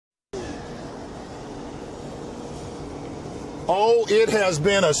Oh, it has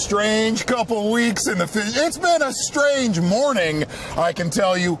been a strange couple weeks in the fish. It's been a strange morning, I can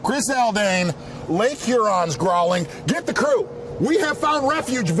tell you. Chris Zaldain, Lake Huron's growling. Get the crew. We have found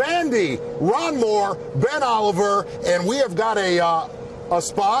refuge. Vandy, Ron Moore, Ben Oliver, and we have got a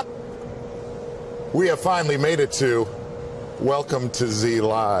spot we have finally made it to. Welcome to Z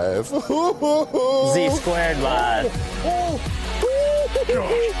Live. Z Squared Live.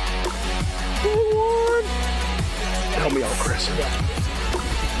 Help me out, Chris.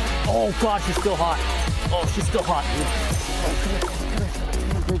 Oh, God, she's still hot. Oh, she's still hot.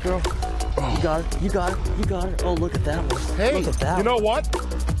 Come here, big girl. Oh. You got it. You got it. You got it. Oh, look at that one. Hey, look at that you know what?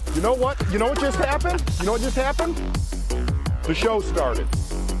 You know what? You know what just happened? You know what just happened? The show started.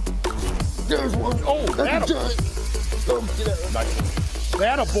 There's one. Oh, that's nice.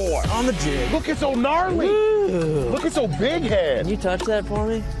 That a boy. On the jig. Look, it's so gnarly. Ooh. Look, it's so big head. Can you touch that for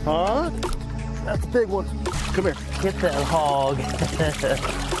me? Huh? That's a big one. Come here. Get that hog.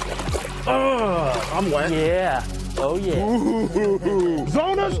 I'm wet. Yeah. Oh, yeah. Ooh.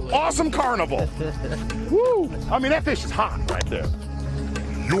 Zona's awesome carnival. Woo. I mean, that fish is hot right there.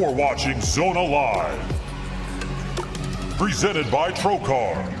 You're watching Zona Live. Presented by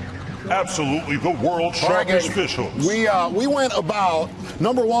Trocar. Absolutely the world's sharpest fish hooks. We went about,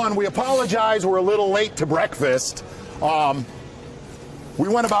 number one, we apologize, we're a little late to breakfast. We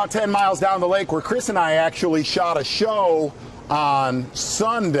went about 10 miles down the lake where Chris and I actually shot a show on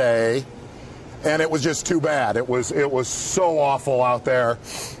Sunday, and it was just too bad. It was so awful out there,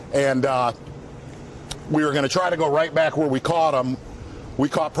 and we were going to try to go right back where we caught them. We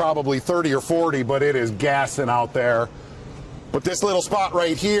caught probably 30 or 40, but it is gassing out there. But this little spot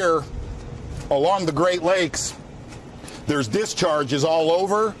right here along the Great Lakes, there's discharges all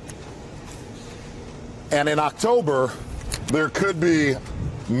over, and in October there could be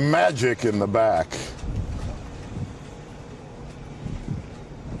magic in the back.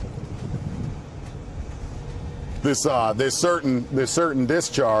 This certain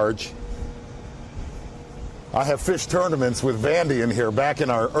discharge. I have fished tournaments with Vandy in here back in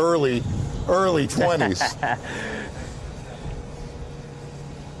our early 20s.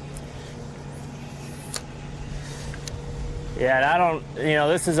 Yeah, and I don't,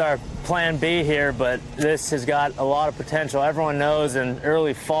 this is our plan B here, but this has got a lot of potential. Everyone knows in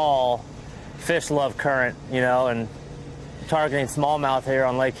early fall, fish love current, and targeting smallmouth here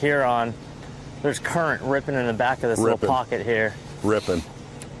on Lake Huron, there's current ripping in the back of this little pocket here. Ripping.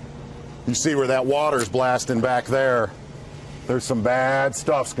 You see where that water's blasting back there. There's some bad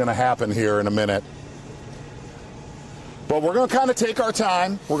stuff's going to happen here in a minute. But we're going to kind of take our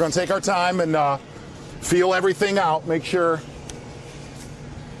time. We're going to take our time and feel everything out, make sure.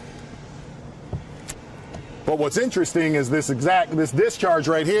 But what's interesting is this discharge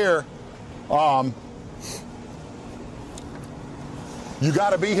right here. You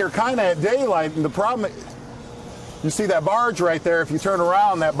got to be here kind of at daylight, and the problem, you see that barge right there. If you turn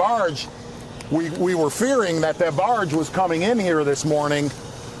around, that barge, we were fearing that barge was coming in here this morning,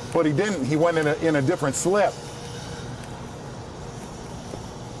 but he didn't. He went in a different slip.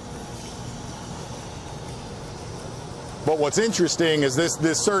 But what's interesting is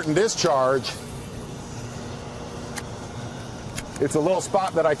this certain discharge. It's a little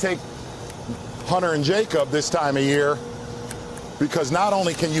spot that I take Hunter and Jacob this time of year, because not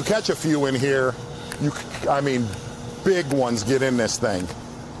only can you catch a few in here, I mean, big ones get in this thing.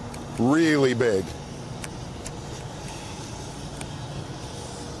 Really big.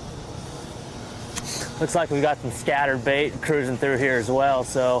 Looks like we got some scattered bait cruising through here as well,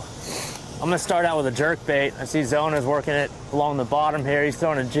 so I'm going to start out with a jerk bait. I see Zona's working it along the bottom here. He's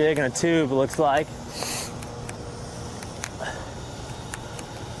throwing a jig and a tube, it looks like.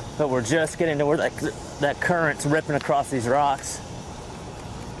 But we're just getting to where that current's ripping across these rocks.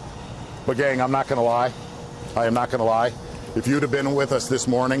 But gang, I'm not going to lie. I am not going to lie. If you'd have been with us this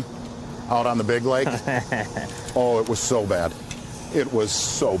morning out on the big lake, oh, it was so bad. It was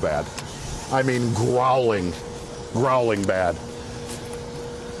so bad. I mean, growling bad.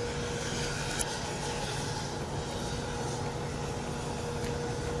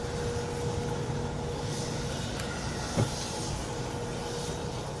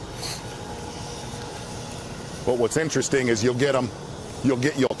 But what's interesting is you'll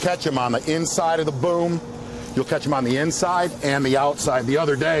catch them on the inside of the boom. You'll catch them on the inside and the outside. The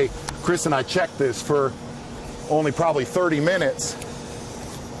other day, Chris and I checked this for only probably 30 minutes.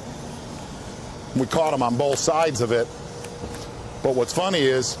 We caught them on both sides of it. But what's funny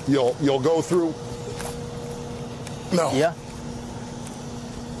is you'll go through. No. Yeah.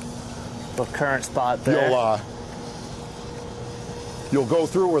 The current spot there. You'll go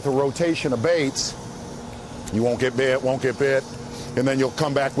through with a rotation of baits, You won't get bit, won't get bit. And then you'll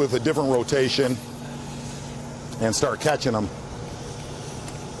come back with a different rotation and start catching them.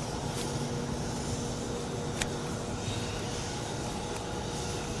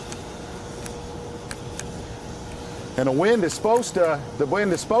 And the wind is supposed to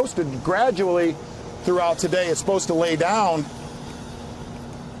gradually throughout today, it's supposed to lay down.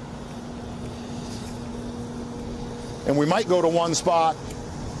 And we might go to one spot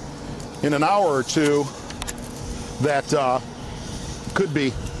in an hour or two that could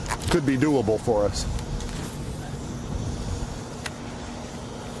be doable for us.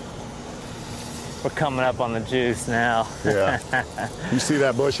 We're coming up on the juice now. Yeah. You see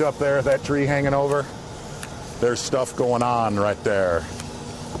that bush up there, that tree hanging over? There's stuff going on right there.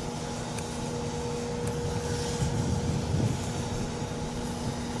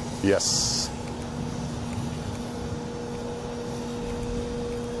 Yes.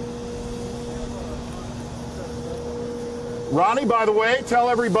 Ronnie, by the way, tell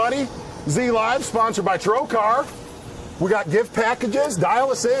everybody, Z Live, sponsored by Trocar. We got gift packages.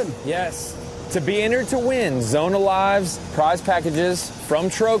 Dial us in. Yes. To be entered to win Zona Live's prize packages from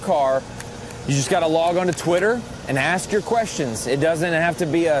Trocar, you just got to log on to Twitter and ask your questions. It doesn't have to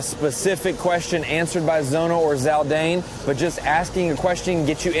be a specific question answered by Zona or Zaldain, but just asking a question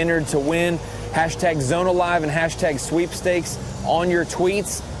gets you entered to win. Hashtag Zona Live and hashtag sweepstakes on your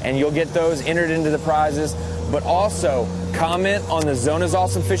tweets, and you'll get those entered into the prizes. But also, comment on the Zona's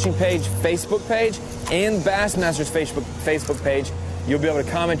Awesome Fishing page, Facebook page, and Bassmasters Facebook page. You'll be able to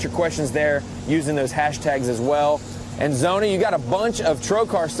comment your questions there using those hashtags as well. And Zona, you got a bunch of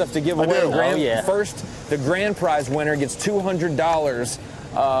Trocar stuff to give away. First, the grand prize winner gets $200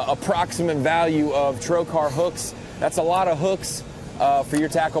 approximate value of Trocar hooks. That's a lot of hooks for your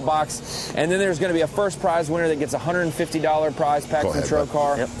tackle box. And then there's going to be a first prize winner that gets a $150 prize pack from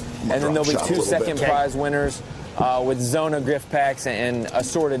Trocar. Yep. And then there'll be two second prize winners with Zona gift packs and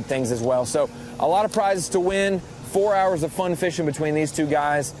assorted things as well. So a lot of prizes to win. 4 hours of fun fishing between these two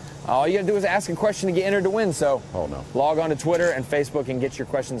guys. All you got to do is ask a question to get entered to win. So log on to Twitter and Facebook and get your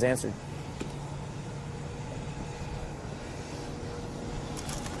questions answered.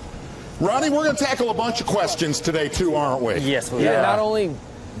 Ronnie, we're going to tackle a bunch of questions today too, aren't we? Yes, we are. Yeah, not only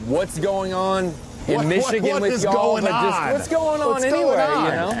what's going on in Michigan with y'all, but just what's going on anywhere,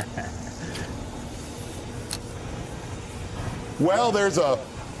 you know? Well, there's a...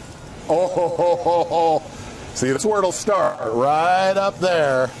 See, that's where it'll start, right up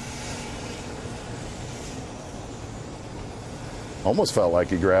there. Almost felt like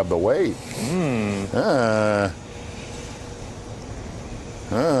he grabbed the weight.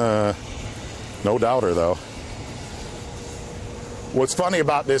 No doubter, though. What's funny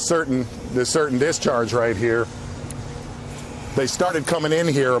about this certain discharge right here, they started coming in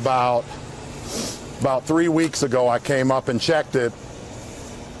here about 3 weeks ago. I came up and checked it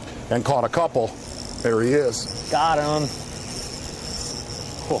and caught a couple. There he is. Got him.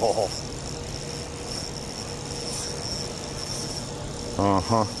 Oh.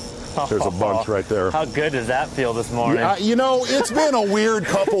 There's a bunch right there. How good does that feel this morning? Yeah, you know, it's been a weird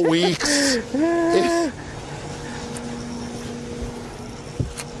couple weeks. We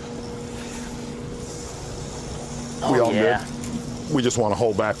all good? We just want to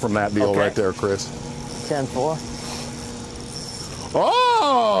hold back from that deal right there, Chris. 10-4.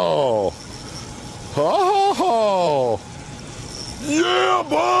 Oh! Oh! Yeah,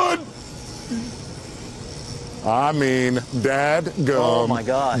 bud! I mean, dadgum. Oh, my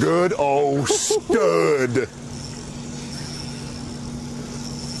gosh. Good old stud.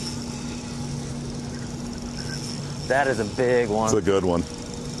 That is a big one. It's a good one.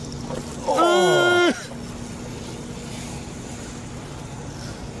 Oh.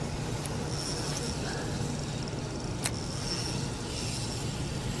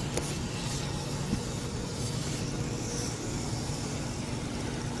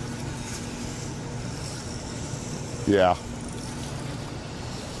 Yeah.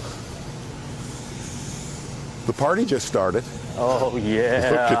 The party just started. Oh, yeah.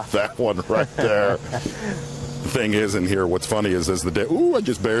 Look at that one right there. The thing is in here, what's funny is as the day, ooh, I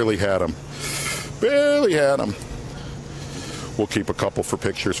just barely had him. Barely had him. We'll keep a couple for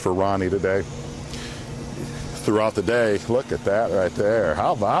pictures for Ronnie today. Throughout the day, look at that right there.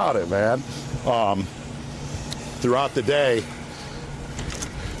 How about it, man? Throughout the day,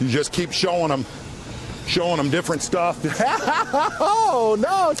 you just keep showing them different stuff. Oh,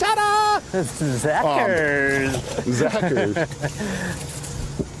 no, ta-da! Zackers. Zackers.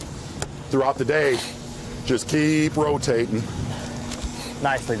 Throughout the day, just keep rotating.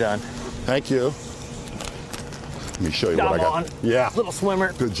 Nicely done. Thank you. Let me show you what I got. Yeah. Little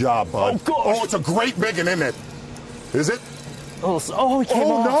swimmer. Good job, bud. Oh, gosh. Oh, it's a great big one, isn't it? Is it? Oh, he came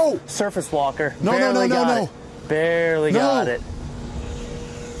off. No. Surface walker. No, Barely no. got it. Barely No. got it.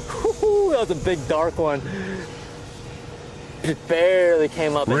 Woo-hoo, that was a big dark one. Just barely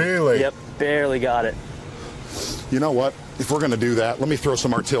came up. Really? Yep, barely got it. You know what? If we're going to do that, let me throw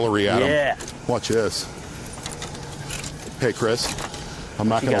some artillery at him. Yeah. Watch this. Hey, Chris, I'm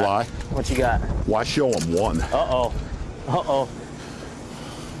not going to lie. What you got? Why show him one? Uh-oh. Uh-oh.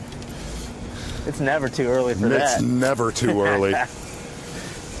 It's never too early for that. It's never too early.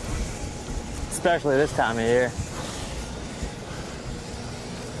 Especially this time of year.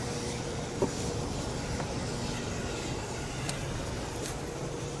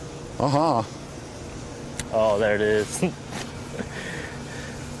 Uh-huh. Oh, there it is.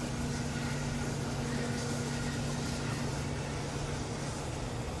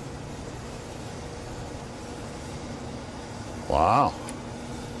 Wow.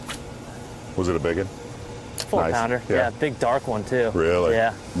 Was it a big one? 4-pounder. Yeah. Yeah, big dark one too. Really?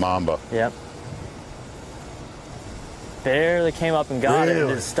 Yeah. Mamba. Yep. Barely came up and got it and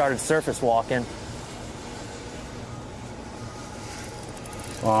Really? just started surface walking.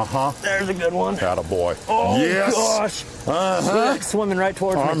 Uh-huh. There's a good one. Attaboy. Oh, yes. gosh. Uh-huh. Swimming right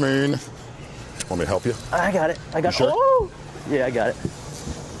towards I me. mean, want me to help you? I got it. I got it. You sure? Oh! Yeah, I got it.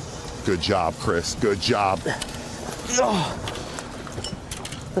 Good job, Chris. Good job. Oh.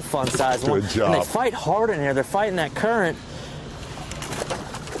 The fun size one. Good job. And they fight hard in here. They're fighting that current.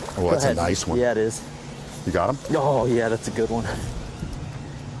 Oh, that's Go a ahead. nice one. Yeah, it is. You got him? Oh, yeah, that's a good one.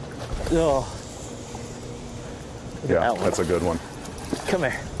 Oh. Look at Yeah, that one. that's a good one. Come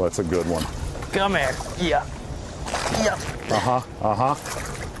here. That's a good one. Come here. Yeah. Yeah. Uh-huh. Uh-huh.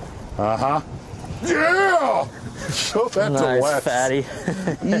 Uh-huh. Yeah! Show that to Nice, Lex. fatty.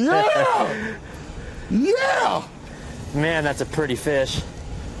 Yeah! Yeah! Man, that's a pretty fish.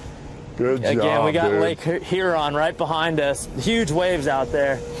 Good job, Again, we got dude. Lake Huron right behind us. Huge waves out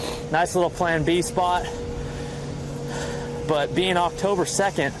there. Nice little plan B spot. But being October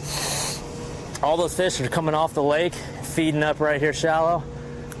 2nd, all those fish are coming off the lake, feeding up right here shallow.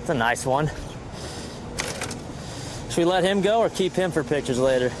 It's a nice one. Should we let him go or keep him for pictures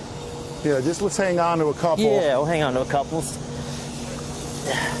later? Yeah, just let's hang on to a couple. Yeah, we'll hang on to a couple.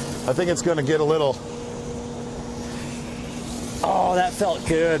 I think it's going to get a little... Oh, that felt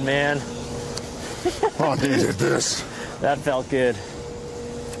good, man. I needed this. That felt good.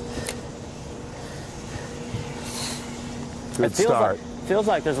 Good start. Feels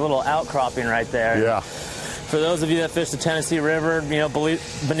like there's a little outcropping right there. Yeah. For those of you that fish the Tennessee River, you know,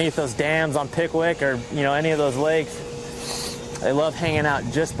 beneath those dams on Pickwick or, you know, any of those lakes, they love hanging out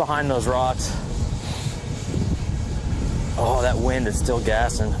just behind those rocks. Oh, that wind is still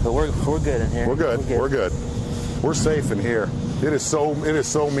gassing, but we're good in here. We're good. We're good. We're safe in here. It is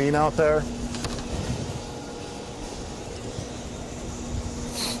so mean out there.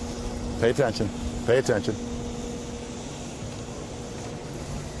 Pay attention. Pay attention.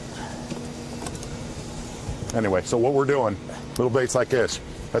 Anyway, so what we're doing, little baits like this.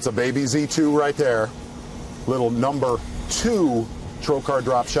 That's a baby Z2 right there. Little number 2 trocar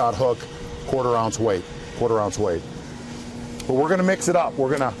drop shot hook, quarter ounce weight. But we're gonna mix it up.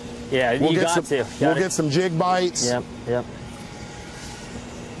 We're gonna We'll get some jig bites. Yep, yep.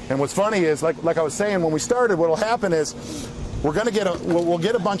 And what's funny is, like I was saying when we started, what'll happen is we're gonna get we'll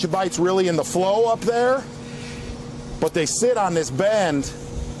get a bunch of bites really in the flow up there, but they sit on this bend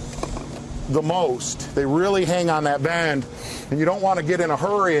the most. They really hang on that bend, and you don't want to get in a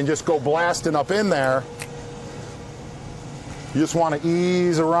hurry and just go blasting up in there. You just want to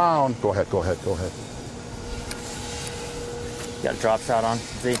ease around. Go ahead. Got a drop shot on,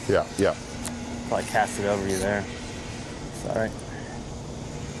 Z? Yeah. Probably cast it over you there. Sorry.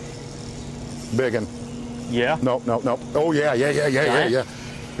 Big one. Yeah? Nope. Oh, yeah.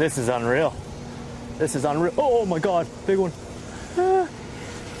 This is unreal. Oh, my God. Big one.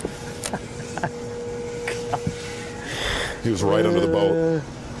 He was right under the boat.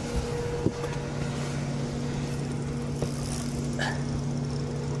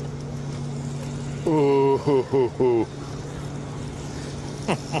 Ooh.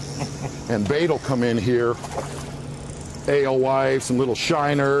 And bait will come in here. Alewives and little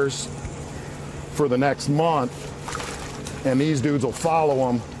shiners for the next month. And these dudes will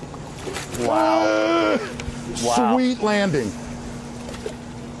follow them. Wow. Wow. Sweet landing.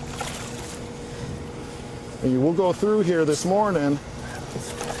 And we'll go through here this morning.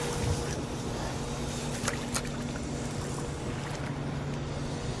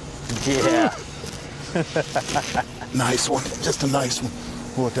 Yeah. Nice one, just a nice one.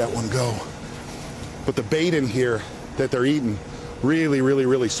 We'll let that one go. But the bait in here that they're eating,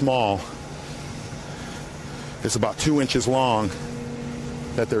 really small. It's about 2 inches long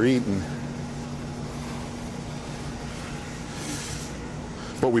that they're eating.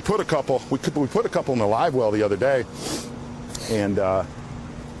 But we put a couple. We put a couple in the live well the other day, and they're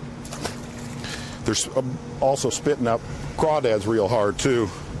also spitting up crawdads real hard too.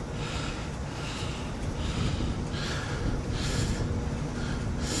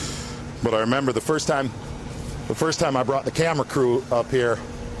 But I remember the first time I brought the camera crew up here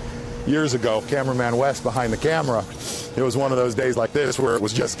years ago, cameraman West behind the camera. It was one of those days like this where it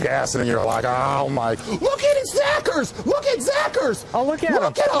was just gassing and you're like, oh my, look at his Zachers! Look at Zachers! Oh, look at him!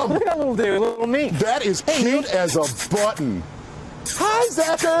 Look at him! Look at that little dude, little meat. That is cute as a button. Hi,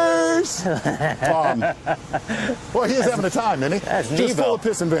 Zachers! Well, he is having a time, isn't he? That's just Nevo. full of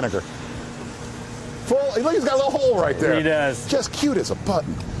piss and vinegar. Look, he's got a little hole right there. He does. Just cute as a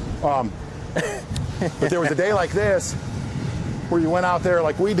button. But there was a day like this where you went out there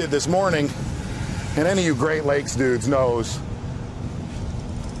like we did this morning, and any of you Great Lakes dudes knows.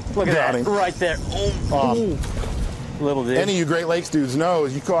 Look at that, right there. Little dude. Any of you Great Lakes dudes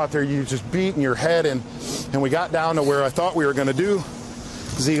knows, you go out there, you just beating your head in, and we got down to where I thought we were going to do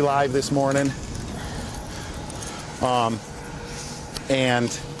Z Live this morning, and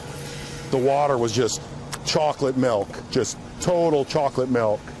the water was just chocolate milk, just total chocolate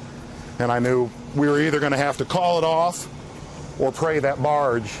milk, and I knew we were either going to have to call it off or pray that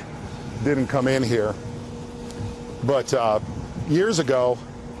barge didn't come in here. But years ago,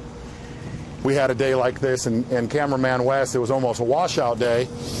 we had a day like this, and cameraman West, it was almost a washout day,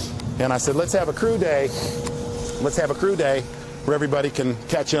 and I said, let's have a crew day. Let's have a crew day where everybody can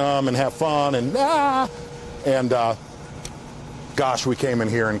catch them and have fun, and gosh, we came in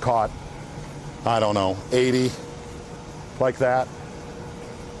here and caught, I don't know, 80 like that.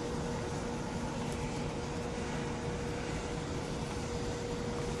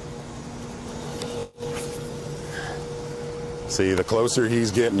 See, the closer he's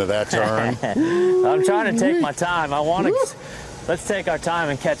getting to that turn. I'm trying to take my time. I want to. Let's take our time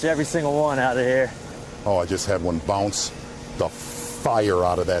and catch every single one out of here. Oh, I just had one bounce the fire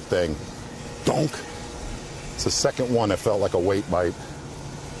out of that thing. Donk. It's the second one that felt like a weight bite.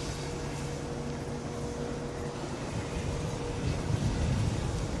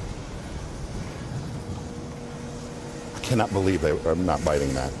 I cannot believe I'm not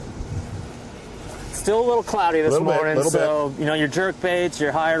biting that. Still a little cloudy this morning, so bit. you know your jerk baits,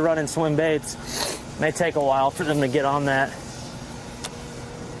 your higher running swim baits, may take a while for them to get on that.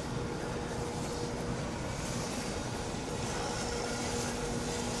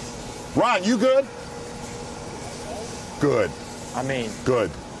 Ron, you good? Good. I mean, Good.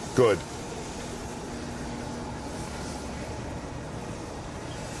 Good.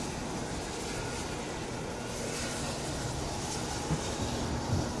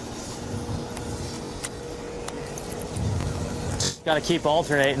 got to keep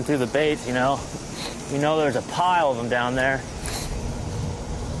alternating through the baits, you know. You know there's a pile of them down there.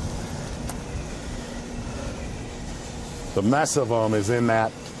 The mess of them is in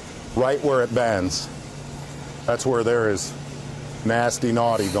that, right where it bends. That's where there is nasty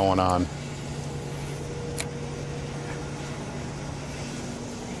naughty going on.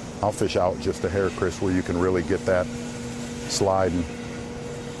 I'll fish out just a hair, Chris, where you can really get that sliding.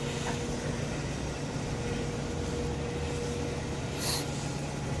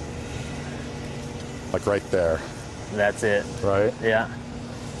 Like right there. That's it. Right? Yeah.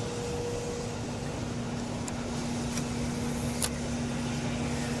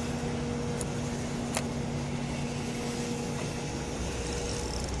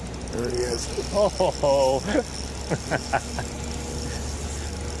 There he is. Oh.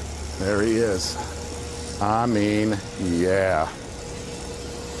 There he is. I mean, yeah.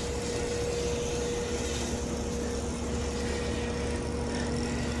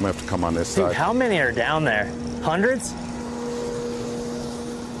 I'm gonna have to come on this Dude, side. how many are down there? Hundreds?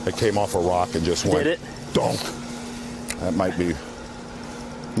 It came off a rock and just went. Did it? Donk. That might be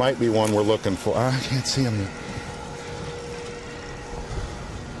one we're looking for. I can't see him.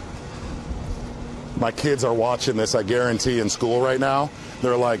 My kids are watching this, I guarantee, in school right now.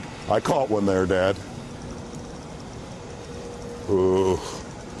 They're like, I caught one there, Dad. Ooh.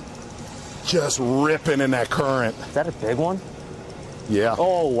 Just ripping in that current. Is that a big one? Yeah.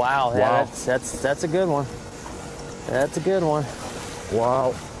 Oh wow. Wow. That's a good one. That's a good one.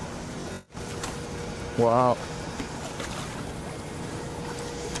 Wow. Wow.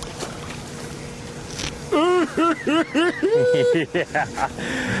 Yeah.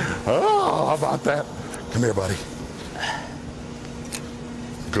 Oh, how about that? Come here, buddy.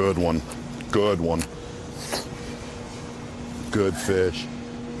 Good one. Good one. Good fish.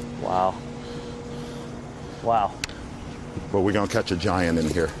 Wow. Wow. But we're going to catch a giant in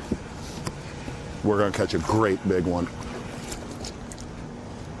here. We're going to catch a great big one.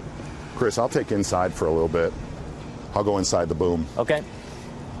 Chris, I'll take inside for a little bit. I'll go inside the boom. Okay.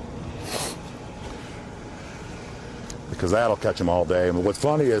 Because that'll catch them all day. And what's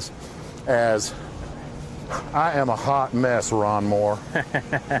funny is, as I am a hot mess, Ron Moore.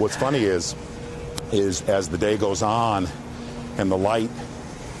 What's funny is as the day goes on and the light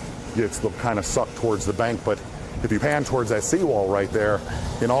gets kind of sucked towards the bank, but if you pan towards that seawall right there,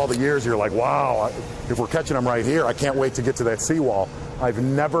 in all the years you're like, wow, if we're catching them right here, I can't wait to get to that seawall. I've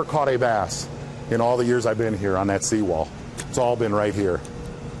never caught a bass in all the years I've been here on that seawall. It's all been right here.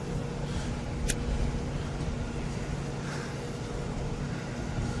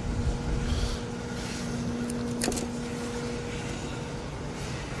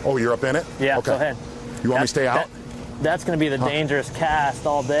 Oh, you're up in it? Yeah, okay. Go ahead. You want me to stay out? That's going to be the dangerous cast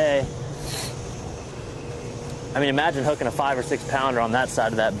all day. I mean, imagine hooking a 5 or 6 pounder on that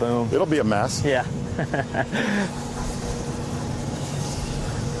side of that boom. It'll be a mess. Yeah.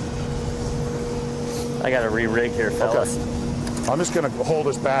 I got to re-rig here, fellas. Okay. I'm just going to hold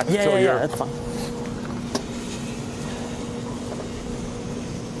us back. Yeah, yeah, that's fine.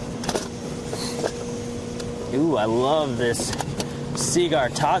 Ooh, I love this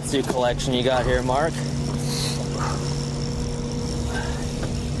Seagar Tatsu collection you got here, Mark.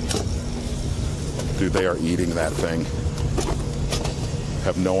 Dude, they are eating that thing.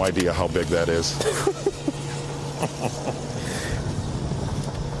 Have no idea how big that is.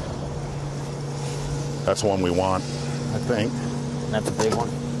 That's one we want, I think. That's a big one.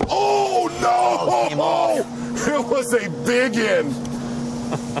 Oh, no! Came off. It was a big one.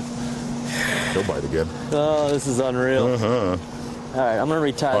 He'll bite again. Oh, this is unreal. Uh-huh. All right, I'm going to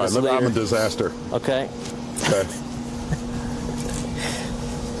retie All right, this leader. I'm a disaster. Okay. Okay.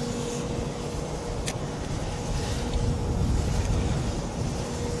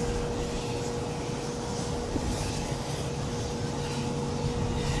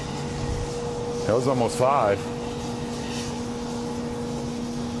 That was almost 5.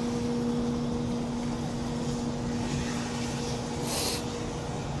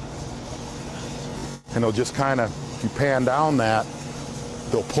 And they'll just kind of, if you pan down that,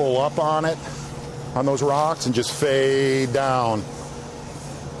 they'll pull up on it, on those rocks, and just fade down.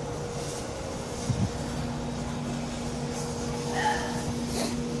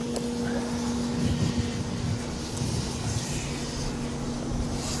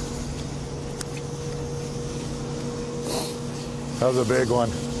 That was a big one.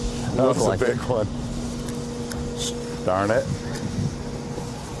 That was a big one. Darn it.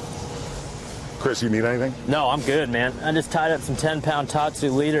 Chris, you need anything? No, I'm good, man. I just tied up some 10-pound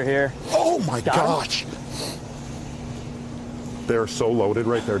Tatsu leader here. Oh my gosh. They're so loaded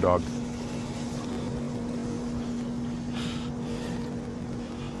right there, dog.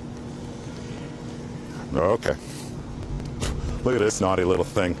 Okay. Look at this naughty little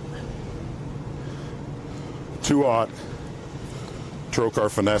thing. 2-aught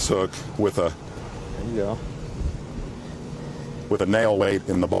trocar finesse hook with a There you go. with a nail weight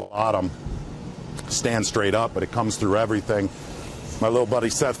in the bottom. Stand straight up, but it comes through everything. My little buddy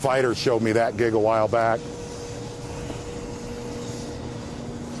Seth Fighter showed me that gig a while back.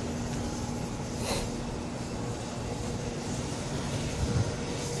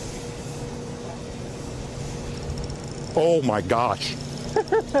 Oh my gosh.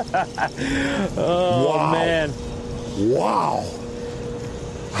 Oh, wow. man. Wow.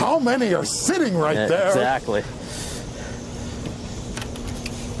 How many are sitting right there? Exactly.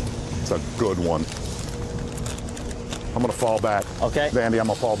 It's a good one. I'm going to fall back. Okay. Vandy, I'm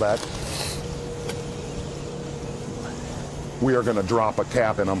going to fall back. We are going to drop a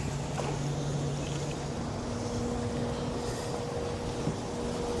cap in them.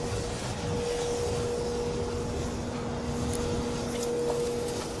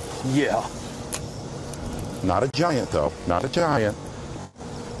 Yeah. Not a giant, though. Not a giant.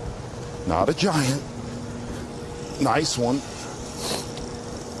 Not a giant. Nice one.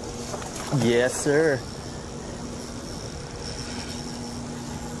 Yes, sir.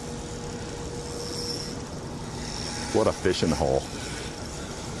 What a fishing hole.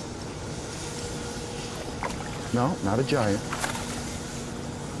 No, not a giant.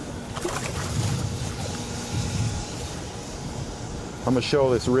 I'm going to show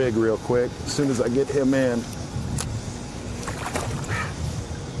this rig real quick as soon as I get him in.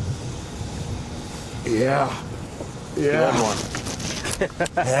 Yeah. Yeah. Good one.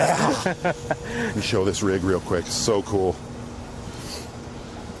 Yeah. Let me show this rig real quick. It's so cool.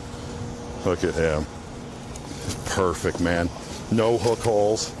 Look at him. Perfect, man. No hook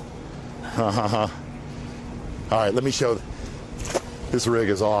holes. All right, let me show. This rig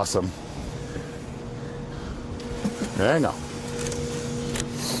is awesome. There you go.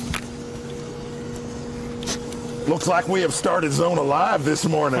 Looks like we have started Zona Live this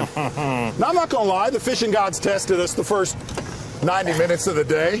morning. Now, I'm not gonna lie, the fishing gods tested us the first 90 minutes of the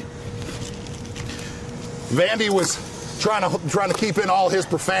day. Vandy was trying to keep in all his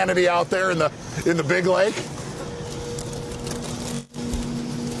profanity out there in the big lake.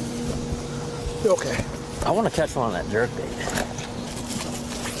 Okay. I want to catch one on that jerkbait.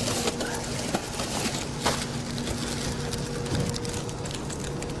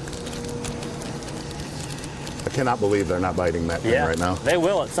 I cannot believe they're not biting that thing right now. They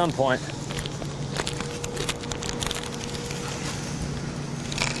will at some point.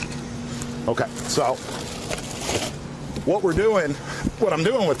 Okay, so what I'm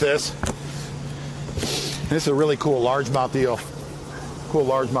doing with this is a really cool largemouth deal. Cool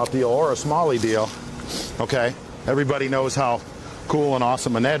largemouth deal or a smallie deal. Okay, everybody knows how cool and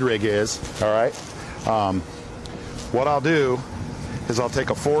awesome a Ned rig is. All right, what I'll do is I'll take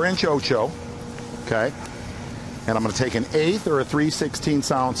a 4-inch Ocho, okay, and I'm going to take an 1/8 or a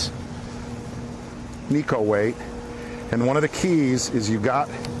 3/16 ounce Nico weight, and one of the keys is you got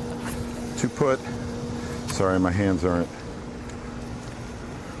to put, sorry, my hands aren't,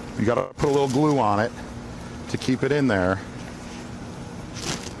 you got to put a little glue on it to keep it in there.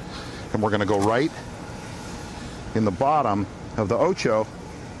 And we're going to go right in the bottom of the Ocho.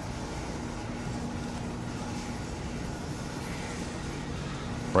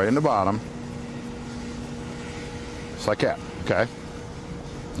 Right in the bottom. Just like that, okay?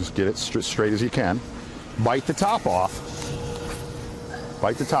 Just get it straight as you can. Bite the top off.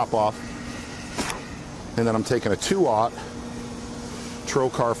 Bite the top off. And then I'm taking a 2/0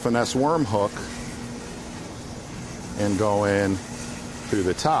 Trocar finesse worm hook and going through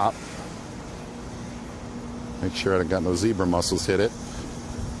the top. Make sure I don't got no zebra mussels hit it.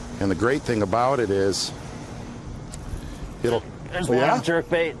 And the great thing about it is it'll... There's one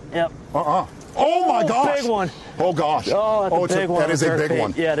jerkbait. Yep. Oh my gosh. Big one. Oh gosh. Oh, that's a big one. That is a big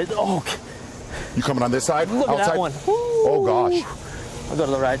one. Yeah, it is. Oh. You coming on this side? Look outside? at that one. Woo. Oh gosh. I'll go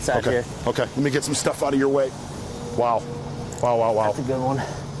to the right side here. Okay, let me get some stuff out of your way. Wow. Wow, wow, wow. That's a good one.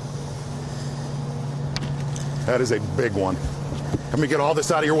 That is a big one. Let me get all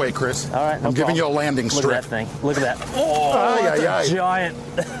this out of your way, Chris. All right, I'm giving you a landing strip. Look at that thing. Look at that. Oh, that's a giant.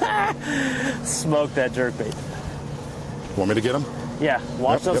 Smoke that jerkbait. Want me to get him? Yeah,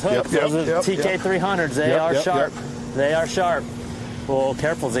 watch those hooks. Those are TK300s. They are sharp. They are sharp. Oh,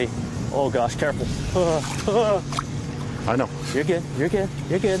 careful, Z. Oh, gosh, careful. I know. You're good. You're good.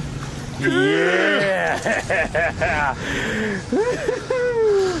 You're good. Yeah.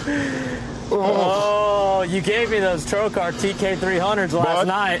 Oh, you gave me those Trocar TK300s last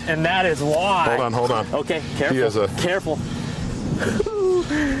night, and that is why. Hold on. Okay, careful. Careful.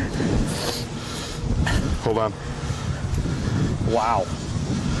 Hold on. Wow.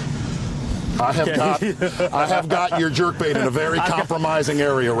 I have got your jerkbait in a very compromising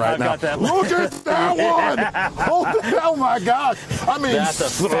area right now. Look at that one! Oh my gosh! I mean, that's a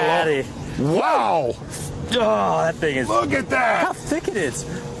fatty. Wow! Oh, that thing is. Look at that! How thick it is!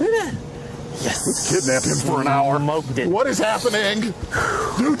 Look at that! Yes. Kidnap him for an hour. Smoked it. What is happening,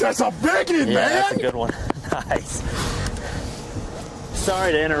 dude? That's a biggie, man. That's a good one. Nice.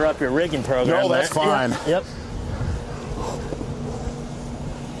 Sorry to interrupt your rigging program. No, that's fine. Yep.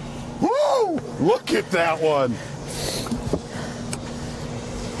 Woo! Look at that one.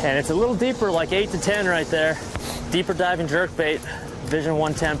 And it's a little deeper, like 8 to 10 right there. Deeper diving jerkbait, Vision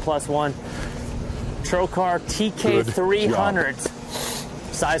 110+1. Trocar TK300s,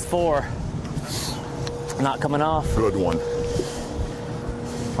 size 4. Not coming off. Good one.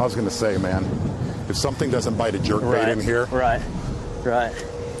 I was going to say, man, if something doesn't bite a jerkbait in here, right.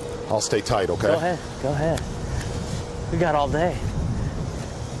 I'll stay tight, okay? Go ahead. We got all day.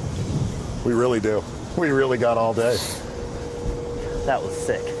 We really do. We really got all day. That was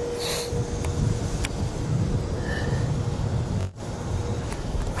sick.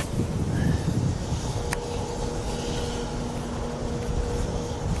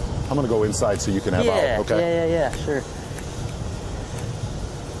 I'm going to go inside so you can have out, okay? Yeah, sure.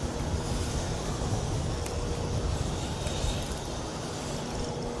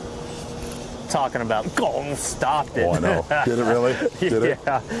 Talking about Golden stopped it. Oh, I know. Did it really? Did it?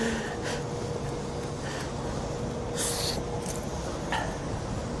 Yeah.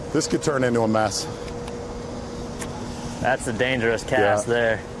 This could turn into a mess. That's a dangerous cast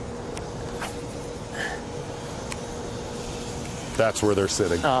there. That's where they're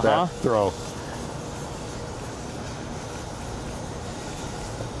sitting. That throw.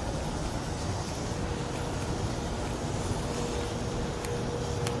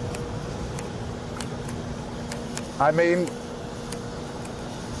 I mean,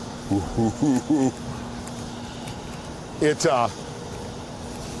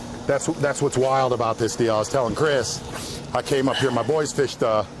 that's what's wild about this deal. I was telling Chris, I came up here, my boys fished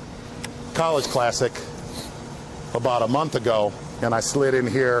a college classic about a month ago, and I slid in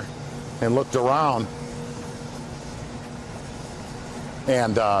here and looked around,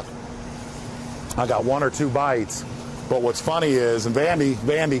 and I got 1 or 2 bites. But what's funny is, and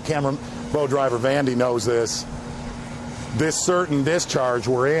Vandy, camera boat driver Vandy knows this certain discharge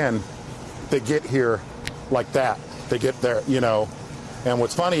we're in, they get here like that. They get there, you know. And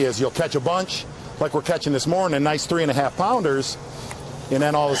what's funny is you'll catch a bunch, like we're catching this morning, nice 3.5 pounders, and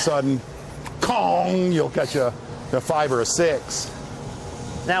then all of a sudden, Kong, you'll catch a 5 or a 6.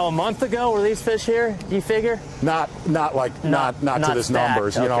 Now, a month ago, were these fish here, do you figure? Not to this stacked.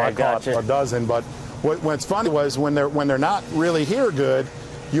 numbers. You know, Okay, I caught gotcha. a dozen, but what's funny was when they're not really here good,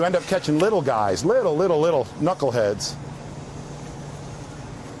 you end up catching little guys, little knuckleheads.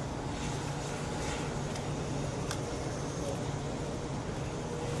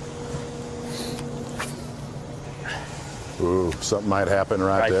 Ooh, something might happen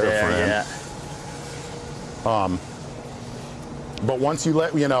right there, friend. Yeah. But once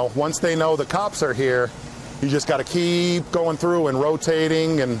once they know the cops are here, you just got to keep going through and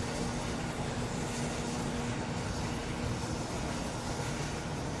rotating, and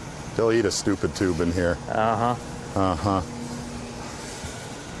they'll eat a stupid tube in here. Uh-huh.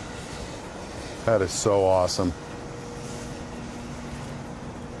 That is so awesome.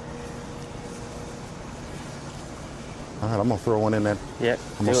 All right, I'm gonna throw one in there. Yep.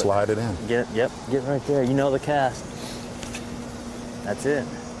 I'm gonna slide it in. Get right there. You know the cast. That's it.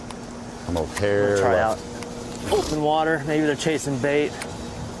 I'm gonna hair Try out left. open water. Maybe they're chasing bait.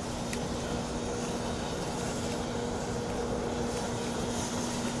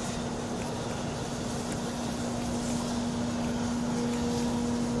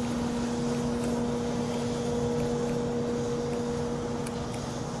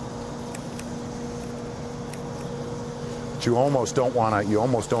 You almost don't want to. You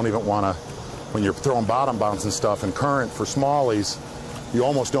almost don't even want to. When you're throwing bottom bounce and stuff and current for smallies, you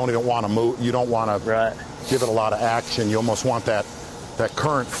almost don't even want to move. You don't want to give it a lot of action. You almost want that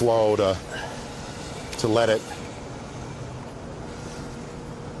current flow to let it.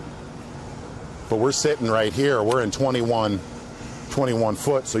 But we're sitting right here. We're in 21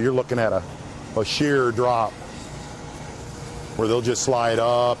 foot, so you're looking at a sheer drop where they'll just slide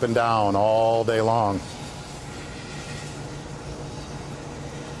up and down all day long.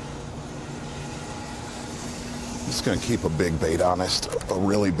 Just gonna keep a big bait, honest. A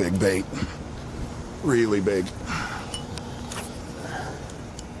really big bait. Really big.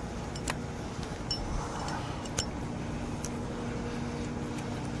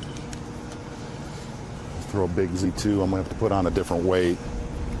 Throw a big Z2. I'm gonna have to put on a different weight.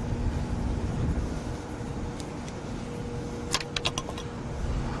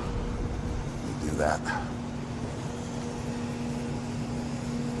 Let me do that.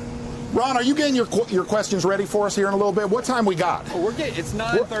 Ron, are you getting your questions ready for us here in a little bit? What time we got? Oh, it's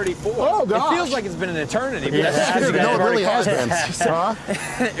 9:34. Oh, gosh. It feels like it's been an eternity. But Yeah, No, it really has been. Huh?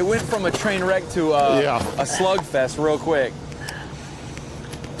 it went from a train wreck to a slugfest real quick.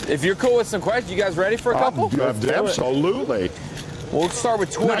 If you're cool with some questions, you guys ready for a couple? Absolutely. We'll start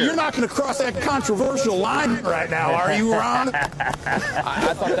with Twitter. Now, you're not going to cross that controversial line right now, are you, Ron?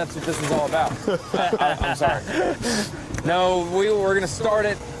 I thought that's what this was all about. I'm sorry. No, we're going to start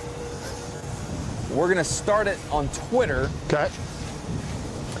it. We're going to start it on Twitter. Okay.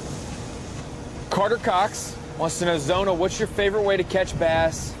 Carter Cox wants to know, Zona, what's your favorite way to catch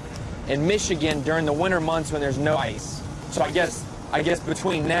bass in Michigan during the winter months when there's no ice? So I guess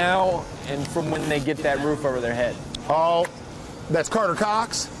between now and from when they get that roof over their head. Oh, that's Carter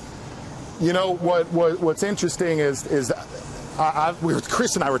Cox. You know what's interesting is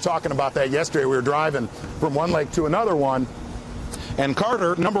Chris and I were talking about that yesterday. We were driving from one lake to another one. And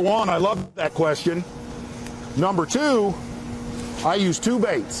Carter, number one, I love that question. Number two, I use 2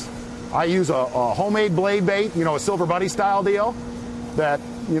 baits. I use a homemade blade bait, a Silver Buddy style deal that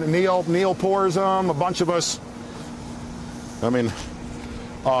Neil pours them, a bunch of us. I mean,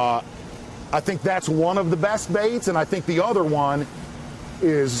 I think that's one of the best baits, and I think the other one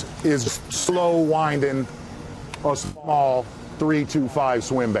is slow winding a small 3-2-5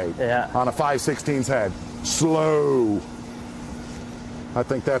 swim bait on a 5/16 head. Slow. I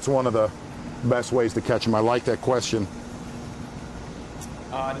think that's one of the best ways to catch them. I like that question.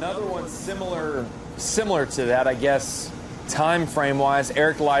 Another one similar to that, I guess, time frame wise.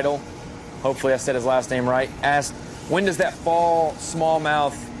 Eric Lytle, hopefully I said his last name right, asked, when does that fall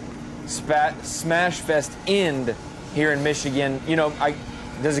smallmouth smash fest end here in Michigan, you know,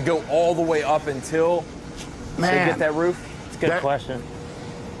 does it go all the way up until they get that roof? It's a good question.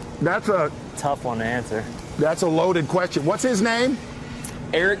 That's a tough one to answer. That's a loaded question. What's his name?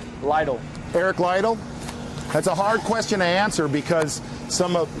 Eric Lytle. Eric Lytle? That's a hard question to answer because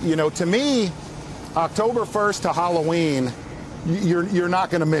to me, October 1st to Halloween, you're not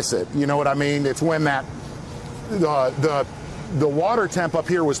going to miss it. You know what I mean? It's when that the water temp up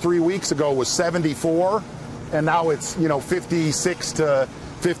here was 3 weeks ago was 74, and now it's 56 to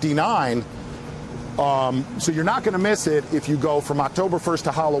 59. So you're not going to miss it if you go from October 1st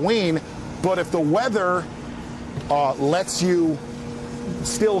to Halloween. But if the weather lets you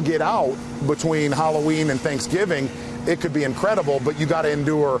still get out between Halloween and Thanksgiving, it could be incredible, but you got to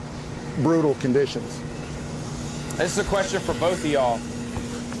endure brutal conditions. This is a question for both of y'all.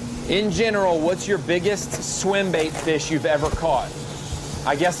 In general, what's your biggest swim bait fish you've ever caught?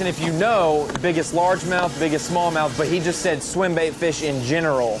 I guess, and if you know, biggest largemouth, biggest smallmouth, but he just said swim bait fish in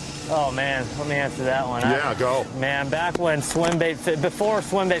general. Oh man, let me answer that one. Yeah, go. Man, back when before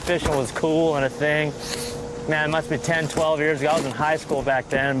swim bait fishing was cool and a thing, man, it must be 10, 12 years ago. I was in high school back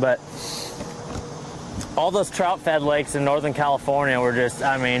then, but all those trout-fed lakes in Northern California were just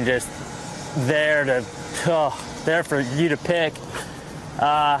there for you to pick.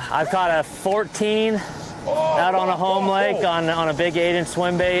 I caught a 14 out on a home lake on a big 8-inch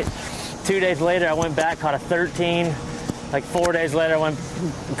swim bait. 2 days later, I went back, caught a 13. Like 4 days later, I went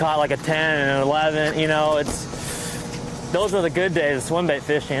and caught like a 10 and an 11. You know, those were the good days of swim bait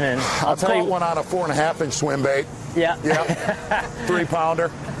fishing. And I'll tell you, one on a 4.5-inch swim bait. Yeah. Yeah. 3-pounder.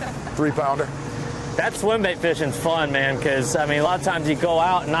 3-pounder. That swim bait fishing's fun, man, because, I mean, a lot of times you go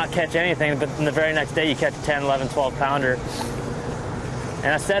out and not catch anything, but then the very next day you catch a 10, 11, 12-pounder.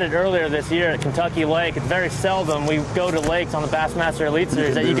 And I said it earlier this year at Kentucky Lake, it's very seldom we go to lakes on the Bassmaster Elite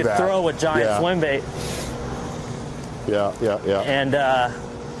Series that you can throw a giant swim bait. Yeah. And,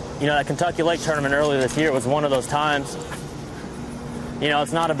 that Kentucky Lake tournament earlier this year was one of those times.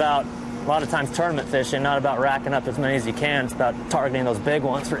 It's not about, a lot of times, tournament fishing, not about racking up as many as you can. It's about targeting those big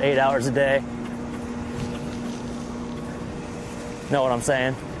ones for 8 hours a day. Know what I'm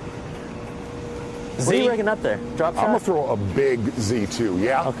saying? Z? What are you rigging up there? Drop shot? I'm going to throw a big Z2,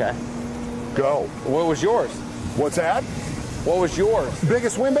 yeah? Okay. Go. What was yours? What's that? What was yours?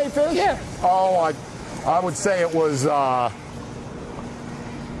 Biggest swim bait fish? Yeah. Oh, I would say it was,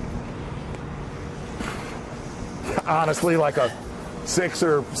 honestly, like a 6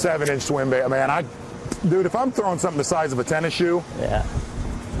 or 7-inch swim bait. Man, dude, if I'm throwing something the size of a tennis shoe, yeah.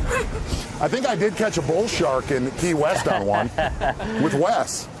 I think I did catch a bull shark in Key West on one with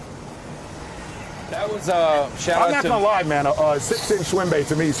Wes. That was shout out I'm not gonna lie, man. A 6-inch swim bait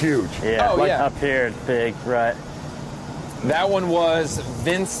to me is huge. Yeah, up here it's big, right? That one was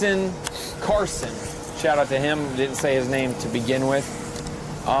Vincent Carson. Shout out to him. Didn't say his name to begin with.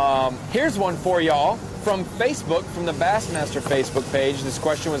 Here's one for y'all from Facebook, from the Bassmaster Facebook page. This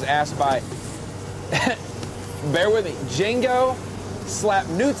question was asked by, bear with me, Django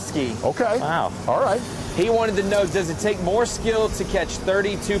Slapnutsky. Okay. Wow. All right. He wanted to know, does it take more skill to catch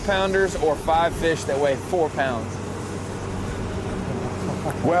 32-pounders or 5 fish that weigh 4 pounds?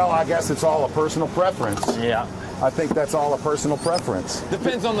 Well, I guess it's all a personal preference. Yeah. I think that's all a personal preference.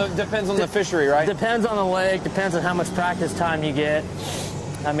 Depends on the fishery, right? Depends on the lake. Depends on how much practice time you get.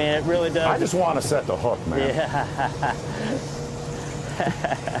 I mean, it really does. I just want to set the hook, man.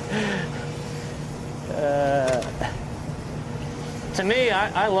 Yeah. To me,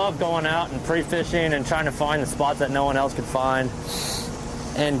 I love going out and pre-fishing and trying to find the spots that no one else could find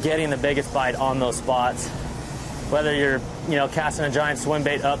and getting the biggest bite on those spots. Whether you're, casting a giant swim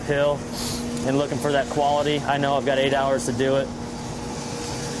bait uphill and looking for that quality, I know I've got 8 hours to do it.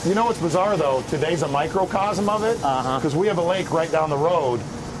 You know what's bizarre, though? Today's a microcosm of it. Because we have a lake right down the road.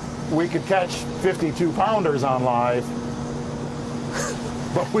 We could catch 52-pounders on live,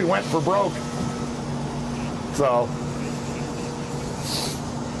 but we went for broke. So...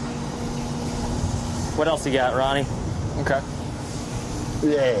 What else you got, Ronnie? Okay.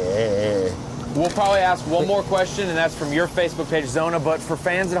 Yeah. We'll probably ask one more question, and that's from your Facebook page, Zona. But for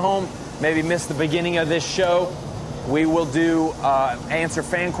fans at home, maybe missed the beginning of this show, we will do answer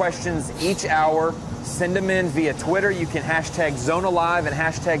fan questions each hour. Send them in via Twitter. You can hashtag Zona Live and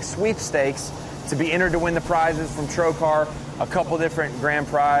hashtag sweepstakes to be entered to win the prizes from Trocar. A couple different grand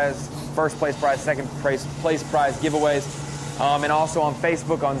prize, first place prize, second place prize giveaways. And also on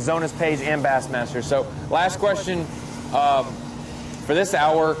Facebook on Zona's page and Bassmaster. So last question for this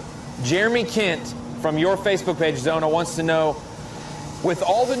hour. Jeremy Kent from your Facebook page, Zona, wants to know, with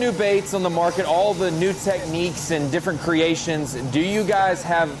all the new baits on the market, all the new techniques and different creations, do you guys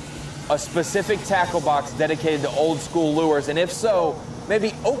have a specific tackle box dedicated to old school lures? And if so,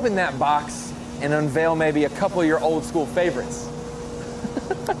 maybe open that box and unveil maybe a couple of your old school favorites.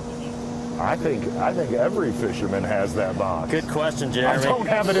 I think every fisherman has that box. Good question, Jeremy. I don't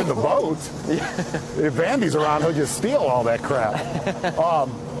have it in the boat. If Andy's around, he'll just steal all that crap.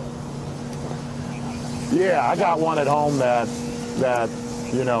 Yeah, I got one at home that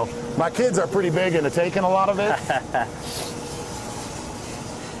you know, my kids are pretty big into taking a lot of it.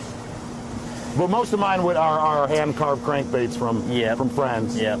 But most of mine are hand-carved crankbaits from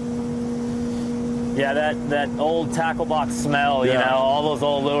friends. Yep. Yeah, that old tackle box smell, you know, all those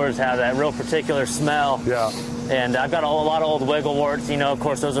old lures have that real particular smell. Yeah. And I've got a lot of old wiggleworts, you know, of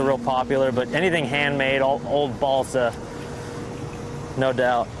course those are real popular, but anything handmade, old balsa, no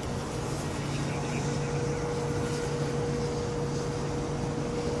doubt.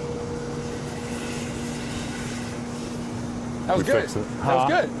 That was good. That was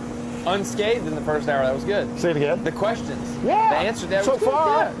good. Unscathed in the first hour. That was good. Say it again. The questions. Yeah. The answer that so was good.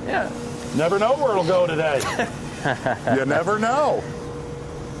 far. Yeah. Never know where it'll go today. You never know.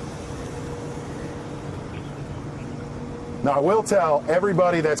 Now, I will tell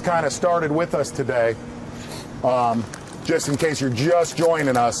everybody that's kind of started with us today, just in case you're just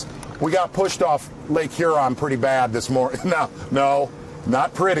joining us, we got pushed off Lake Huron pretty bad this morning. No,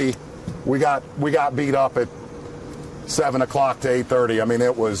 not pretty. We got beat up at 7 o'clock to 8:30. I mean,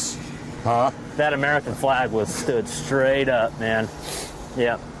 it was, That American flag stood straight up, man.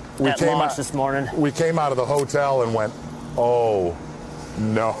 Yep. At launch this morning. We came out of the hotel and went, oh,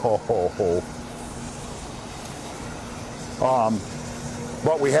 no.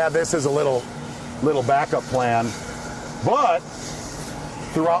 But we had this as a little backup plan. But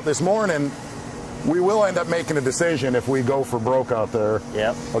throughout this morning, we will end up making a decision if we go for broke out there.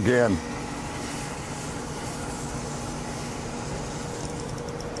 Yep. Again.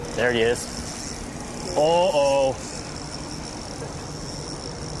 There he is. Uh-oh.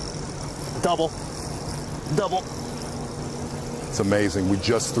 Double. It's amazing. We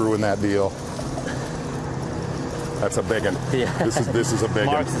just threw in that deal. That's a big one. Yeah. This is a big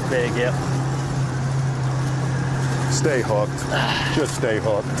one. Marks is big, yep. Stay hooked. Just stay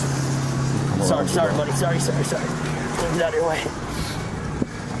hooked. Sorry, buddy. Sorry. Move it out of your way.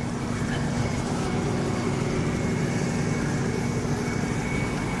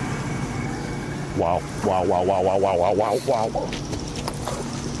 Wow.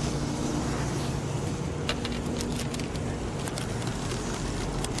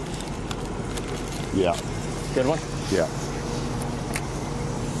 Yeah. Good one? Yeah.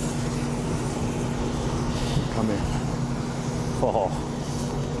 Come in. Oh.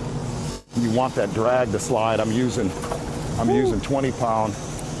 You want that drag to slide. I'm using 20-pound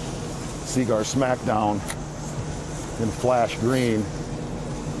Seaguar Smackdown in flash green,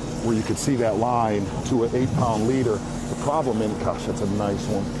 where you could see that line to an 8-pound leader. The problem in, gosh, that's a nice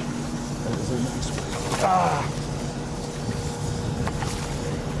one. That is a nice one.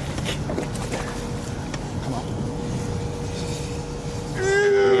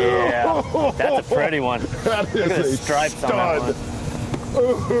 Yeah, that's a pretty one. That is Look at the a stripes stud. on that one.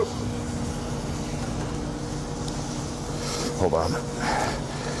 Hold on.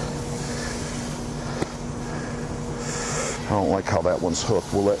 I don't like how that one's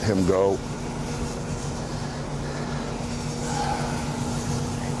hooked. We'll let him go.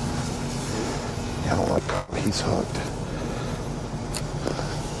 I don't like how he's hooked.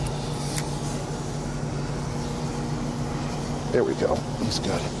 There we go. He's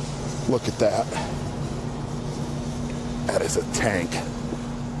good. Look at that. That is a tank.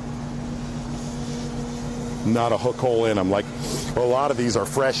 Not a hook hole in them. Like a lot of these are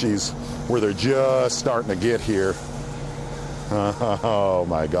freshies where they're just starting to get here. Oh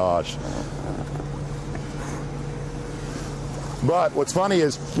my gosh. But what's funny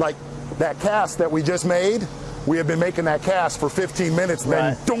is, like, that cast that we just made, we have been making that cast for 15 minutes,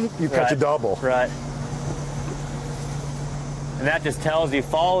 then you catch a double. Right. And that just tells you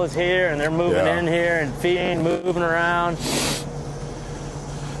fall is here and they're moving in here and feeding, moving around.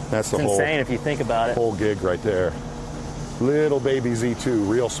 That's the it's whole insane if you think about it. Whole gig right there. Little baby Z2,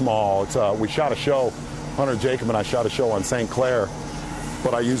 real small. It's we shot a show, Hunter Jacob and I shot a show on St. Clair,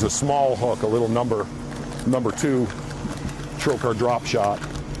 but I use a small hook, a little number 2 trocar drop shot.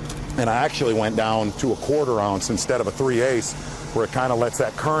 And I actually went down to a 1/4 ounce instead of a 3/8, where it kind of lets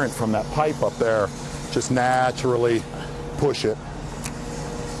that current from that pipe up there just naturally push it.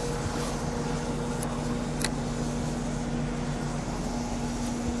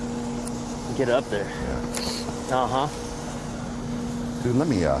 Get up there. Yeah. Dude, let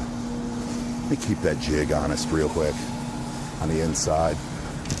me keep that jig honest real quick on the inside.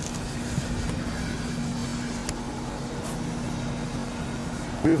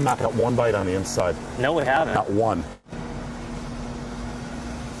 We've not got one bite on the inside. No, we haven't. Not one.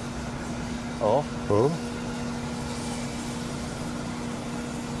 Oh. Oh.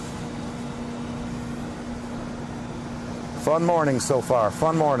 Fun morning so far.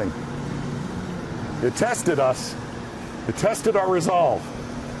 Fun morning. It tested us. It tested our resolve.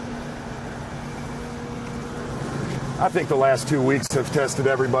 I think the last 2 weeks have tested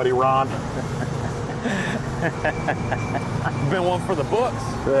everybody, Ron. Been one for the books.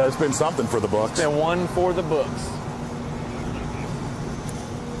 Yeah, it's been something for the books. Been one for the books.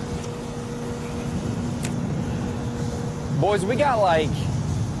 Boys, we got like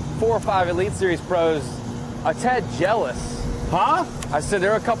 4 or 5 Elite Series pros a tad jealous. Huh? I said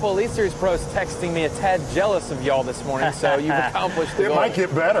there are a couple Elite Series pros texting me a tad jealous of y'all this morning, so you've accomplished the It goal. might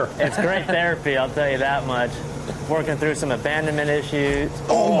get better. It's great therapy, I'll tell you that much. Working through some abandonment issues.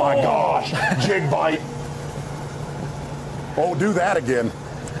 Oh my gosh. Jig bite. Oh, do that again.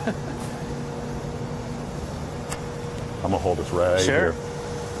 I'm going to hold this right Sure. here.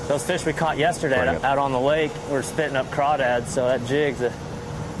 Those fish we caught yesterday Bring it. out on the lake were spitting up crawdads, so that jig's a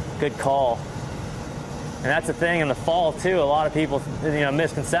good call. And that's the thing in the fall too. A lot of people,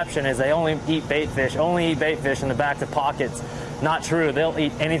 misconception is they only eat bait fish in the backs of pockets. Not true. They'll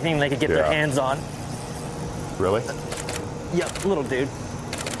eat anything they could get their hands on. Really? Yep, little dude.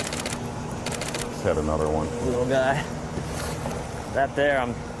 Let's have another one. Little guy. That there,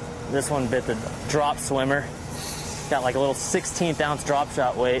 this one bit the drop swimmer. Got like a little 16th ounce drop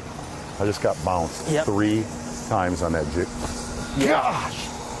shot weight. I just got bounced 3 times on that jig. Gosh!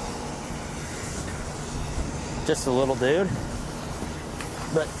 Just a little dude.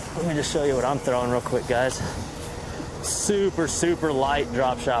 But let me just show you what I'm throwing real quick, guys. Super, super light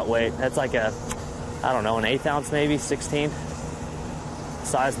drop shot weight. That's like an 1/8 ounce maybe, 16th.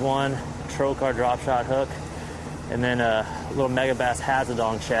 Size 1, trocar drop shot hook. And then a little Megabass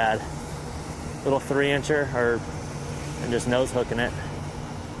Hazadong shad. Little 3-incher, and just nose hooking it.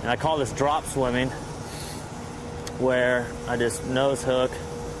 And I call this drop swimming, where I just nose hook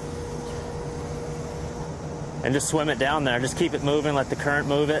and just swim it down there. Just keep it moving, let the current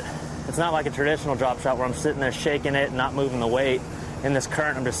move it. It's not like a traditional drop shot where I'm sitting there shaking it and not moving the weight. In this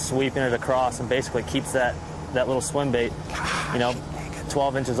current, I'm just sweeping it across and basically keeps that little swim bait,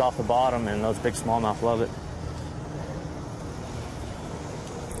 12 inches off the bottom, and those big smallmouth love it.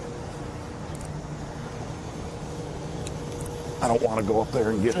 I don't want to go up there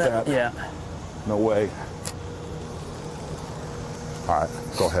and get that. Yeah. No way. All right,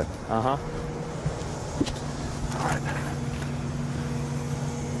 go ahead. Uh-huh. All right.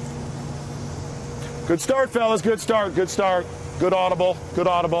 Good start, fellas. Good start. Good start. Good audible. Good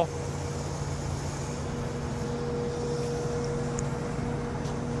audible.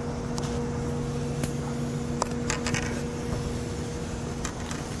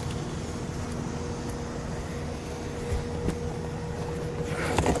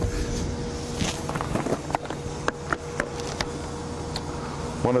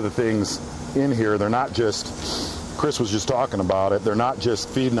 One of the things in here, they're not just, Chris was just talking about it, they're not just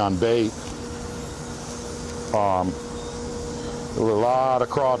feeding on bait. There's a lot of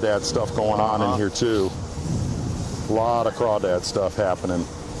crawdad stuff going on in here too. A lot of crawdad stuff happening.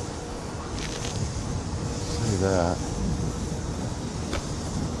 See that.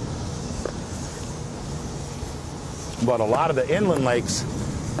 But a lot of the inland lakes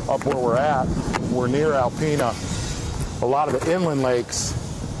up where we're at, we're near Alpena, a lot of the inland lakes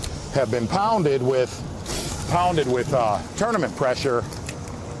have been pounded with tournament pressure,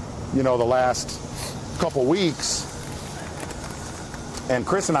 the last couple weeks. And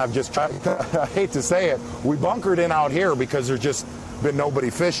Chris and I have just tried, I hate to say it, we bunkered in out here because there's just been nobody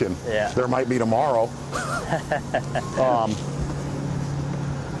fishing. Yeah. There might be tomorrow.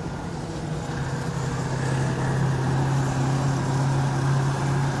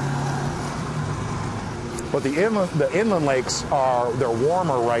 But the inland lakes they're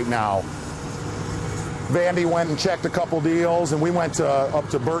warmer right now. Vandy went and checked a couple deals, and we went up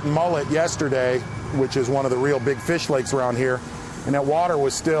to Burton Mullet yesterday, which is one of the real big fish lakes around here. And that water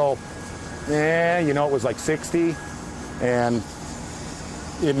was still, it was like 60, and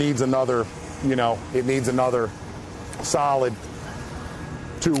it needs another, solid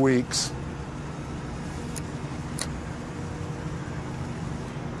 2 weeks.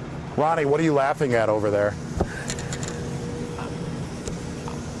 Ronnie, what are you laughing at over there?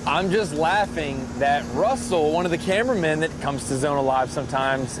 I'm just laughing that Russell, one of the cameramen that comes to Zona Live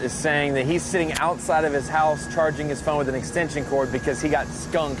sometimes, is saying that he's sitting outside of his house charging his phone with an extension cord because he got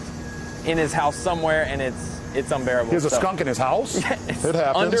skunked in his house somewhere, and it's unbearable. He has a skunk in his house? Yeah, it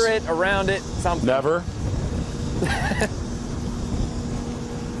happens. Under it, around it, something. Never.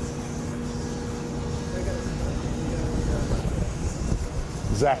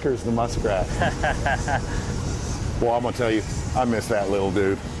 Zachary the muskrat. Well, I'm gonna tell you, I miss that little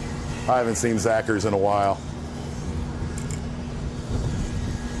dude. I haven't seen Zachary in a while.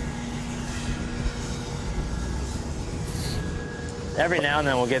 Every now and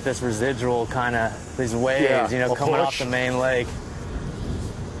then we'll get this residual kind of, these waves, you know, coming off the main lake.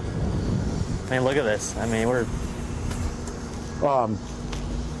 I mean, look at this. I mean, we're...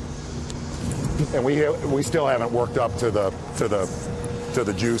 And we still haven't worked up to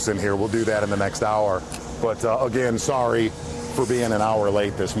the juice in here. We'll do that in the next hour. But again, sorry for being an hour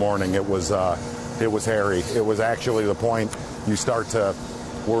late this morning. It was hairy. It was actually the point you start to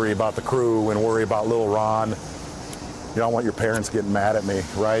worry about the crew and worry about little Ron. You don't want your parents getting mad at me,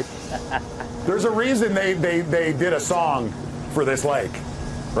 right? There's a reason they did a song for this lake,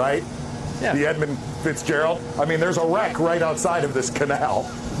 right? Yeah. The Edmund Fitzgerald. I mean, there's a wreck right outside of this canal.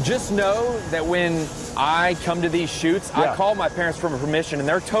 Just know that when I come to these shoots, I call my parents for permission, and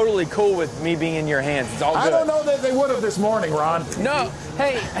they're totally cool with me being in your hands. It's all good. I don't know that they would have this morning, Ron. No.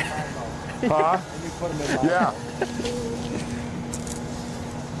 Hey. Huh? Yeah.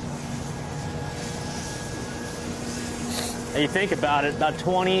 You think about it, about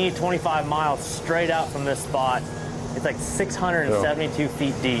 20, 25 miles straight out from this spot. It's like 672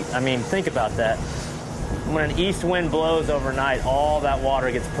 feet deep. I mean, think about that. When an east wind blows overnight, all that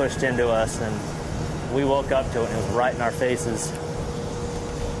water gets pushed into us, and we woke up to it, and it was right in our faces.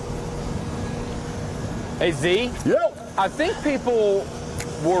 Hey, Z? Yo. I think people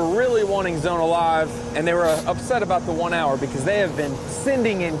were really wanting Zona Live, and they were upset about the 1 hour because they have been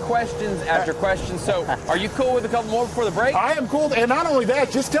sending in questions after questions. So are you cool with a couple more before the break? I am cool. And not only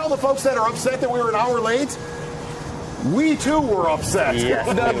that, just tell the folks that are upset that we were an hour late, we too were upset. Yes,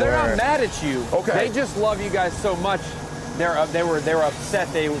 No, they're not mad at you. Okay. They just love you guys so much. They were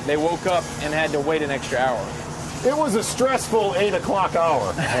upset. They woke up and had to wait an extra hour. It was a stressful 8 o'clock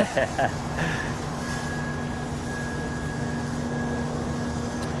hour.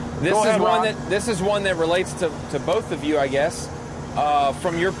 This is one that relates to both of you, I guess.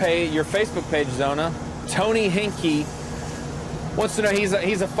 From your Facebook page, Zona. Tony Hinkie wants to know, he's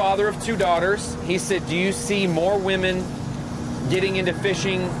a father of 2 daughters. He said, do you see more women getting into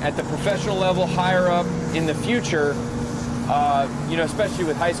fishing at the professional level higher up in the future, you know, especially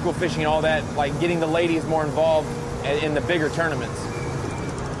with high school fishing and all that, like getting the ladies more involved in the bigger tournaments?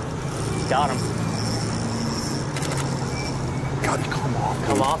 Got him. God, come off.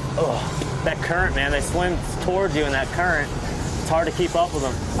 Come off. Ugh. That current, man, they swim towards you in that current. It's hard to keep up with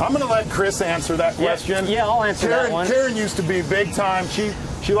them. I'm going to let Chris answer that question. Yeah, I'll answer that one. Karen used to be big time. She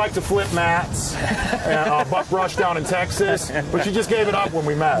liked to flip mats and buck brush down in Texas, but she just gave it up when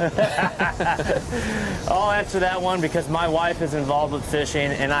we met. I'll answer that one because my wife is involved with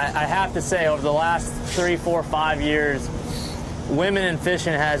fishing, and I have to say, over the last 3, 4, 5 years, women in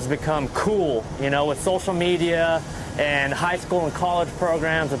fishing has become cool, you know, with social media and high school and college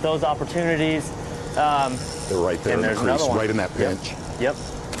programs with those opportunities. They're right there in the crease, right in that pinch. Yep.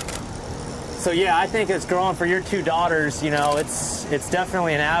 So yeah, I think it's growing for your 2 daughters. You know, it's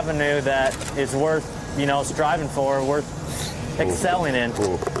definitely an avenue that is worth, you know, striving for, worth excelling in.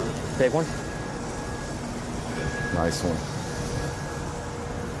 Ooh. Big one. Nice one.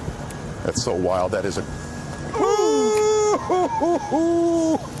 That's so wild. That is a.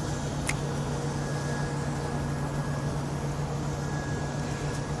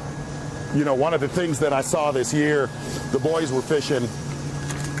 You know, one of the things that I saw this year, the boys were fishing.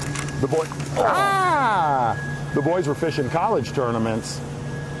 The boys were fishing college tournaments,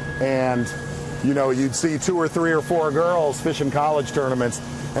 and you know, you'd see 2 or 3 or 4 girls fishing college tournaments.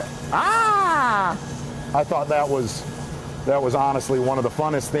 I thought that was honestly one of the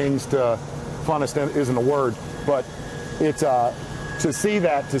funnest things to. Funnest isn't a word, but it's to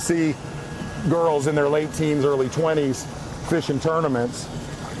see girls in their late teens, early 20s fishing tournaments.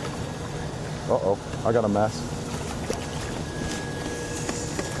 Uh-oh, I got a mess.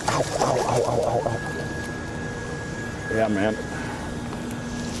 Ow, ow, ow, ow, ow, ow. Yeah, man.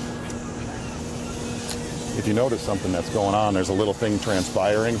 If you notice something that's going on, there's a little thing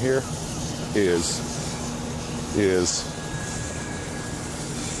transpiring here, is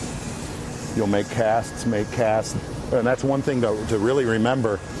you'll make casts, and that's one thing to really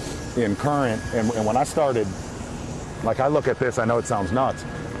remember in current, and when I started, like I look at this, I know it sounds nuts,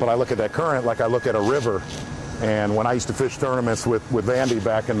 but I look at that current like I look at a river. And when I used to fish tournaments with Vandy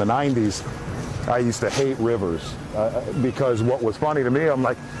back in the 90s, I used to hate rivers because what was funny to me, I'm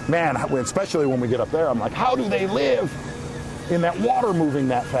like, man, especially when we get up there, I'm like, how do they live in that water moving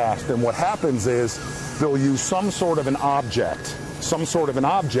that fast? And what happens is they'll use some sort of an object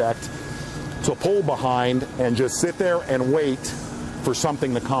to pull behind and just sit there and wait for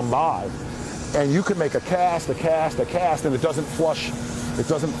something to come by. And you can make a cast, and it doesn't flush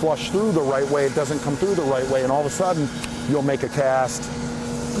through the right way, it doesn't come through the right way, and all of a sudden you'll make a cast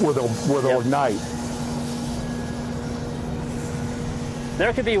where they'll ignite.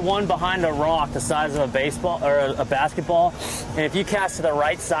 There could be one behind a rock the size of a baseball or a basketball, and if you cast to the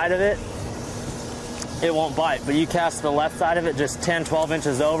right side of it, it won't bite. But you cast to the left side of it, just 10, 12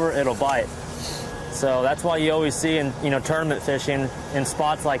 inches over, it'll bite. So that's why you always see in tournament fishing in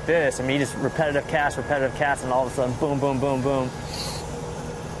spots like this. I mean, you just repetitive cast, and all of a sudden, boom, boom, boom, boom.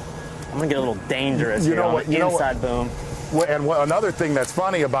 I'm gonna get a little dangerous here on the inside boom. And another thing that's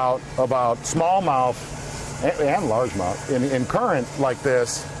funny about smallmouth and largemouth in current like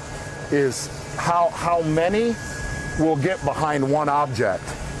this is how many will get behind one object.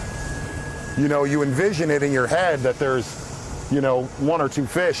 You envision it in your head that there's, 1 or 2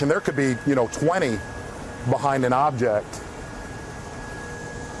 fish, and there could be, 20 behind an object.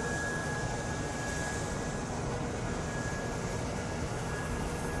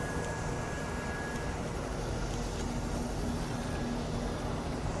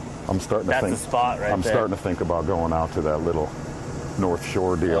 I'm starting to think. That's the spot right there. I'm starting to think about going out to that little North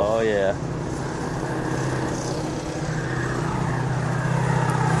Shore deal. Oh yeah.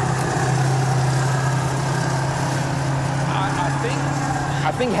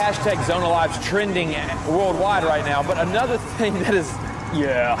 I think hashtag Zona Live's trending worldwide right now. But another thing that is,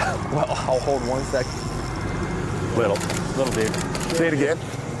 well, I'll hold 1 second. Little dude. Say it again.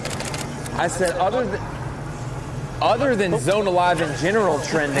 I said other than Zona Live in general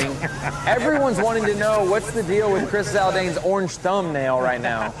trending, everyone's wanting to know what's the deal with Chris Zaldain's orange thumbnail right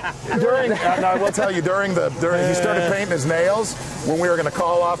now. I will tell you, during he started painting his nails when we were going to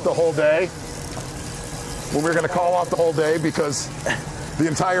call off the whole day. Because the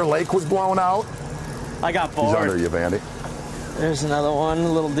entire lake was blown out. I got bored. He's under you, Vandy. There's another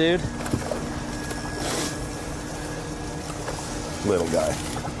one, little dude. Little guy.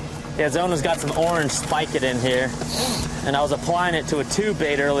 Yeah, Zona's got some orange spike it in here. And I was applying it to a tube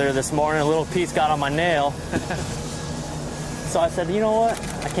bait earlier this morning. A little piece got on my nail. So I said, you know what?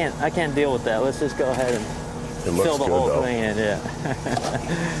 I can't deal with that. Let's just go ahead and fill the whole thing in. Yeah.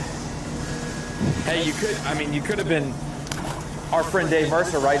 Hey, you could have been our friend Dave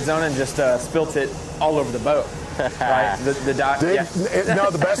Mercer, right, Zona, and just spilt it all over the boat, right? No,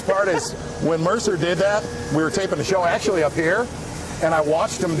 the best part is when Mercer did that, we were taping the show actually up here, and I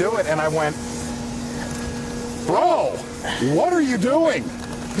watched him do it, and I went, bro, what are you doing?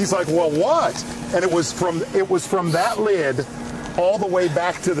 He's like, well, what? And it was from that lid all the way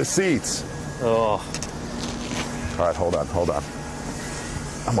back to the seats. Oh. All right, hold on.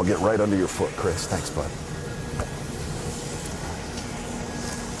 I'm gonna get right under your foot, Chris. Thanks, bud.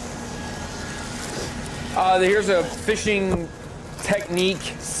 Here's a fishing technique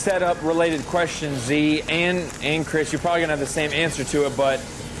setup related question, Z and Chris. You're probably gonna have the same answer to it, but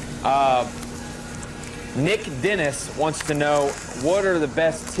Nick Dennis wants to know what are the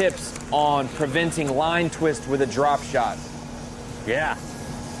best tips on preventing line twist with a drop shot? Yeah.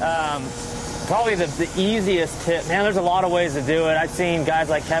 Probably the easiest tip, man, there's a lot of ways to do it. I've seen guys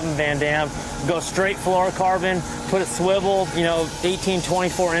like Kevin Van Dam go straight fluorocarbon, put a swivel, 18,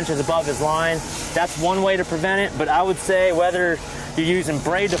 24 inches above his line. That's one way to prevent it, but I would say whether you're using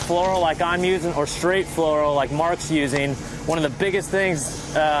braid to fluoro like I'm using or straight fluoro like Mark's using, one of the biggest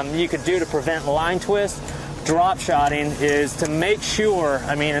things you could do to prevent line twist, drop shotting, is to make sure,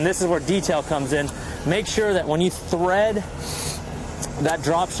 and this is where detail comes in, make sure that when you thread that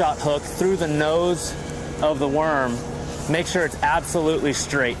drop shot hook through the nose of the worm, make sure it's absolutely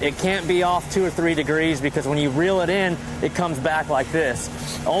straight. It can't be off 2 or 3 degrees, because when you reel it in, it comes back like this.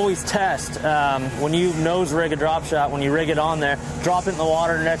 Always test when you nose rig a drop shot, when you rig it on there, drop it in the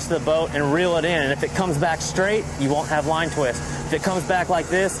water next to the boat and reel it in. And if it comes back straight, you won't have line twist. If it comes back like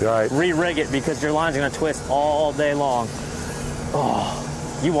this, re-rig it, because your line's going to twist all day long.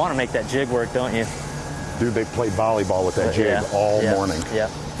 Oh, you want to make that jig work, don't you? Dude, they played volleyball with that jig all morning. Yeah,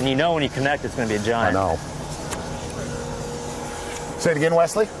 and when you connect, it's going to be a giant. I know. Say it again,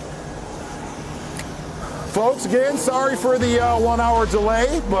 Wesley. Folks, again, sorry for the 1 hour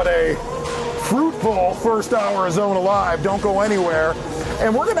delay, but a fruitful first hour of Zona Live. Don't go anywhere.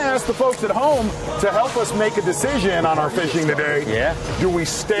 And we're going to ask the folks at home to help us make a decision on our fishing today. Yeah. Do we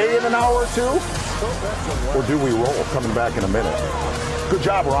stay in an hour or two, or do we roll? Coming back in a minute. Good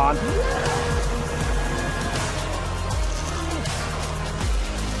job, Ron.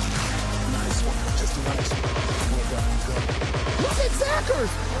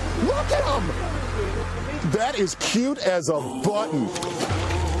 Look at him! That is cute as a button.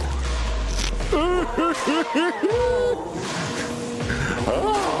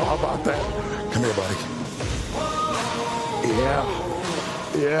 How about that? Come here, buddy. Yeah.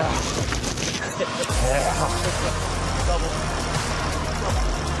 Yeah.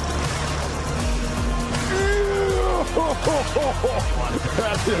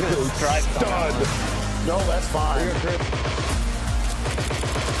 That is a stud. No, that's fine.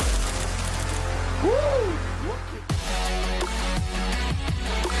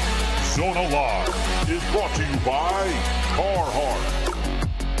 Zona Live is brought to you by Carhartt,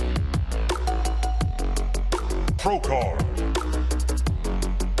 Procar,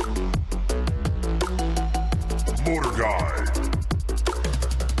 Motor Guide,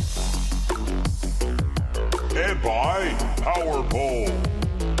 and by Power Pole.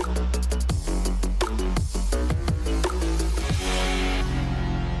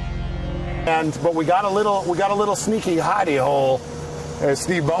 But we got a little sneaky hidey hole, as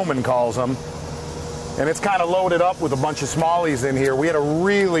Steve Bowman calls them, and it's kind of loaded up with a bunch of smallies in here. We had a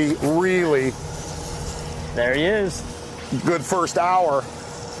really, really There he is. good first hour.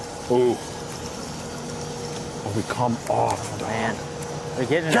 Ooh. Oh, we come off, dog. Man, they're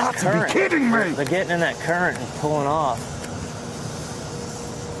getting in Got that to be current. kidding me. They're getting in that current and pulling off.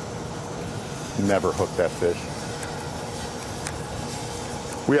 Never hooked that fish.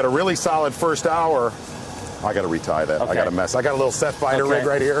 We had a really solid first hour. I got to retie that. Okay. I got a mess. I got a little set fighter rig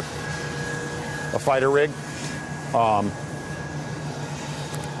right here. A fighter rig.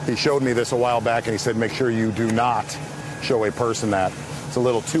 He showed me this a while back, and he said, make sure you do not show a person that. It's a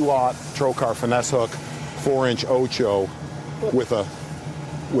little 2/0 Trocar finesse hook, 4-inch Ocho with a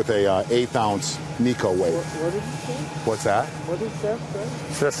 1/8 ounce Nico weight. What did you say? What's that? What did Seth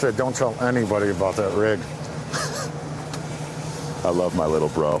say? Seth said, don't tell anybody about that rig. I love my little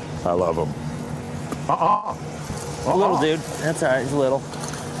bro. I love him. Little dude. That's all right. He's little.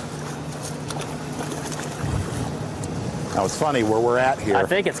 Now, it's funny where we're at here. I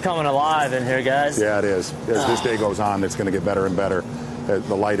think it's coming alive in here, guys. Yeah, it is. As this day goes on, it's going to get better and better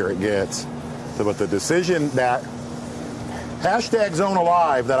the lighter it gets. So, but the decision that hashtag Zona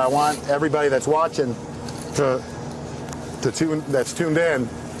Live that I want everybody that's watching that's tuned in,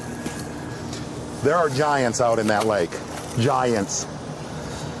 there are giants out in that lake. Giants.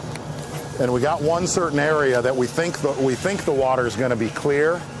 And we got one certain area that we think the water is going to be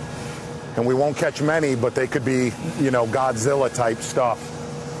clear, and we won't catch many, but they could be, Godzilla type stuff.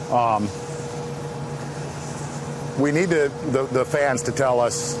 We need the fans to tell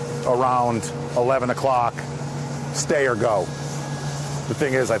us around 11 o'clock, stay or go. The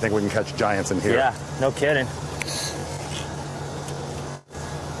thing is, I think we can catch giants in here. Yeah, no kidding.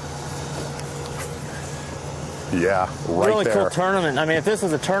 Yeah, right really there. cool tournament. I mean, if this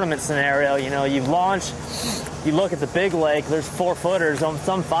was a tournament scenario, you launch, you look at the big lake, there's 4-footers, some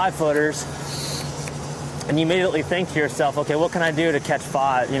 5-footers, and you immediately think to yourself, okay, what can I do to catch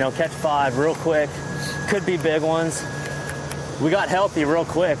 5? Catch 5 real quick. Could be big ones. We got healthy real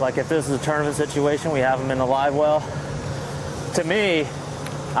quick. Like if this is a tournament situation, we have them in the live well. To me,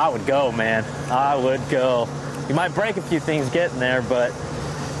 I would go, man. I would go. You might break a few things getting there, but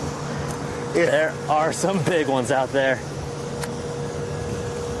there are some big ones out there.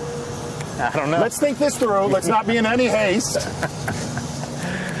 I don't know. Let's think this through. Let's not be in any haste.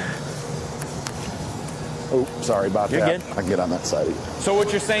 Oh, sorry about You're that. good. I can get on that side of you. So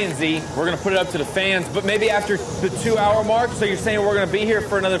what you're saying, Z, we're going to put it up to the fans, but maybe after the 2-hour mark, so you're saying we're going to be here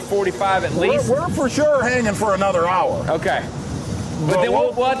for another 45 at least? We're for sure hanging for another hour. Okay. But then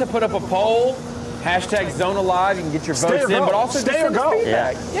we'll have to put up a poll, hashtag Zona Live, you can get your votes in, but also stay or go.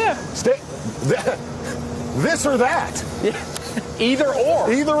 feedback. Yeah. Stay. This or that. Either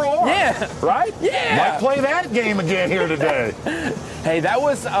or. Either or. Yeah. Right? Yeah. Might play that game again here today. Hey, that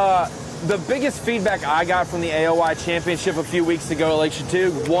was the biggest feedback I got from the AOI Championship a few weeks ago at Lake Chateau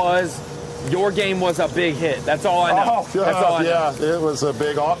was your game was a big hit. That's all I know. Oh, That's all I know. yeah, it was a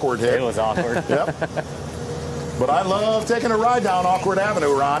big awkward hit. It was awkward. Yep. But I love taking a ride down Awkward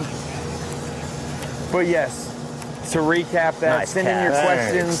Avenue, Ron. But yes, to recap that, Nice send in your catch.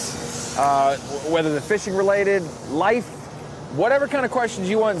 questions, whether they're fishing related, life, whatever kind of questions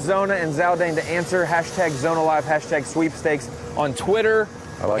you want Zona and Zaldain to answer, hashtag Zona Live, hashtag sweepstakes on Twitter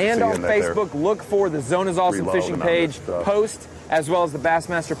and on Facebook. Look for the Zona's Awesome Fishing page post, as well as the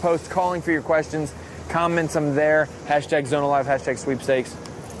Bassmaster post calling for your questions. Comment them there, hashtag Zona Live, hashtag sweepstakes.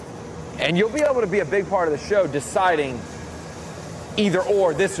 And you'll be able to be a big part of the show deciding either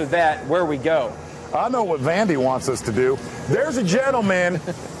or, this or that, where we go. I know what Vandy wants us to do. There's a gentleman,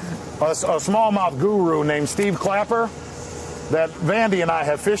 a smallmouth guru named Steve Clapper, that Vandy and I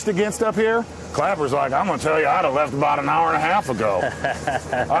have fished against up here. Clapper's like, I'm going to tell you, I'd have left about an hour and a half ago.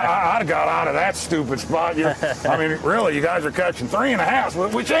 I'd have got out of that stupid spot. I mean, really, you guys are catching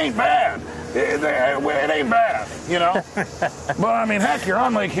 3.5, which ain't bad. It ain't bad, you know? But, I mean, heck, you're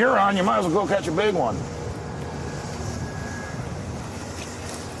on Lake Huron. You might as well go catch a big one.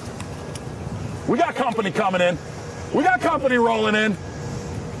 We got company coming in. We got company rolling in.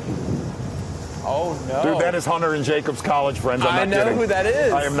 Oh, no. Dude, that is Hunter and Jacob's college friends. I'm not kidding. I know who that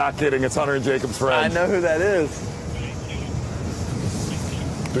is. I am not kidding. It's Hunter and Jacob's friends. I know who that is.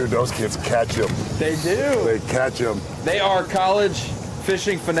 Dude, those kids catch them. They do. They catch them. They are college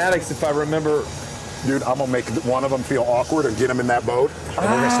fishing fanatics, if I remember. Dude, I'm going to make one of them feel awkward and get them in that boat, and we're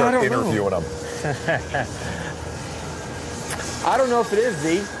going to start interviewing them. I don't know if it is,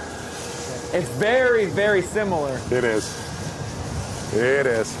 Z. It's very, very similar. It is. It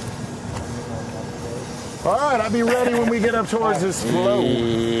is. All right, I'll be ready when we get up towards this float.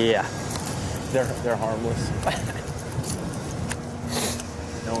 Yeah. They're harmless.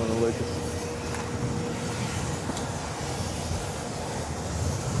 No one will look at.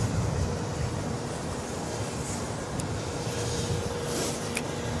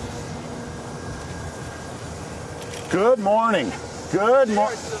 Good morning. Good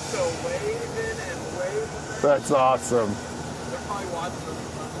morning. That's awesome. They're probably watching us.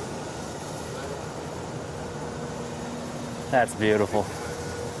 That's beautiful.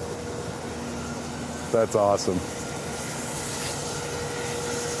 That's awesome.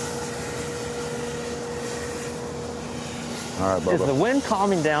 All right, Bubba. Is the wind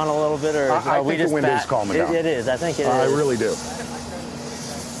calming down a little bit, or I are we think just the wind is calming down. It is. I think it is. I really do.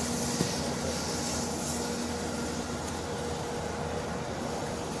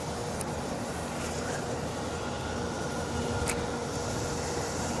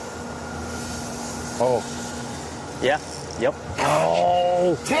 Oh. Yeah. Yep.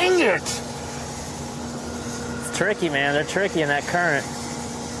 Oh, dang it! It's tricky, man. They're tricky in that current.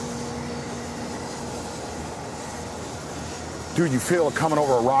 Dude, you feel it coming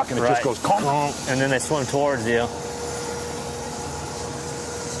over a rock and it just goes conk. And then they swim towards you.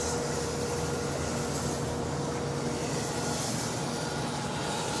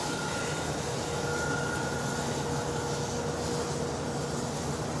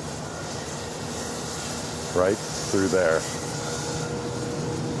 Right through there.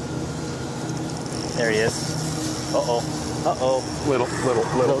 There he is. Uh-oh. Uh-oh. Little dude.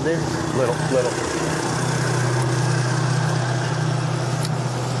 Little.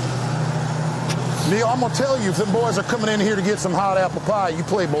 Neil, I'm gonna tell you, if them boys are coming in here to get some hot apple pie, you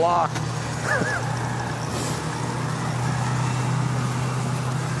play block.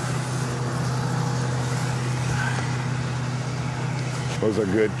 Those are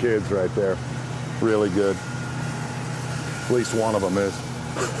good kids right there. Really good. At least one of them is.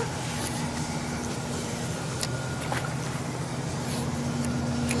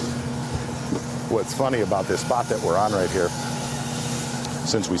 What's funny about this spot that we're on right here,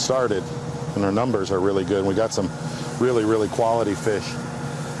 since we started, and our numbers are really good, and we got some really, really quality fish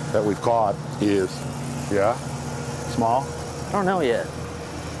that we've caught, is, yeah, small? I don't know yet.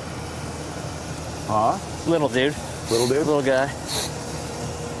 Huh? Little dude. Little dude? Little guy.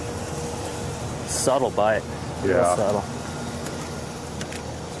 Subtle bite. Yeah. Real subtle.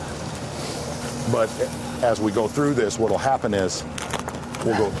 But as we go through this, what'll happen is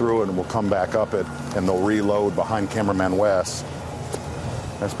we'll go through it and we'll come back up it, and they'll reload behind Cameraman Wes.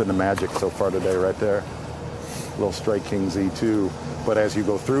 That's been the magic so far today right there. Little Strike King Z2. But as you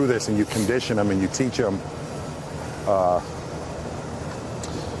go through this and you condition them and you teach them,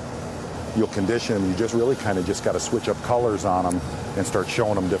 you'll condition them. You just really kind of just got to switch up colors on them and start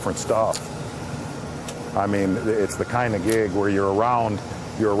showing them different stuff. I mean, it's the kind of gig where you're around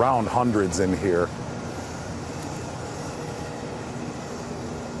hundreds in here.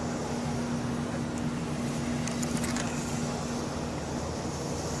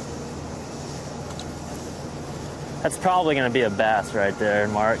 That's probably going to be a bass right there,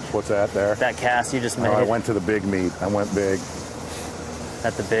 Mark. What's that there? That cast you just made. Oh, I went to the big meat. I went big.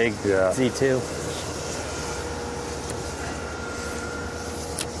 At the big Yeah. Z2.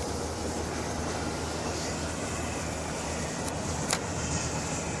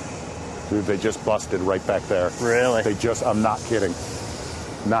 Dude, they just busted right back there. Really? They just, I'm not kidding.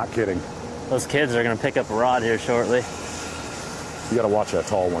 Not kidding. Those kids are going to pick up a rod here shortly. You got to watch that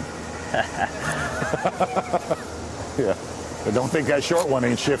tall one. Yeah. I don't think that short one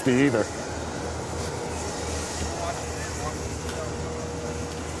ain't shifty either.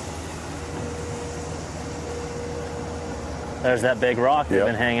 There's that big rock they've Yep.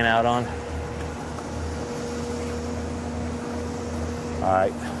 been hanging out on. All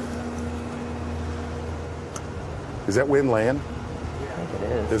right. Is that wind laying? I think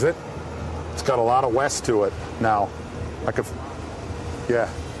it is. Is it? It's got a lot of west to it now. I could, yeah.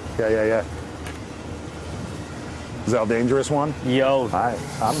 Is that a dangerous one? Yo.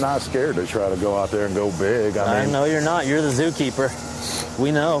 I'm not scared to try to go out there and go big. I know you're not. You're the zookeeper.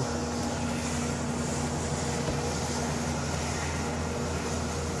 We know.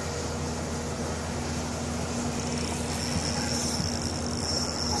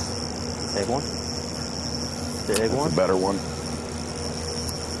 Big one. Big one. That's a better one.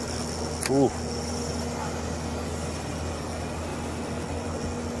 Ooh.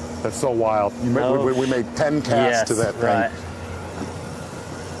 That's so wild. We made 10 casts to that thing. Right.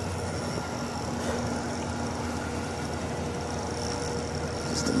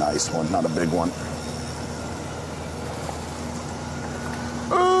 Just a nice one, not a big one.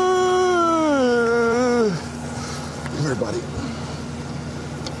 Come here, buddy.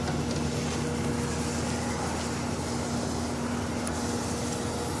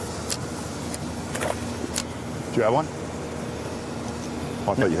 Do you have one?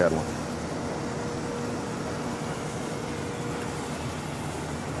 Oh, I thought you had one.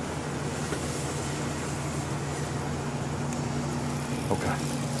 Okay.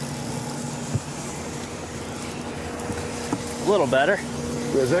 A little better.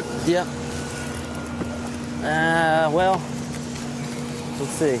 Is it? Yep. Well,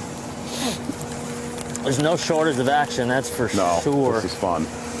 let's see. There's no shortage of action, that's for sure. This is fun.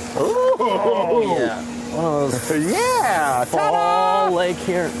 Oh, yeah. One of those Yeah! fall lake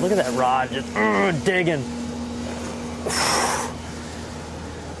here. Look at that rod just digging.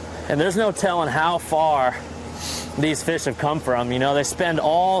 And there's no telling how far these fish have come from. You know, they spend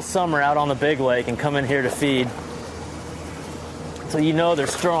all summer out on the big lake and come in here to feed. So you know they're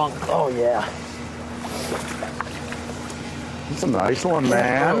strong. Oh, yeah. It's a nice one,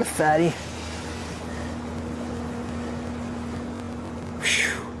 man. Oh, fatty.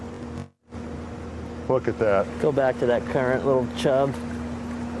 Look at that. Go back to that current little chub.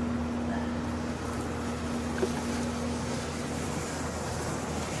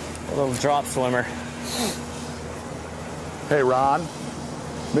 A little drop swimmer. Hey, Ron,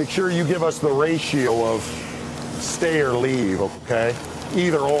 make sure you give us the ratio of stay or leave, okay?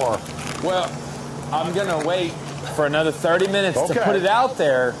 Either or. Well, I'm going to wait for another 30 minutes to Okay. put it out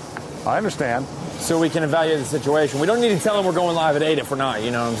there I understand. so we can evaluate the situation. We don't need to tell them we're going live at 8 if we're not,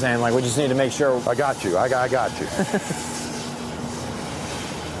 you know what I'm saying? Like, we just need to make sure. I got you. I got you.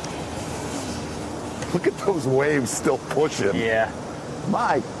 Look at those waves still pushing. Yeah.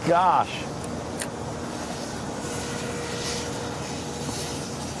 My gosh.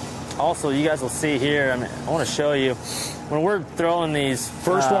 Also, you guys will see here, I want to show you, when we're throwing these...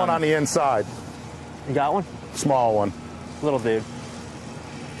 First one on the inside. You got one? Small one. Little dude.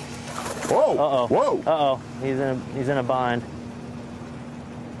 Whoa. Uh-oh. Whoa. Uh-oh. He's in a bind.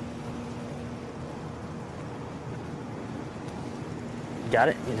 Got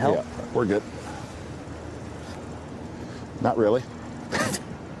it? You can help? Yeah, we're good. Not really.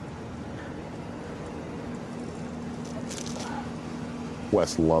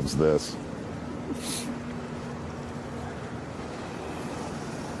 Wes loves this.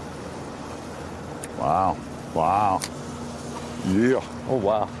 Wow. Wow. Yeah. Oh,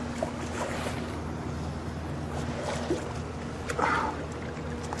 wow.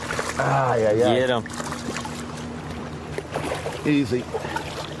 Ah, yeah. Get him. Easy.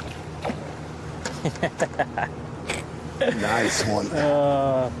 Nice one.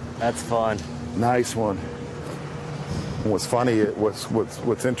 That's fun. Nice one. And what's funny,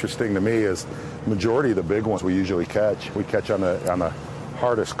 what's interesting to me is majority of the big ones we usually catch, we catch on the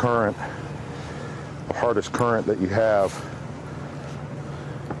hardest current, that you have.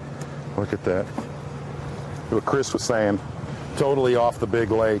 Look at that. What Chris was saying, totally off the big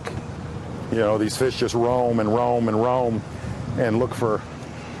lake. You know, these fish just roam and roam and roam and look for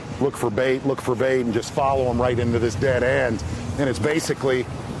bait, and just follow them right into this dead end. And it's basically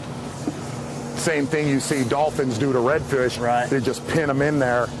same thing you see dolphins do to redfish. Right. They just pin them in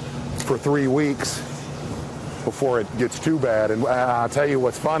there for 3 weeks before it gets too bad. And I'll tell you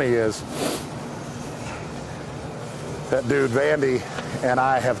what's funny is that dude Vandy and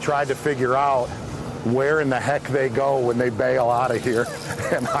I have tried to figure out where in the heck they go when they bail out of here,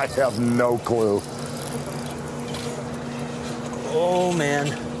 and I have no clue. Oh, man.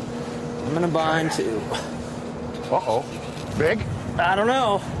 I'm in a bind, too. Uh-oh. Big? I don't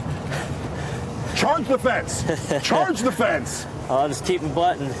know. Charge the fence! Charge the fence! I'll just keep them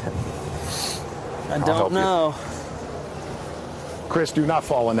buttoned. I help don't you. know. Chris, do not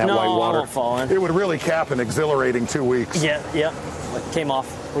fall in that No, white I water. won't fall in. It would really cap an exhilarating 2 weeks. Yeah. Came off.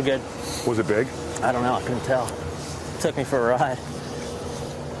 We're good. Was it big? I don't know. I couldn't tell. took me for a ride.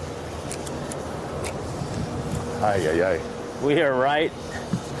 Ay, ay, ay. We are right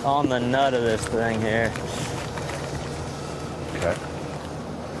on the nut of this thing here. Okay.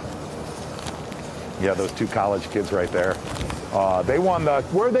 Yeah, those two college kids right there. They won the,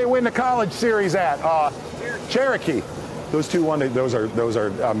 where'd they win the college series at? Cherokee. Those two won, those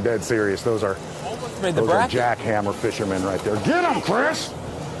are, I'm dead serious. Those are jackhammer fishermen right there. Get them, Chris!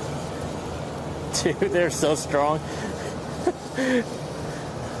 Dude, they're so strong.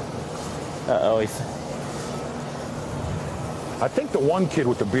 Uh-oh, I think the one kid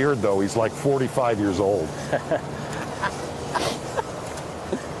with the beard, though, he's like 45 years old.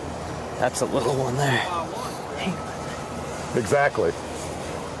 That's a little one there. Exactly.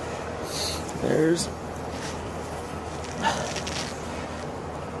 There's...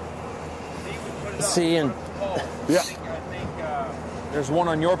 See, and... Yeah. There's one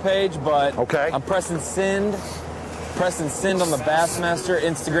on your page, but okay. I'm pressing send on the Bassmaster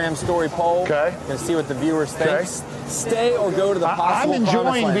Instagram story poll. Okay. Gonna see what the viewers think. Okay. Stay or go to the possible I'm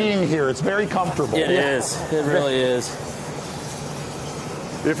enjoying land. being here. It's very comfortable. It is. It really is.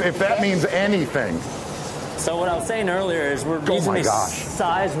 If that means anything. So what I was saying earlier is we're using these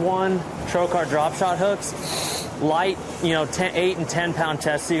size 1 trocar drop shot hooks, light, 8 and 10 pound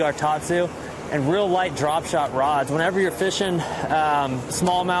test Seaguar Tatsu, and real light drop shot rods. Whenever you're fishing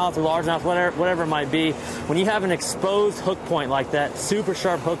smallmouth or largemouth, whatever it might be, when you have an exposed hook point like that, super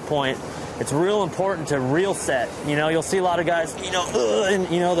sharp hook point, it's real important to reel set. You'll see a lot of guys, and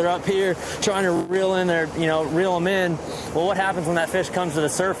they're up here trying to reel in their, reel them in. Well, what happens when that fish comes to the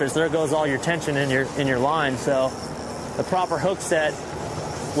surface? There goes all your tension in your line. So the proper hook set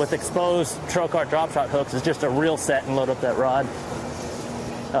with exposed trocar drop shot hooks is just a reel set and load up that rod.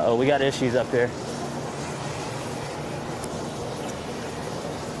 Uh-oh, we got issues up here.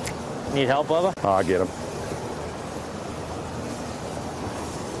 Need help, Bubba? Oh, I get him.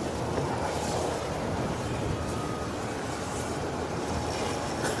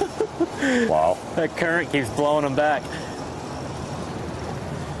 Wow. That current keeps blowing them back.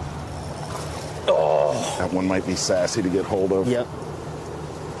 Oh. That one might be sassy to get hold of. Yep.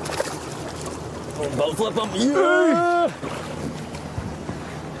 Boat flip them. Yeah!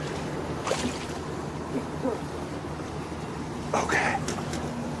 Okay.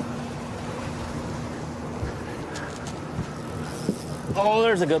 Oh,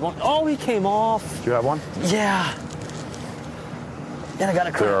 there's a good one. Oh, he came off. Do you have one? Yeah. And I got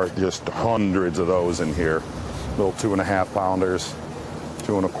a There are just hundreds of those in here. Little 2.5 pounders,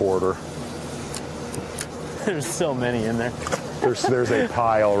 2 1/4. There's so many in there. There's a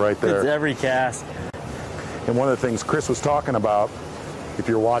pile right there. It's every cast. And one of the things Chris was talking about, if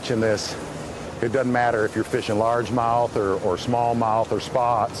you're watching this, it doesn't matter if you're fishing largemouth or smallmouth or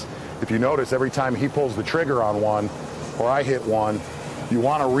spots. If you notice, every time he pulls the trigger on one, or I hit one, you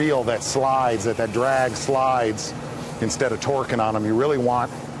want a reel that slides, that drag slides, instead of torquing on them. You really want,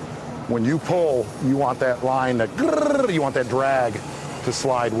 when you pull, you want that line, you want that drag to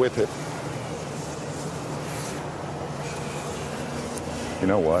slide with it. You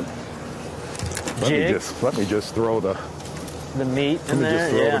know what? Let me just throw the meat in there. Let me just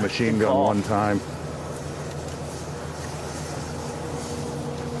throw the machine gun one time.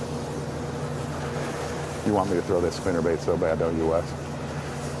 You want me to throw that spinnerbait so bad, don't you, Wes?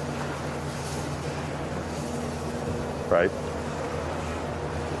 Right?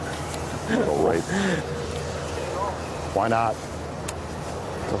 Go right. Why not?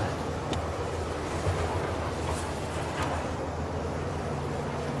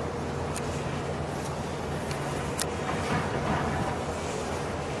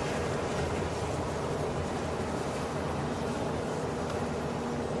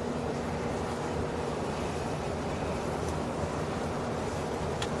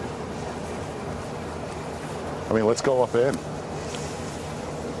 I mean, let's go up in.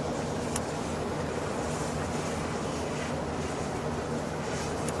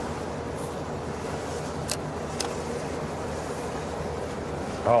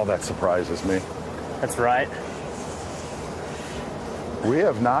 Oh, that surprises me. That's right. We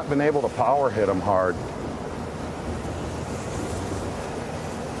have not been able to power hit them hard.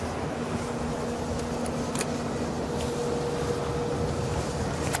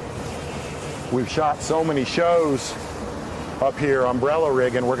 We've shot so many shows up here, umbrella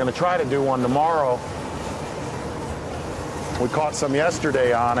rigging. We're going to try to do one tomorrow. We caught some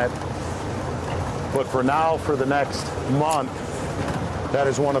yesterday on it. But for now, for the next month, that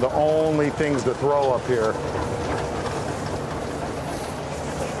is one of the only things to throw up here.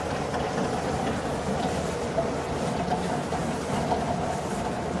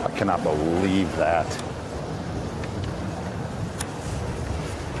 I cannot believe that.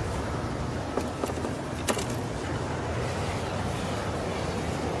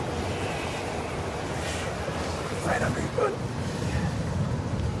 right under you, bud.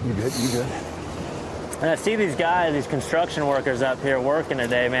 You good? You good? And I see these guys, these construction workers up here working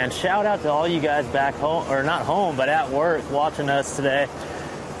today, man. Shout out to all you guys back home, or not home, but at work watching us today.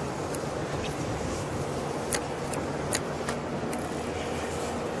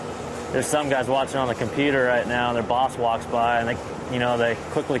 There's some guys watching on the computer right now, and their boss walks by, and they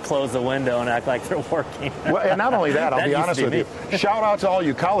quickly close the window and act like they're working. Well, and not only that, I'll be honest with you. Shout out to all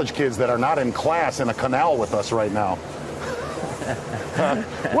you college kids that are not in class in a canal with us right now.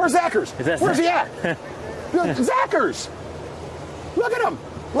 Where's Zachers? Where's he at? Zachers! Look at him!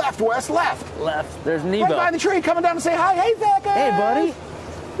 Left, Wes, left. Left. There's Nebo. Right behind the tree, coming down to say hi. Hey, Zachers! Hey, buddy.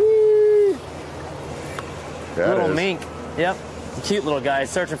 Little mink. Yep. Cute little guy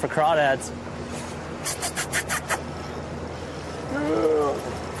searching for crawdads.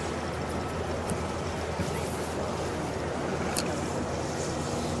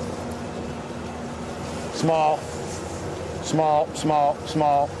 Small. Small, small,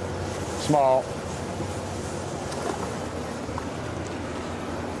 small, small. I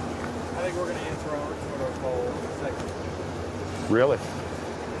think we're going to answer our poll second. Really?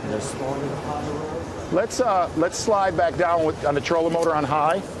 Let's slide back down on the trolling motor on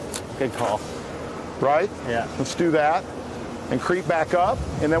high. Good call. Right? Yeah. Let's do that and creep back up,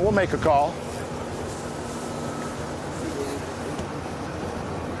 and then we'll make a call.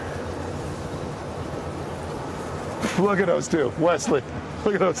 Look at those two. Wesley,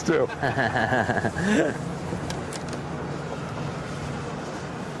 look at those two.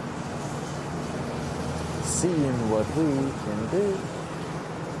 Seeing what we can do.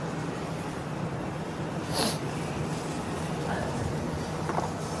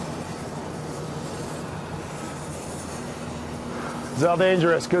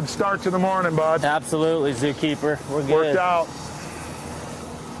 Zaldain, good start to the morning, bud. Absolutely, zookeeper. We're good. Worked out.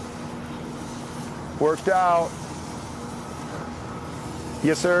 Worked out.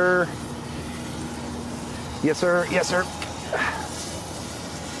 Yes, sir. Yes, sir. Yes, sir.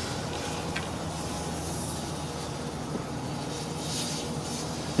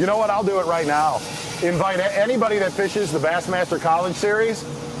 You know what? I'll do it right now. Invite anybody that fishes the Bassmaster College Series.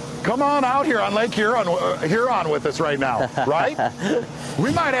 Come on out here on Lake Huron with us right now, right?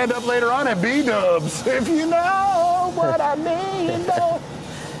 We might end up later on at B-dubs, if you know what I mean.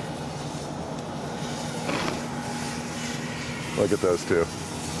 Look at those two.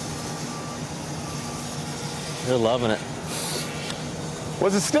 They're loving it.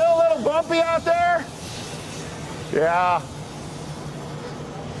 Was it still a little bumpy out there? Yeah.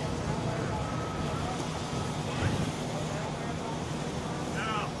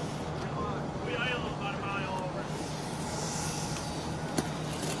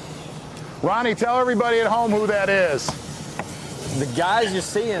 Ronnie, tell everybody at home who that is. The guys you're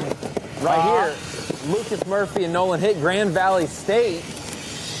seeing right here, Lucas Murphy and Nolan Hitt, Grand Valley State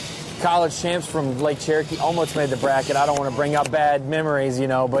college champs from Lake Cherokee, almost made the bracket. I don't want to bring up bad memories, you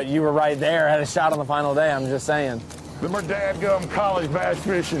know, but you were right there, had a shot on the final day, I'm just saying. Them are dadgum college bass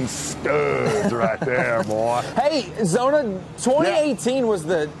fishing studs right there, boy. Hey, Zona, 2018 was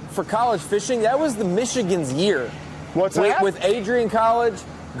for college fishing, that was the Michigan's year. What's that? With Adrian College,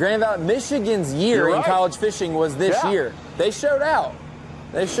 Grand Valley, Michigan's year in college fishing was this year. They showed out.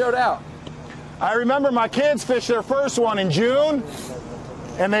 They showed out. I remember my kids fished their first one in June,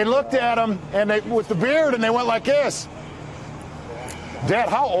 and they looked at them and with the beard, and they went like this. Dad,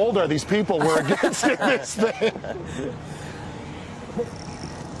 how old are these people we're against in this thing?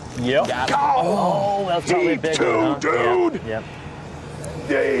 Yep. Oh, that's probably a big one, huh? dude. Yep.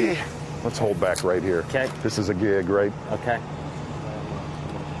 Hey. Let's hold back right here. Okay. This is a gig, right? Okay.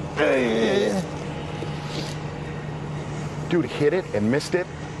 Hey. Dude hit it and missed it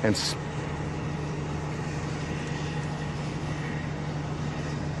and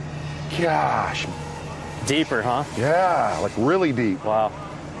gosh. Deeper, huh? Yeah, like really deep. Wow.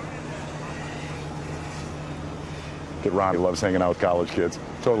 Kid Ronnie loves hanging out with college kids.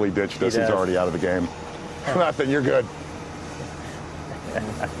 Totally ditched us. He's already out of the game. Nothing, you're good.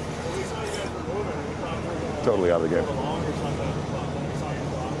 Totally out of the game.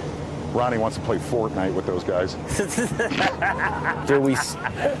 Ronnie wants to play Fortnite with those guys. Did we?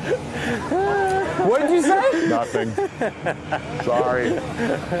 What did you say? Nothing. Sorry.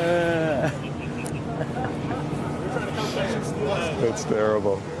 It's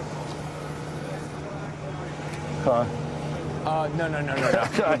terrible. Huh? No.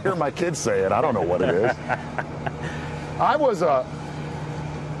 I hear my kids say it. I don't know what it is. I was a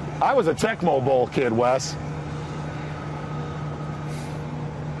Tecmo Bowl kid, Wes.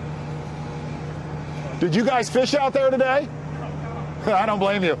 Did you guys fish out there today? I don't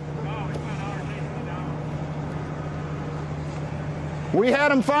blame you. We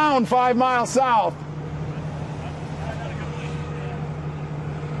had him found 5 miles south.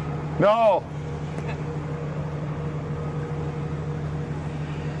 No.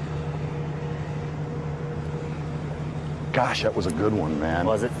 Gosh, that was a good one, man.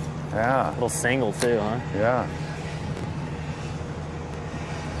 Was it? Yeah. A little single too, huh? Yeah.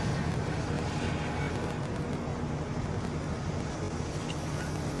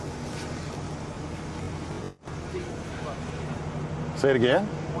 Say it again?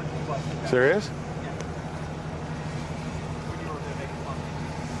 Serious?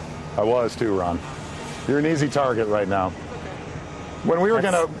 I was too, Ron. You're an easy target right now. When we were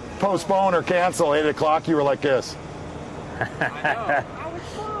going to postpone or cancel 8 o'clock, you were like this. I know. I was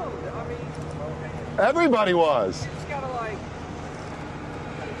bummed. I mean, Everybody was. you just gotta like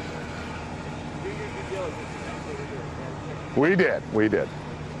do your due diligence. That's what we're doing. We did.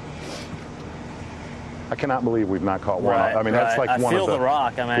 I cannot believe we've not caught one. Right, I mean, that's like I one feel of the... the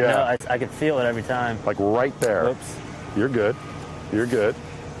rock. I mean, Yeah. I know, I can feel it every time. Like right there. Oops. You're good. You're good.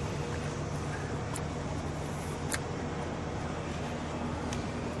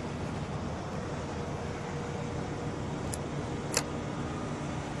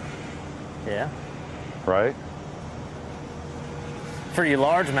 Yeah. Right? For you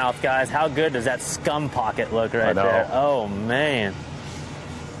largemouth guys, how good does that scum pocket look right know. there? Oh, man.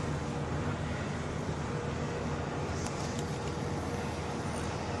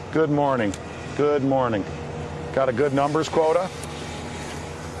 Good morning. Good morning. Got a good numbers quota?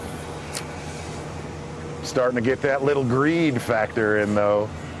 Starting to get that little greed factor in, though.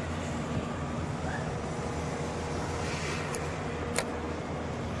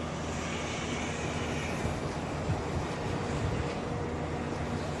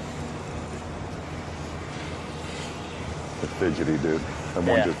 The fidgety dude. And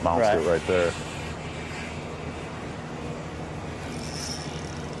one Yeah, just bounced right. it right there.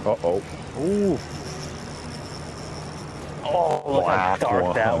 Uh-oh. Ooh. Oh, look how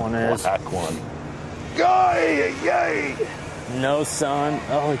dark that one is. Black one. Yay! Yay! No sun.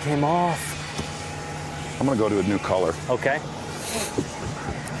 Oh, he came off. I'm gonna go to a new color. Okay.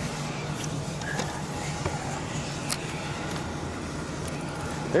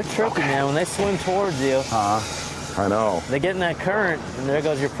 They're tricky, man. When they swim towards you, I know. they get in that current, and there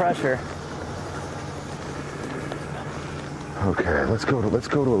goes your pressure. Okay, let's go to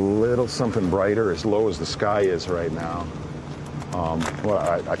a little something brighter, as low as the sky is right now. Well,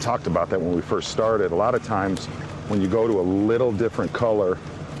 I talked about that when we first started. A lot of times, when you go to a little different color,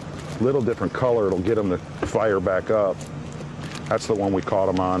 it'll get them to fire back up. That's the one we caught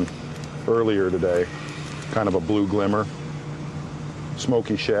them on earlier today. Kind of a blue glimmer,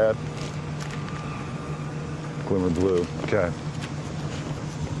 smoky shad, glimmer blue. Okay.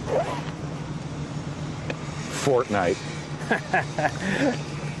 Fortnite.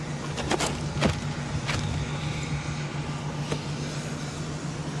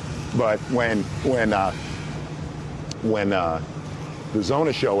 But when the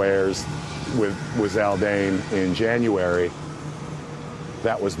Zona show airs with Zaldain in January,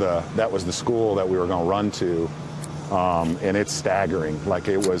 that was the school that we were going to run to, and it's staggering. Like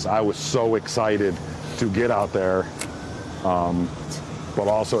I was so excited to get out there, but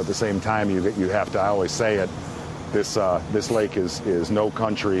also at the same time you have to. I always say it. This lake is no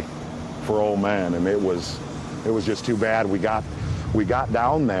country for old men, and it was just too bad. We got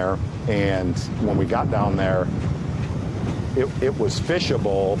down there, and when we got down there, it was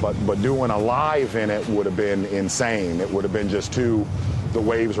fishable, but doing a live in it would have been insane. It would have been just the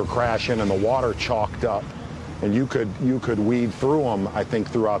waves were crashing and the water chalked up, and you could weed through them, I think,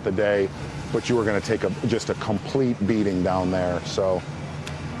 throughout the day, but you were going to take just a complete beating down there. So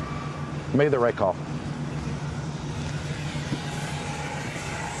made the right call.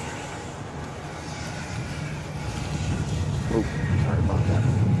 Ooh, sorry about that.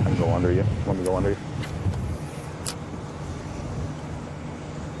 I can go under you. Want me to go under you?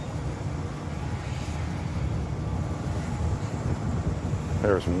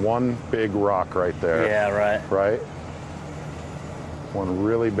 There's one big rock right there. Yeah, right. Right? One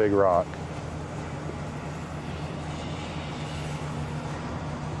really big rock.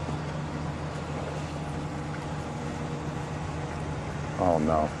 Oh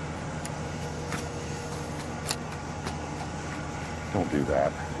no. Don't do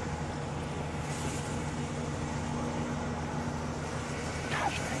that.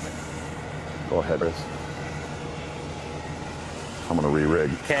 Gosh dang it. Go ahead, Chris. I'm gonna re-rig.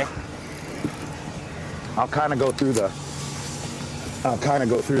 Okay. I'll kind of go through the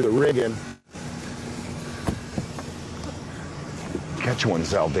rigging. Catch one,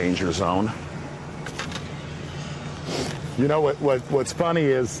 Zell, danger zone. You know what's funny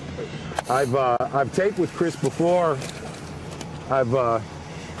is I've taped with Chris before.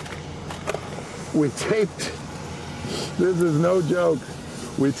 We taped. This is no joke.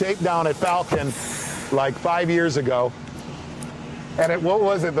 We taped down at Falcon like 5 years ago. And what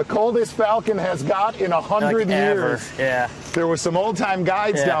was it? The coldest Falcon has got in 100 years. Yeah. There were some old-time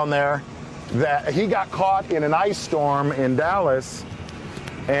guides down there that he got caught in an ice storm in Dallas,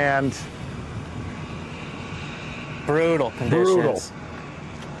 and brutal conditions.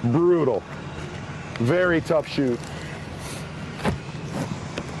 Brutal. Very tough shoot.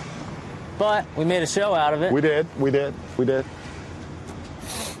 But we made a show out of it. We did.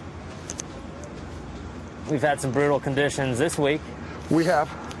 We've had some brutal conditions this week. We have.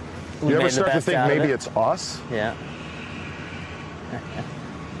 You ever made the start to best think out of maybe it. it's us? Yeah.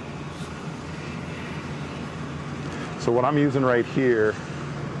 So what I'm using right here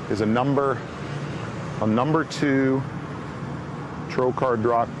is a number 2 Trocar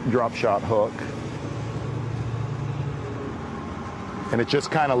drop shot hook. And it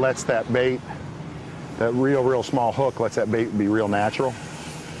just kind of lets that bait, that real small hook, lets that bait be real natural.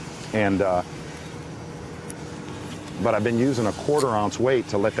 And but I've been using a 1/4 ounce weight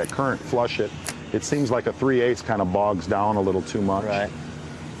to let that current flush it. It seems like a 3/8 kind of bogs down a little too much. Right.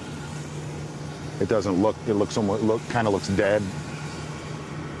 It doesn't look, it looks almost, kind of looks dead.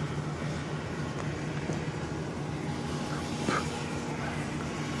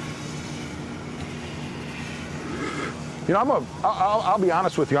 You know, I'll be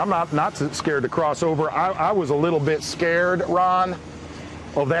honest with you, I'm not scared to cross over. I was a little bit scared, Ron,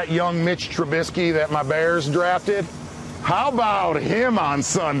 of that young Mitch Trubisky that my Bears drafted. How about him on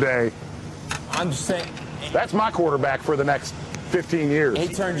Sunday? I'm just saying. That's my quarterback for the next 15 years. He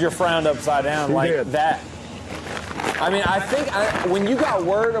turned your frown upside down He like did. that. I mean, I think when you got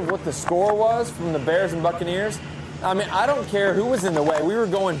word of what the score was from the Bears and Buccaneers, I mean, I don't care who was in the way. We were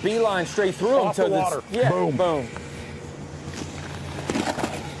going beeline straight through them Off to the water. Yeah, Boom. boom.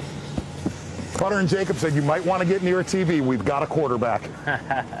 Butter and Jacob said, you might want to get near a TV. We've got a quarterback.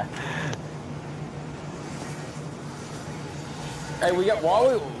 Hey,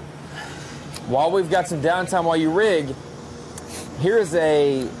 while we've got some downtime while you rig, here's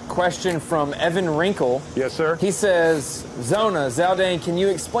a question from Evan Wrinkle. Yes, sir. He says, Zona, Zaldain, can you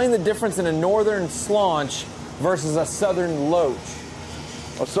explain the difference in a northern slaunch versus a southern loach?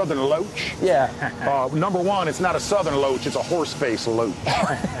 A southern loach? Yeah. Number one, it's not a southern loach, it's a horse face loach.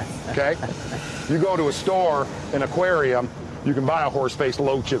 Okay? You go to a store, an aquarium, you can buy a horse face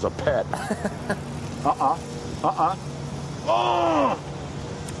loach as a pet. Oh!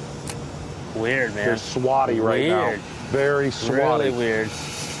 Weird, man. They're swatty right now. Weird. Very swatty. Really weird.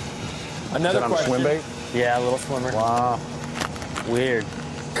 Another Is that on a question. swim bait? Yeah, a little swimmer. Wow. Weird.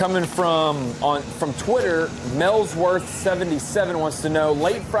 Coming from Twitter, Melsworth77 wants to know,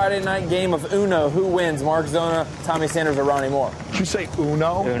 late Friday night game of Uno, who wins, Mark Zona, Tommy Sanders, or Ronnie Moore? Did you say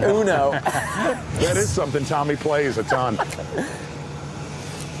Uno? Uno. That is something Tommy plays a ton.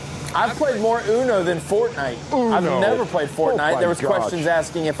 I've played more Uno than Fortnite. Uno. I've never played Oh Fortnite. my There was gosh. questions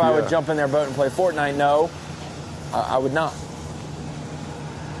asking if I would Yeah. jump in their boat and play Fortnite. No, I would not.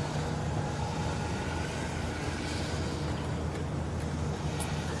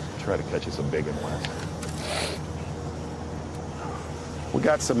 Try to catch us a big one, Wes. We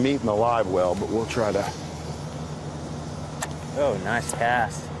got some meat in the live well, but we'll try to. Oh, nice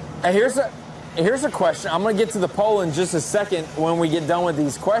cast. Hey, here's a question. I'm going to get to the poll in just a second when we get done with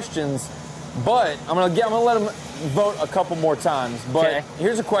these questions, but I'm going to let them vote a couple more times. But Okay.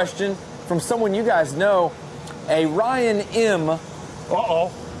 Here's a question from someone you guys know, a Ryan M.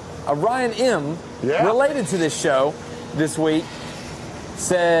 Uh-oh. A Ryan M. Yeah. related to this show this week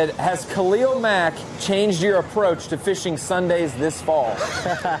said, has Khalil Mack changed your approach to fishing Sundays this fall?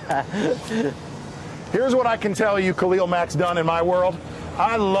 Here's what I can tell you Khalil Mack's done in my world.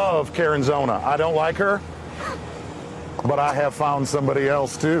 I love Karen Zona. I don't like her, but I have found somebody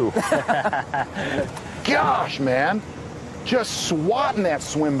else too. Gosh, man. Just swatting that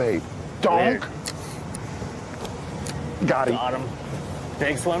swim bait. Donk. Got him. Got him.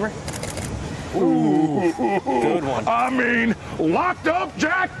 Big swimmer? Ooh. Good one. I mean, locked up,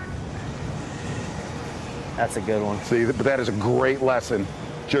 Jack. That's a good one. See, but that is a great lesson.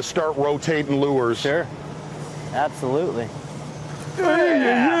 Just start rotating lures. Sure. Absolutely.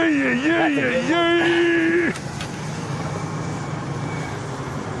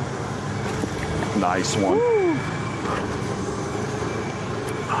 Nice one. Woo.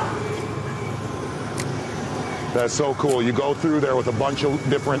 That's so cool. You go through there with a bunch of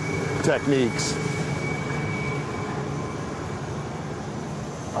different techniques.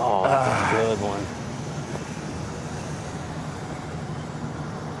 Oh, that's a good one.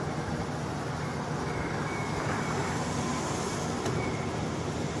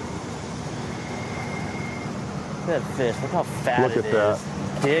 at that fish. Look how fat Look it at that.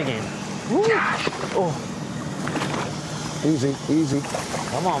 is. Digging. Woo. Oh, Easy, easy.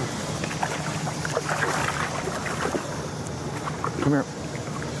 come on. Come here.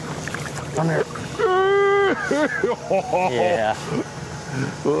 Come here. Yeah.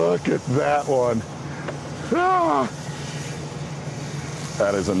 Look at that one. Ah.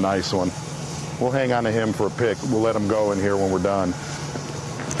 That is a nice one. We'll hang on to him for a pick. We'll let him go in here when we're done.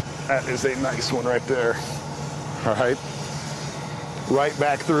 That is a nice one right there. All right. Right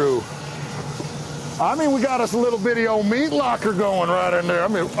back through. I mean, we got us a little bitty old meat locker going right in there. I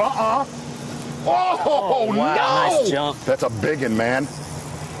mean, Oh, Oh, wow, no! nice jump. That's a big one, man.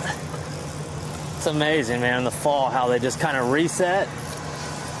 It's amazing, man, in the fall, how they just kind of reset,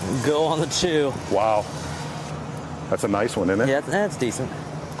 go on the chew. Wow. That's a nice one, isn't it? Yeah, that's decent.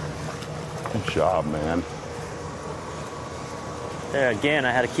 Good job, man. There again,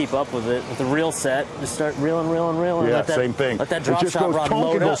 I had to keep up with it with the reel set. Just start reeling. Yeah, let that, same thing. Let that It drop just shot goes rod tonk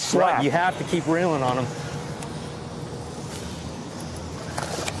load and up. goes slap. Right, you have to keep reeling on them.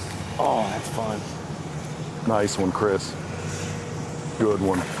 Oh, that's fun. Nice one, Chris. Good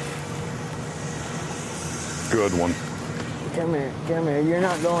one. Good one. Come here. You're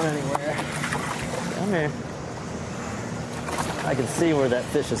not going anywhere. Come here. I can see where that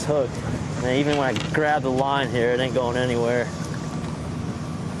fish is hooked. And even when I grab the line here, it ain't going anywhere.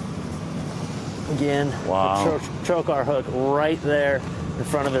 Again, Wow. the trocar hook right there in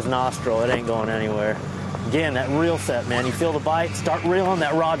front of his nostril. It ain't going anywhere. Again, that reel set, man. You feel the bite, start reeling,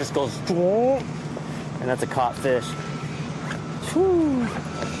 that rod just goes, and that's a caught fish. Whew.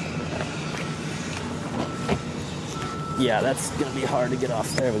 Yeah, that's gonna be hard to get off.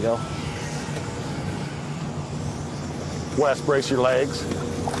 There we go. Wes, brace your legs.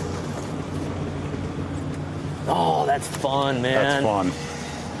 Oh, that's fun, man. That's fun.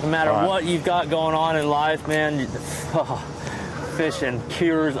 No matter All right. what you've got going on in life, man, fishing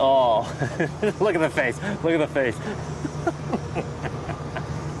cures all. Look at the face. Look at the face.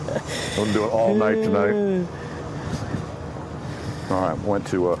 I'm gonna do it all night tonight. All right, went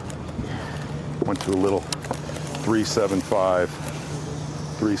to a little 375.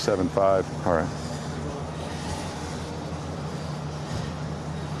 375. All right.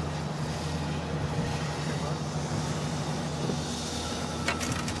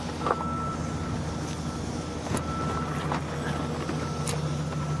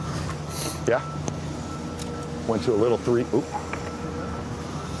 Yeah. Went to a little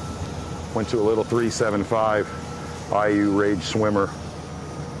 375 IU Rage Swimmer.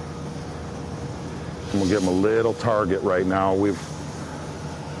 I'm gonna give them a little target right now. You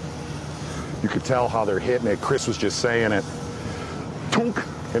could tell how they're hitting it. Chris was just saying it. Tunk,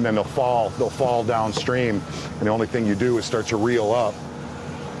 and then they'll fall downstream. And the only thing you do is start to reel up.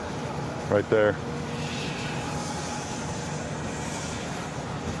 Right there.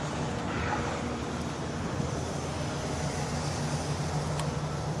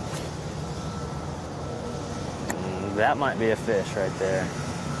 That might be a fish right there.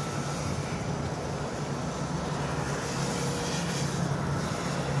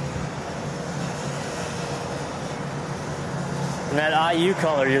 And that IU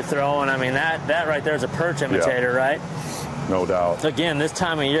color you're throwing, I mean, that right there is a perch imitator, right? No doubt. Again, this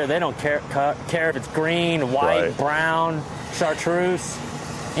time of year, they don't care if it's green, white, Right. brown, chartreuse,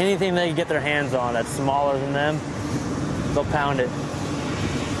 anything they can get their hands on that's smaller than them, they'll pound it.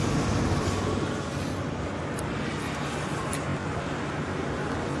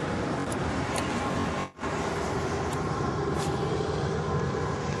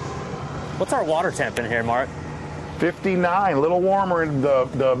 What's our water temp in here, Mark? 59, a little warmer in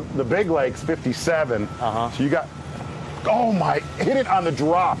the big lakes, 57. Uh-huh. So you got, oh my, hit it on the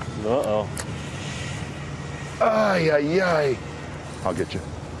drop. Uh-oh. Ay, ay, ay. I'll get you.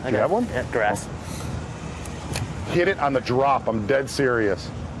 Do you have one? Yeah, grass. Hit it on the drop. I'm dead serious.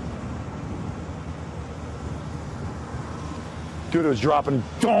 Dude, it was dropping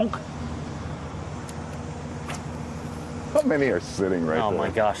donk. How many are sitting right there? Oh my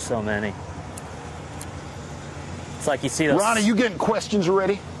gosh, so many. It's like you see those. Ronnie, you getting questions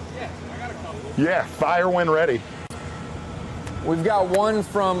ready? Yeah, I got a couple. Yeah, fire when ready. We've got one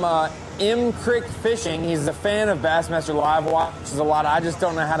from M. Crick Fishing. He's a fan of Bassmaster Live, watches a lot. I just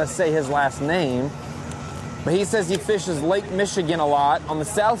don't know how to say his last name. But he says he fishes Lake Michigan a lot on the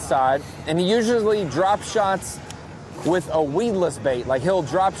south side, and he usually drop shots with a weedless bait. Like he'll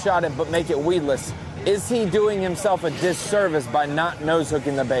drop shot it but make it weedless. Is he doing himself a disservice by not nose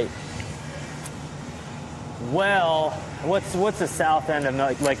hooking the bait? Well, what's the south end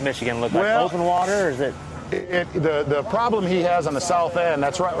of Lake Michigan look like? Well, Open water, or is it? The problem he has on the south end,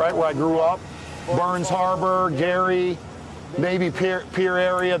 that's right where I grew up, Burns Harbor, Gary, maybe Pier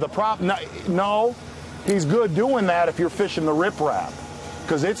area. No, he's good doing that if you're fishing the riprap,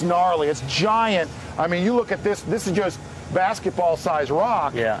 because it's gnarly. It's giant. I mean, you look at this. This is just basketball-sized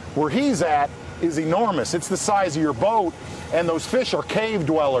rock. Yeah. Where he's at is enormous. It's the size of your boat, and those fish are cave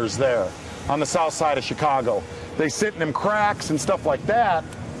dwellers there on the south side of Chicago. They sit in them cracks and stuff like that.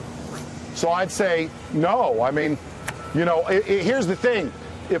 So I'd say no. I mean, you know, here's the thing.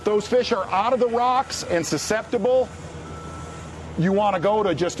 If those fish are out of the rocks and susceptible, you want to go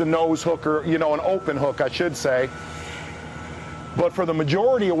to just a nose hook, or, you know, an open hook, I should say. But for the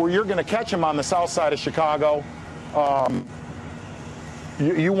majority of where you're going to catch them on the south side of Chicago,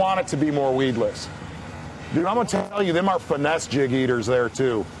 you want it to be more weedless. Dude, I'm going to tell you, them are finesse jig eaters there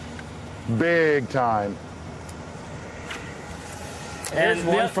too. Big time. And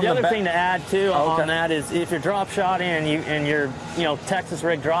the other thing to add too on that is, if you're drop shotting and you're Texas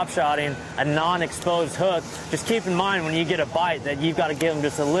rig drop shotting a non-exposed hook, just keep in mind when you get a bite that you've got to give them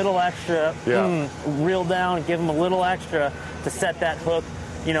just a little extra, reel down, give them a little extra to set that hook,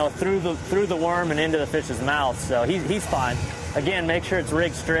 through the worm and into the fish's mouth. So he's fine. Again, make sure it's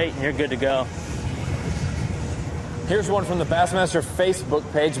rigged straight and you're good to go. Here's one from the Bassmaster Facebook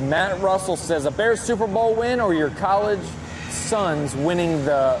page. Matt Russell says, a Bears Super Bowl win or your college sons winning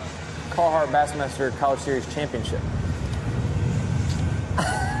the Carhartt Bassmaster College Series Championship?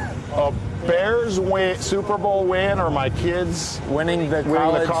 A Bears Super Bowl win, or my kids winning the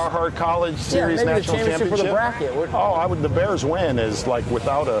Carhartt College Series National Championship? For the bracket. The Bears win is like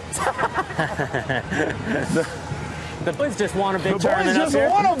without a. The boys just won a big tournament. The boys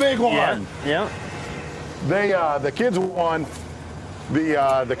just won a big one. Yeah. The kids won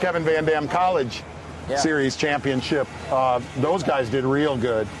the Kevin Van Dam College Series Championship. Those guys did real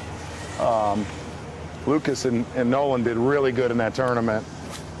good. Lucas and Nolan did really good in that tournament.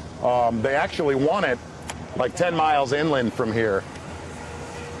 They actually won it like 10 miles inland from here.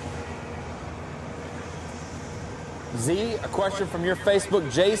 Z, a question from your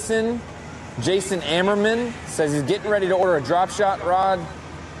Facebook. Jason Ammerman says he's getting ready to order a drop shot rod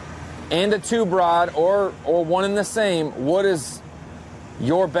and a tube rod, or one and the same. What is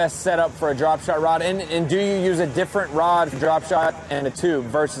your best setup for a drop shot rod? And do you use a different rod for drop shot and a tube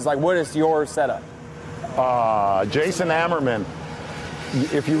versus, like, what is your setup? Jason Ammerman,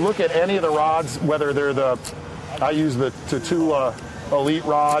 if you look at any of the rods, whether they're I use the Tatula Elite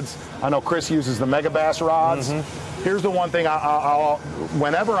rods. I know Chris uses the Mega Bass rods. Mm-hmm. Here's the one thing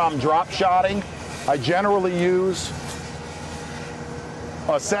whenever I'm drop shotting, I generally use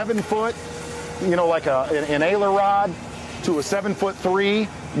a 7-foot, like an Ailer rod, to a 7'3"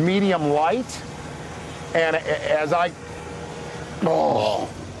 medium light. And as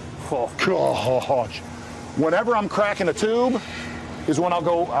whenever I'm cracking a tube is when I'll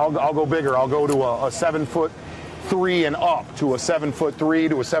go bigger. I'll go to a 7'3" and up, to a 7'3"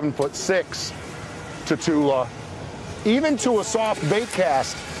 to a 7'6" to Tula, even to a soft bait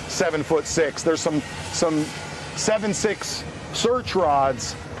cast 7'6". There's some 7'6" search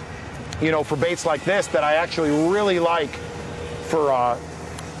rods, for baits like this that I actually really like for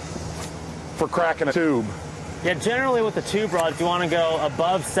cracking a tube. Yeah, generally with the tube rods, you want to go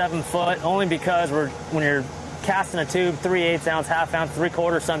above 7 foot, only because when you're casting a tube, 3/8 ounce, half ounce,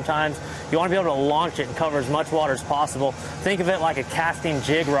 3/4 sometimes, you want to be able to launch it and cover as much water as possible. Think of it like a casting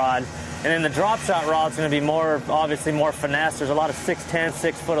jig rod. And then the drop shot rod's going to be obviously more finesse. There's a lot of 6'10",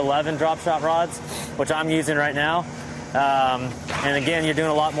 6'11" drop shot rods, which I'm using right now. And again, you're doing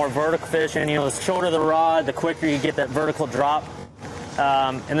a lot more vertical fishing. The shorter the rod, the quicker you get that vertical drop.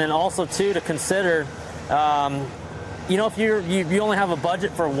 And then also too, to consider, if you only have a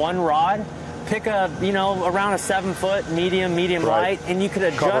budget for one rod, pick around a 7 foot medium light, and you could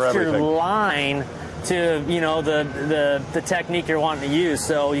adjust your line to the technique you're wanting to use.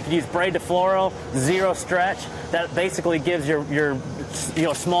 So you could use braid to fluoro, zero stretch. That basically gives your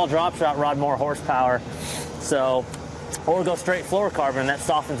small drop shot rod more horsepower. So, or go straight fluorocarbon. That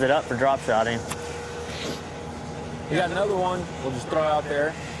softens it up for drop shotting. We got another one we'll just throw out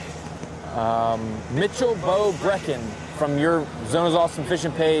there. Mitchell Bo Brecken from your Zona's Awesome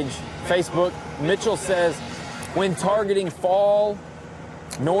Fishing page, Facebook. Mitchell says, when targeting fall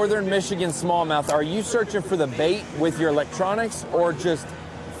northern Michigan smallmouth, are you searching for the bait with your electronics or just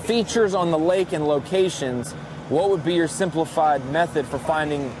features on the lake and locations? What would be your simplified method for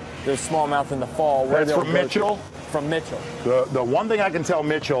finding the smallmouth in the fall? That's from Mitchell? From Mitchell. The one thing I can tell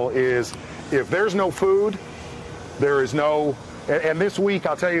Mitchell is, if there's no food, there is no, and this week,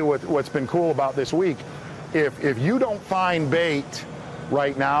 I'll tell you what's been cool about this week. If you don't find bait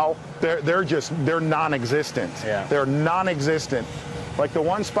right now, they're non-existent. Yeah. They're non-existent. Like the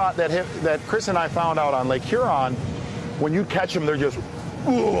one spot that Chris and I found out on Lake Huron, when you catch them, they're just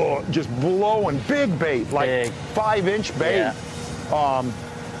blowing big bait, like big. 5-inch bait. Yeah.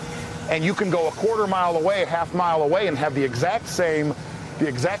 And you can go a quarter mile away, half mile away, and have the exact same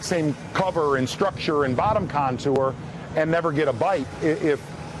cover and structure and bottom contour, and never get a bite.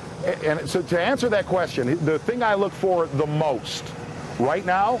 And so to answer that question, the thing I look for the most right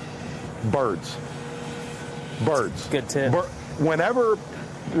now, birds. Birds. Good tip. Whenever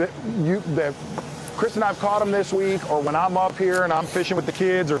Chris and I've caught them this week, or when I'm up here and I'm fishing with the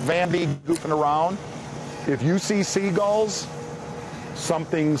kids or Vandy goofing around, if you see seagulls,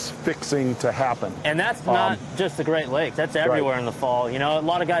 something's fixing to happen. And that's not just the Great Lakes. That's everywhere in the fall. You know, a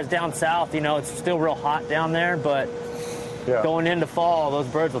lot of guys down south, you know, it's still real hot down there, but going into fall, those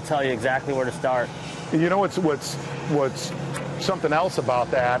birds will tell you exactly where to start. You know what's something else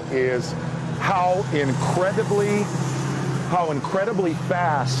about that is how incredibly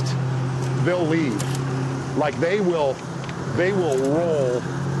fast they'll leave. Like they will roll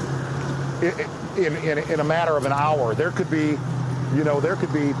in a matter of an hour. There could be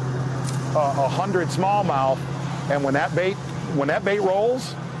 100 smallmouth, and when that bait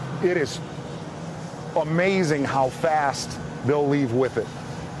rolls, it is amazing how fast they'll leave with it.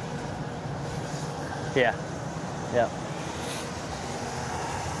 Yeah.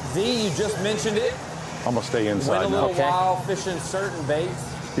 Z, you just mentioned it. I'm gonna stay inside Went a now. little while fishing certain baits.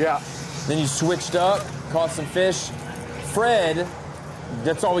 Yeah. Then you switched up, caught some fish. Fred,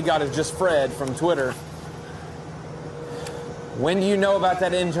 that's all we got is just Fred from Twitter. When do you know about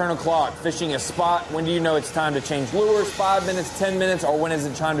that internal clock? Fishing a spot, when do you know it's time to change lures? 5 minutes, 10 minutes, or when is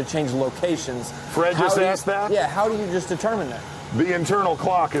it time to change locations? Fred just asked that? Yeah, how do you just determine that? The internal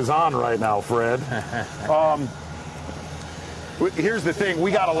clock is on right now, Fred. Here's the thing, we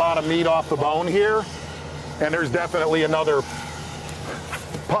got a lot of meat off the bone here, and there's definitely another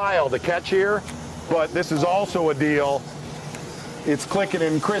pile to catch here, but this is also a deal. It's clicking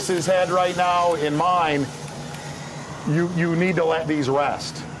in Chris's head right now, in mine. You need to let these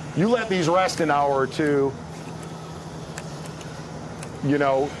rest. You let these rest an hour or two, you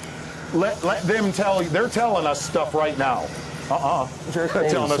know, let them tell you. They're telling us stuff right now. They're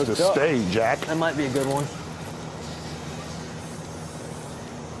telling us to stay, Jack. That might be a good one.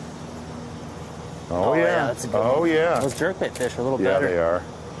 Oh yeah. That's a good one. Yeah. Those jerkbait fish are a little better.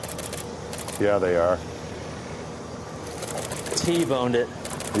 Yeah, they are. T-boned it.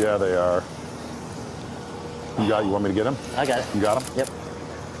 Yeah, they are. You want me to get him? I got it. You got him? Yep.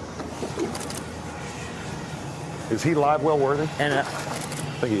 Is he live well worthy? And I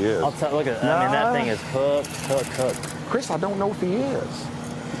think he is. I'll tell. Look at it. I mean, that thing is hooked. Chris, I don't know if he is.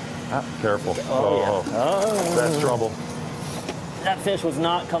 Careful. Oh. That's trouble. That fish was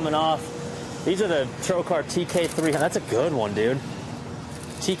not coming off. These are the Trocar TK300. That's a good one, dude.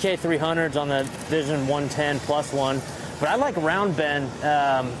 TK300s on the Vision 110 plus one. But I like round bend.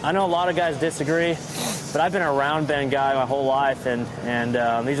 I know a lot of guys disagree, but I've been a round bend guy my whole life, and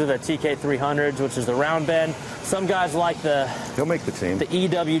these are the TK300s, which is the round bend. Some guys like He'll make the team. The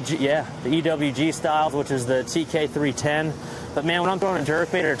EWG, the EWG styles, which is the TK310. But man, when I'm throwing a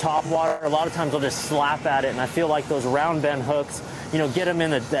jerkbait or top water, a lot of times I'll just slap at it, and I feel like those round bend hooks, you know, get them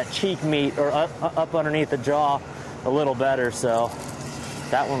in that cheek meat or up underneath the jaw a little better. So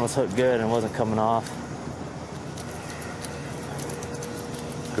that one was hooked good and wasn't coming off.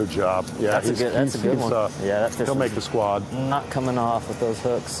 Good job. Yeah, that's a good one. Yeah, that fish he'll make the squad. Not coming off with those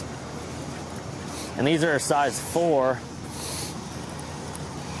hooks. And these are a size 4.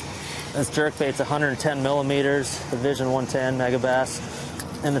 This jerkbait's 110 millimeters, the Vision 110 megabass,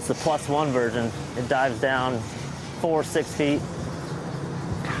 and it's the +1 version. It dives down 4-6 feet.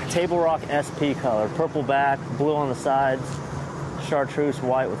 Table Rock SP color, purple back, blue on the sides, chartreuse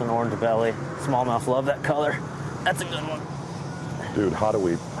white with an orange belly. Smallmouth love that color. That's a good one. Dude, how do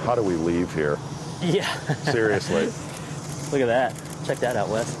we leave here? Yeah. Seriously. Look at that. Check that out,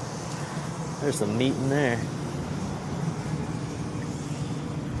 Wes. There's some meat in there.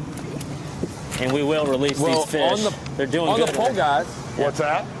 And we will release these fish. They're doing good. On the poll, guys. What's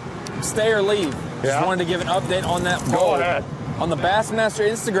that? Stay or leave. Just wanted to give an update on that poll. Go ahead. On the Bassmaster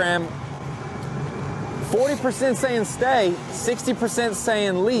Instagram, 40% saying stay, 60%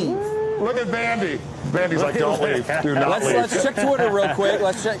 saying leave. Look at Vandy. Vandy's like, don't leave. Do not leave. Let's check Twitter real quick.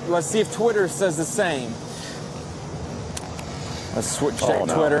 Let's see if Twitter says the same. Let's check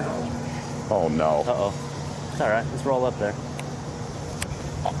Twitter. Oh no. Uh-oh. It's all right. Let's roll up there.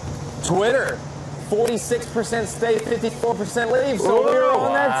 Twitter, 46% stay, 54% leave. So we're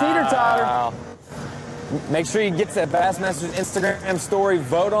on that teeter-totter. Make sure you get to that Bassmasters Instagram story.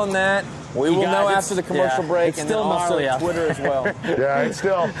 Vote on that. We will know after the commercial break, it's and still then also gnarly out Twitter as well. Yeah,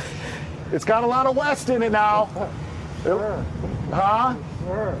 it's got a lot of West in it now. Sure. Huh?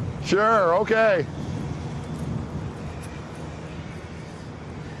 Sure. Sure, okay.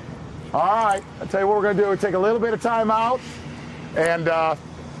 All right, I'll tell you what we're going to do. We'll take a little bit of time out, and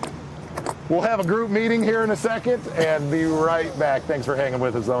we'll have a group meeting here in a second and be right back. Thanks for hanging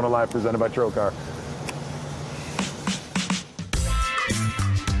with us. Zona Live presented by Trocar.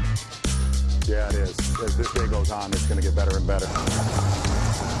 Yeah, it is. As this day goes on, it's going to get better and better.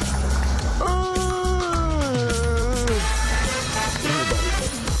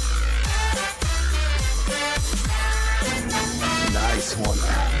 Nice one.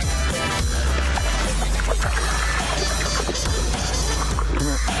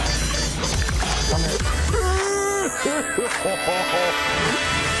 Come here. Look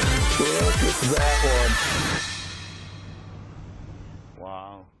at that one.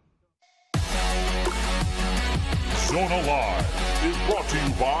 Wow. Zona Live is brought to you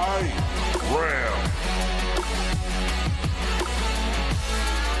by Ram.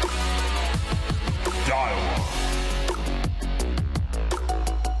 Daiwa.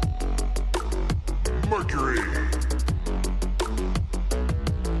 Mercury.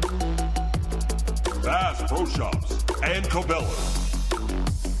 Bass Pro Shops and Cabela's.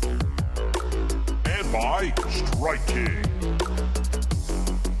 And by Strike King.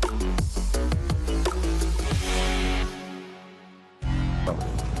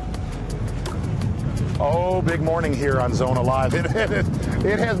 Oh, big morning here on Zona Live. It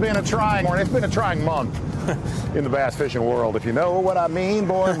has been a trying morning. It's been a trying month in the bass fishing world. If you know what I mean,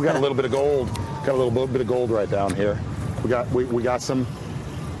 boy, we got a little bit of gold. Got a little bit of gold right down here. We got some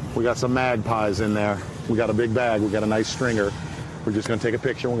magpies in there. We got a big bag. We got a nice stringer. We're just going to take a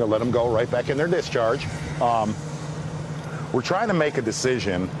picture. We're going to let them go right back in their discharge. We're trying to make a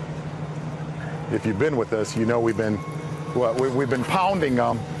decision. If you've been with us, you know we've been pounding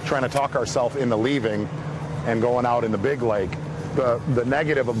them, trying to talk ourselves into leaving and going out in the big lake. The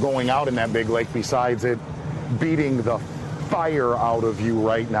negative of going out in that big lake, besides it beating the fire out of you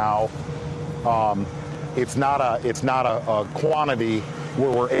right now, it's not a quantity where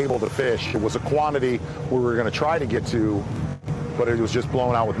we're able to fish. It was a quantity where we were going to try to get to, but it was just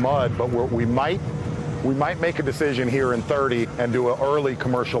blown out with mud. But we might make a decision here in 30 and do an early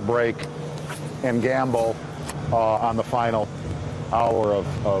commercial break and gamble on the final hour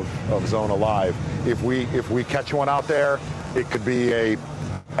of Zona Live. If we catch one out there, it could be a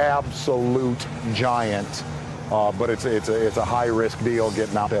absolute giant, but it's a high risk deal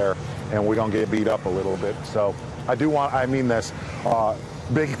getting out there, and we're gonna get beat up a little bit. So I mean this.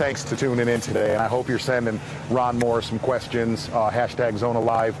 Big thanks to tuning in today, and I hope you're sending Ron Moore some questions. Hashtag Zona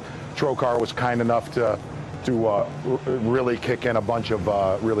Live. Trocar was kind enough to really kick in a bunch of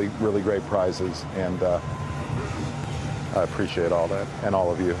really great prizes, and I appreciate all that and all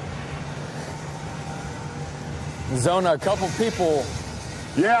of you. Zona, a couple people.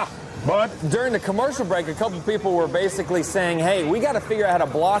 Yeah, but During the commercial break, a couple people were basically saying, hey, we got to figure out how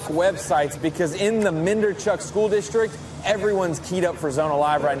to block websites because in the Menderchuck School District, everyone's keyed up for Zona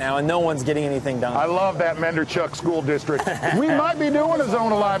Live right now and no one's getting anything done. I love that Menderchuck School District. We might be doing a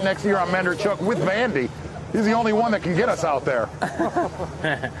Zona Live next year on Menderchuck with Vandy. He's the only one that can get us out there.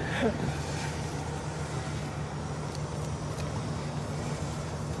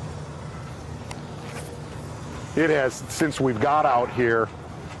 It has, since we've got out here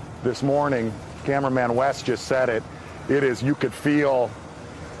this morning, cameraman Wes just said it, it is, you could feel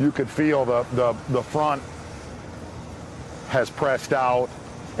the front has pressed out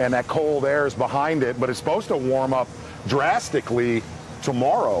and that cold air is behind it, but it's supposed to warm up drastically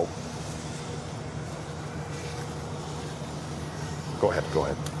tomorrow. Go ahead.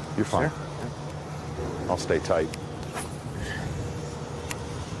 You're fine. Sure. I'll stay tight.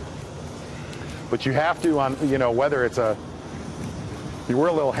 But you have to, whether it's you were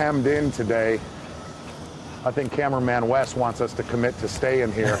a little hemmed in today. I think cameraman Wes wants us to commit to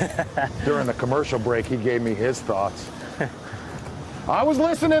staying here. During the commercial break, he gave me his thoughts. I was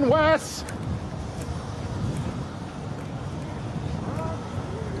listening, Wes.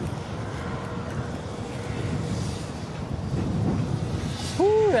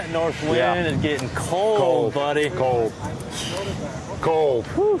 Whew, that north wind is getting cold, buddy. Cold.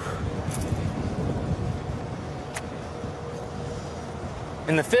 Whew.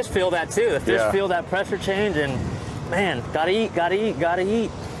 And the fish feel that too. The fish feel that pressure change, and man, gotta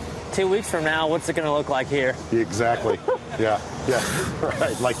eat. 2 weeks from now, what's it gonna look like here? Exactly. Yeah.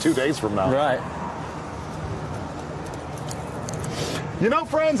 Right. Like 2 days from now. Right.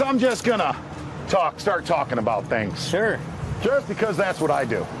 Friends, I'm just gonna start talking about things. Sure. Just because that's what I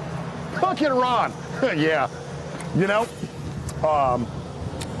do. Look at Ron. Yeah. You know,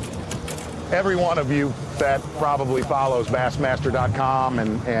 every one of you that probably follows Bassmaster.com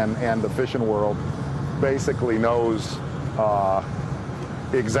and the fishing world basically knows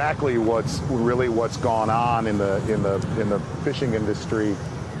exactly what's gone on in the fishing industry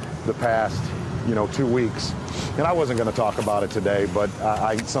the past 2 weeks. And I wasn't going to talk about it today, but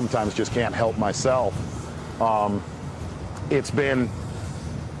I sometimes just can't help myself. It's been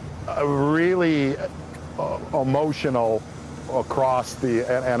really emotional across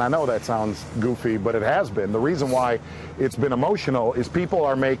and I know that sounds goofy, but it has been. The reason why it's been emotional is people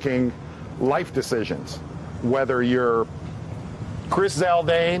are making life decisions. Whether you're Chris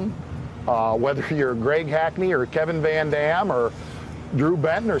Zaldain, whether you're Greg Hackney or Kevin Van Dam or Drew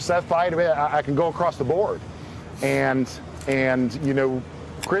Benton or Seth Fight, I can go across the board. And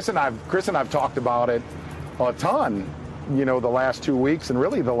Chris and I've talked about it a ton, the last 2 weeks and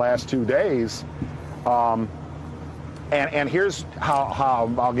really the last 2 days. And here's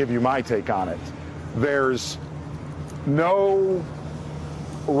how I'll give you my take on it. There's no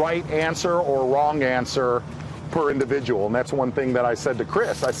right answer or wrong answer per individual. And that's one thing that I said to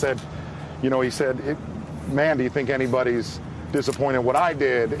Chris. I said, he said, man, do you think anybody's disappointed what I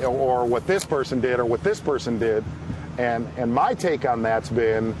did or what this person did or what this person did? And my take on that's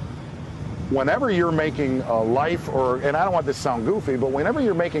been, whenever you're making a life and I don't want this to sound goofy, but whenever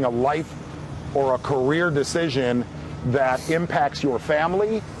you're making a life or a career decision that impacts your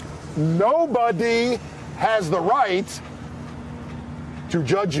family, nobody has the right to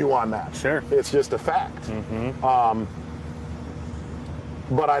judge you on that. Sure. It's just a fact. Mm-hmm.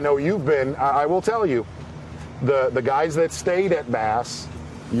 But I know I will tell you, the guys that stayed at Bass,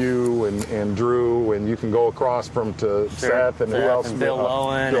 you and Drew, and you can go across to Seth and who else? And Bill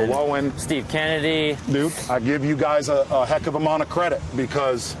Lowen. Steve Kennedy. Dude, I give you guys a heck of amount of credit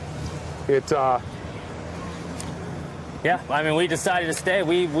because it... Yeah, I mean, we decided to stay.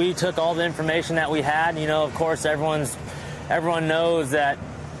 We took all the information that we had. Of course, everyone knows that,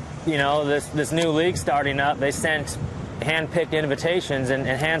 this new league starting up, they sent hand-picked invitations and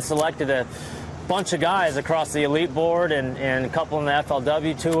hand-selected a bunch of guys across the Elite Board and a couple in the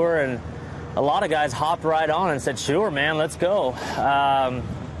FLW Tour, and a lot of guys hopped right on and said, sure, man, let's go.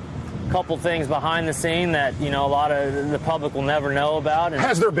 Couple things behind the scene that, a lot of the public will never know about. And,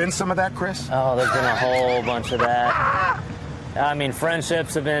 has there been some of that, Chris? Oh, there's been a whole bunch of that. I mean,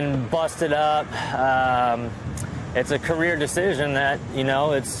 friendships have been busted up. It's a career decision that,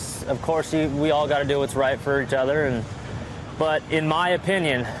 it's, of course, we all got to do what's right for each other. But in my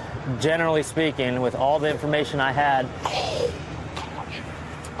opinion, generally speaking, with all the information I had,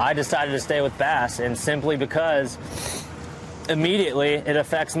 I decided to stay with Bass, and simply because immediately it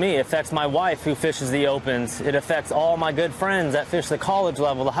affects me. It affects my wife who fishes the Opens. It affects all my good friends that fish the college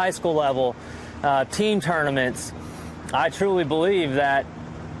level, the high school level, team tournaments. I truly believe that,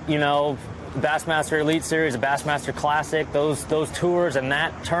 Bassmaster Elite Series, the Bassmaster Classic, those tours and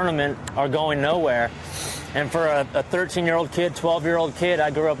that tournament are going nowhere. And for a 13-year-old kid, 12-year-old kid,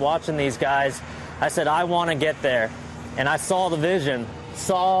 I grew up watching these guys. I said, I want to get there. And I saw the vision.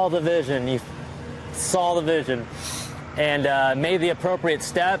 And made the appropriate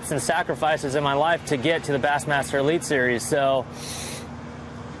steps and sacrifices in my life to get to the Bassmaster Elite Series. So,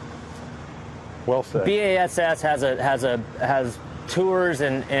 well said. BASS has tours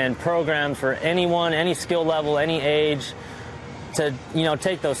and programs for anyone, any skill level, any age, to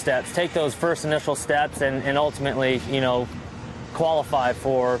take those steps, take those first initial steps, and ultimately qualify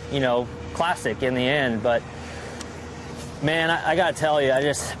for Classic in the end. But man, I gotta tell you, I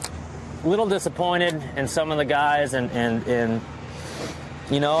just a little disappointed in some of the guys, and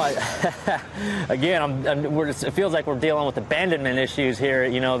again, it feels like we're dealing with abandonment issues here,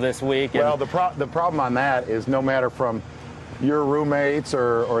 this week. Well, the problem on that is no matter from your roommates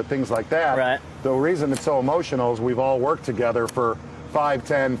or things like that, right. The reason it's so emotional is we've all worked together for 5,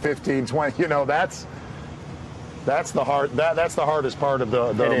 10, 15, 20, that's the hardest part of the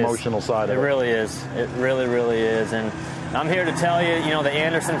emotional side of it. It really is. It really, really is. And I'm here to tell you, the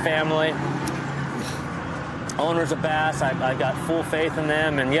Anderson family, owners of Bass, I got full faith in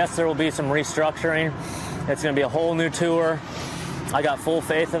them. And yes, there will be some restructuring. It's going to be a whole new tour. I got full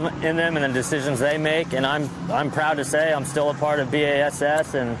faith in them and the decisions they make. And I'm proud to say I'm still a part of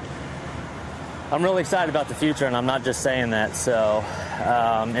BASS, and I'm really excited about the future, and I'm not just saying that. So,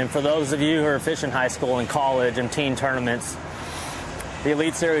 and for those of you who are fishing high school and college and teen tournaments, the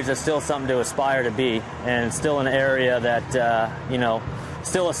Elite Series is still something to aspire to be, and it's still an area that,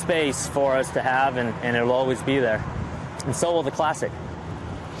 still a space for us to have, and it'll always be there. And so will the Classic.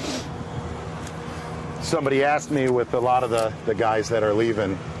 Somebody asked me, with a lot of the guys that are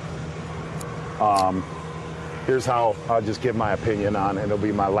leaving, Here's how I'll just give my opinion on it. It'll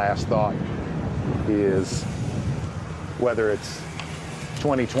be my last thought, is whether it's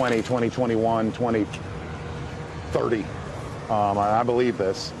 2020, 2021, 2030. I believe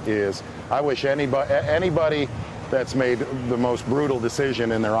this is, I wish anybody that's made the most brutal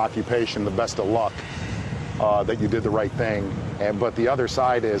decision in their occupation the best of luck, that you did the right thing. But the other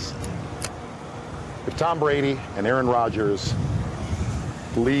side is, if Tom Brady and Aaron Rodgers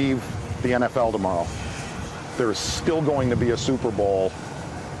leave the NFL tomorrow, there's still going to be a Super Bowl,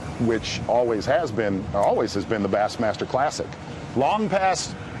 which always has been the Bassmaster Classic. Long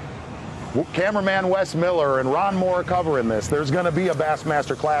past cameraman Wes Miller and Ron Moore covering this, there's going to be a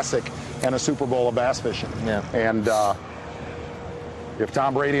Bassmaster Classic and a Super Bowl of bass fishing. Yeah. And if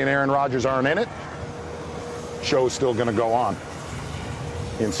Tom Brady and Aaron Rodgers aren't in it, show's still going to go on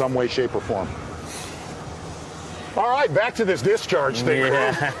in some way, shape, or form. All right, back to this discharge thing.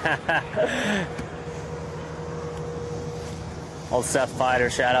 Yeah. Old Seth Fighter,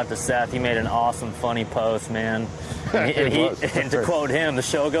 shout out to Seth. He made an awesome, funny post, man. And to quote him, the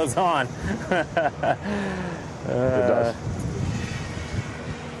show goes on. It does.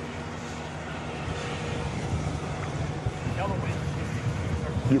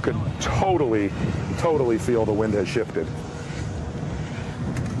 You could totally feel the wind has shifted.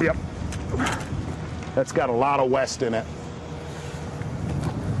 Yep. That's got a lot of west in it.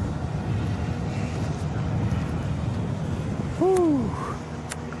 Whew.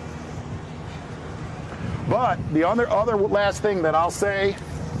 But the other last thing that I'll say,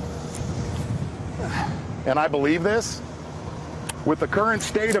 and I believe this, with the current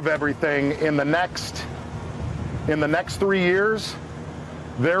state of everything in the next 3 years,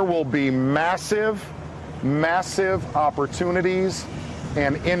 there will be massive opportunities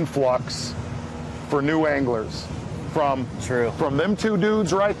and influx for new anglers. From them two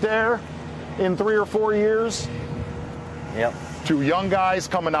dudes right there in 3 or 4 years. Yep. To young guys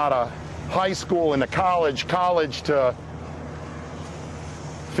coming out of high school into college to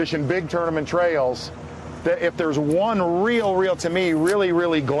fishing big tournament trails. That if there's one real to me,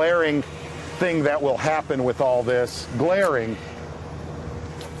 really glaring thing that will happen with all this,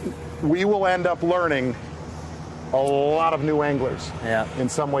 we will end up learning a lot of new anglers. Yeah. In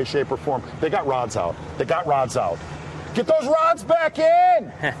some way, shape, or form. They got rods out. Get those rods back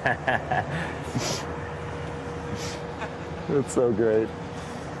in! It's so great.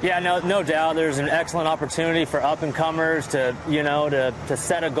 Yeah, no doubt. There's an excellent opportunity for up and comers to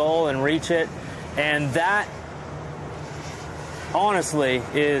set a goal and reach it, and that honestly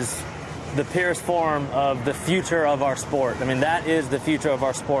is the purest form of the future of our sport. I mean, that is the future of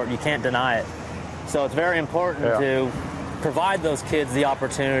our sport. You can't deny it. So it's very important to provide those kids the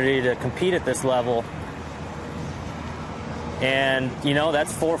opportunity to compete at this level. And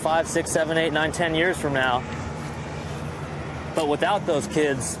that's 4, 5, 6, 7, 8, 9, 10 years from now. But without those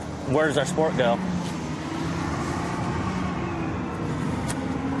kids, where does our sport go?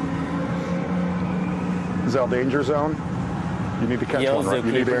 Zell danger zone. You need to catch one, right?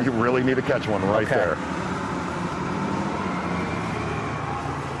 You really need to catch one right there.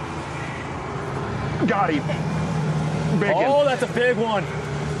 Got him. Big one. That's a big one.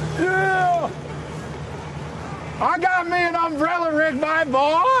 Yeah. I got me an umbrella rig, my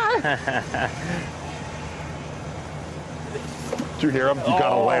boy. Did you hear him? You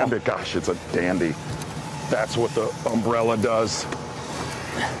gotta land it. Gosh, it's a dandy. That's what the umbrella does.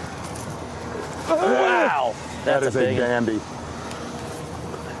 Wow. That is a dandy.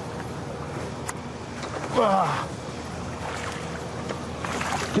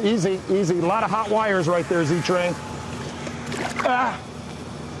 Easy. A lot of hot wires right there, Z-Train.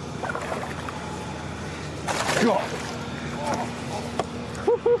 Go.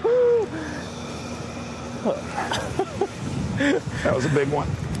 That was a big one.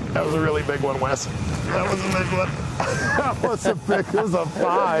 That was a really big one, Wes. That was a big one. It was a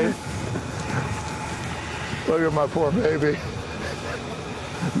 5. Look at my poor baby.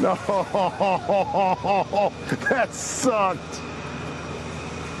 No, that sucked.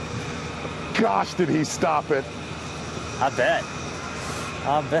 Gosh, did he stop it? I bet.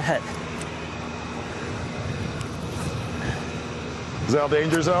 Zell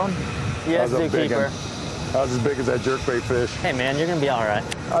danger zone? Yes, zookeeper. That was as big as that jerkbait fish. Hey, man, you're going to be all right.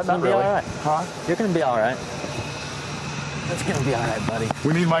 Not really. All right. Huh? You're going to be all right. It's going to be all right, buddy.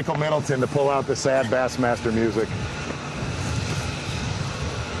 We need Michael Middleton to pull out the sad Bassmaster music.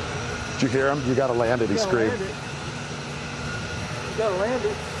 Did you hear him? You got to land it, he screamed. You got to land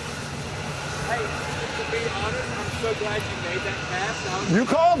it. Hey, to be honest, I'm so glad you made that cast. You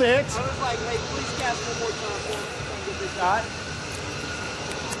called it. I was like, hey, please cast one more time for me so I can get this shot.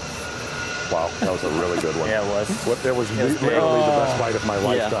 Wow, that was a really good one. Yeah, it was. It was It was literally big. the best bite of my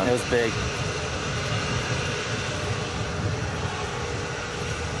lifetime. Yeah, it was big.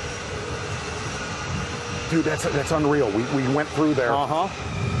 Dude, that's unreal. We went through there. Uh-huh.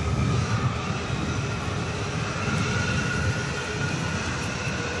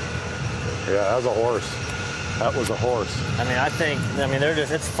 Yeah, that was a horse. That was a horse. I mean, they're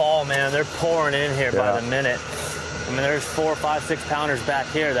just, it's fall, man. They're pouring in here by the minute. I mean, there's 4, 5, 6 pounders back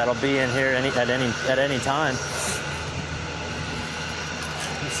here that'll be in here at any time.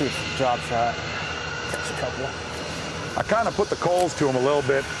 Let's see if it drops right. Catch a couple. I kind of put the coals to him a little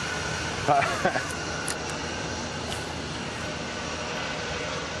bit.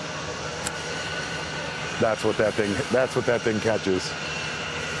 That's what that thing catches.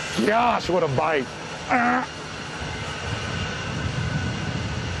 Gosh, what a bite.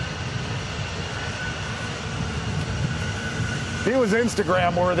 He was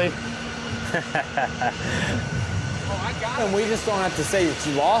Instagram worthy. Oh, I got him. We just don't have to say that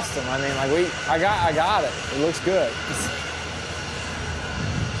you lost him. I mean, like I got it. It looks good.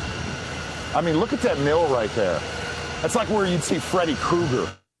 I mean, look at that mill right there. That's like where you'd see Freddy Krueger.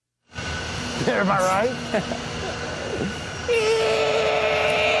 Am I right?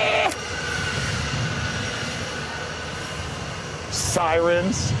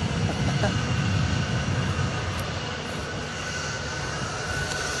 Sirens.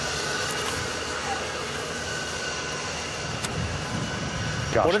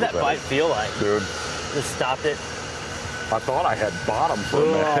 Gosh, What did that bite feel like? Dude, Just stopped it. I thought I had bottom for a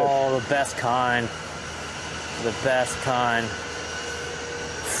minute. Oh, the best kind. The best kind.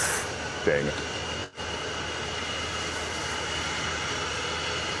 Dang it.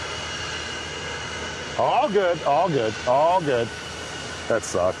 All good, all good, all good. That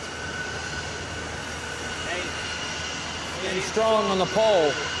sucked. And strong on the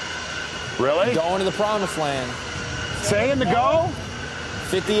pole. Really? Going to the promised land. Saying to go?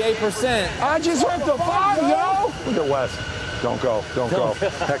 58%. I just went to 5, yo! Look at Wes. Don't go, don't go.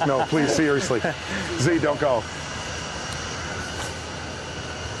 Heck no, please, seriously. Z, don't go.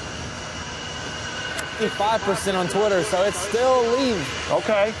 55% on Twitter, so it's still a lead.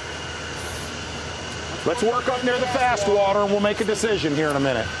 Okay. Let's work up near the fast water and we'll make a decision here in a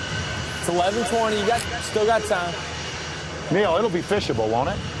minute. It's 11:20. You still got time. Neil, it'll be fishable, won't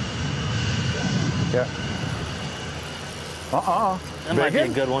it? Yeah. That might be a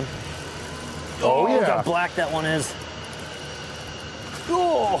good one. Oh, Look yeah. how black that one is.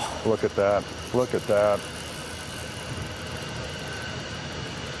 Oh. Look at that. Look at that.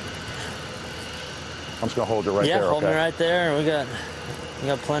 I'm just gonna hold it right Yeah, there. hold Okay. me right there. We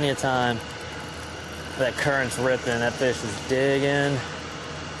got plenty of time. That current's ripping. That fish is digging.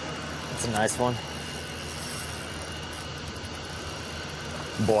 That's a nice one.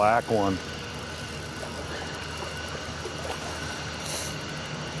 Black one.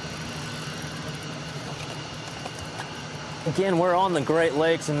 Again, we're on the Great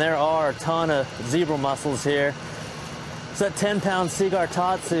Lakes, and there are a ton of zebra mussels here. So that 10-pound Seagar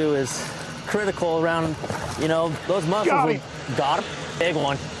Tatsu is critical around, you know, those mussels. Got him. Got him. Big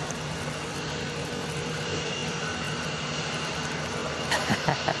one.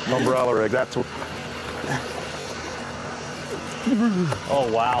 Umbrella rig. That's what. Oh,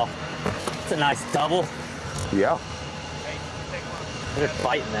 wow. It's a nice double. Yeah. They're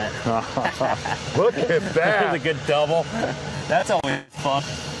biting that. Look at That's a that. good double. That's always fun.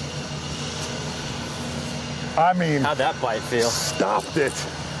 I mean, How'd that bite feel? stopped it.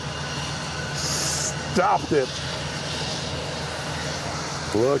 Stopped it.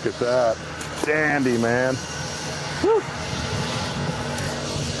 Look at that. Dandy, man. Whew.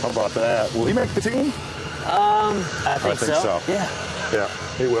 How about that? Will he make the team? I think so. Yeah. Yeah,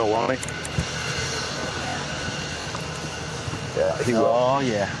 he will, won't he? Yeah, he will. Oh,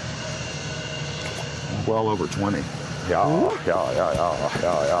 yeah. Well over 20. Yeah.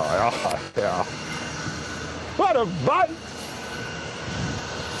 What a bite!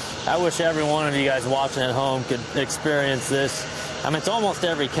 I wish every one of you guys watching at home could experience this. I mean, it's almost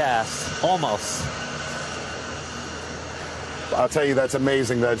every cast. Almost. I'll tell you, that's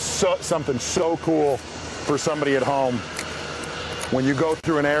amazing. That's something so cool for somebody at home. When you go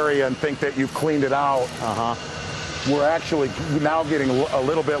through an area and think that you've cleaned it out, we're actually now getting a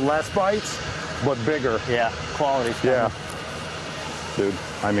little bit less bites, but bigger. Yeah, quality. Yeah. Dude,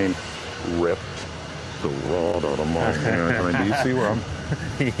 I mean, ripped the rod out of my hand. I mean, do you see where I'm?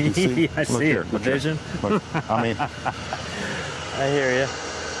 You see? I Look see here, it. The look here. vision. Look, I mean, I hear you.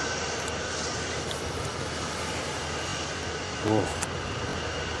 oh,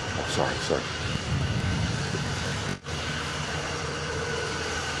 sorry.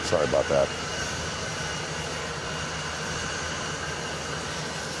 Sorry about that.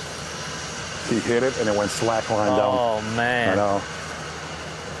 He hit it and it went slack line down. Oh, man. I know.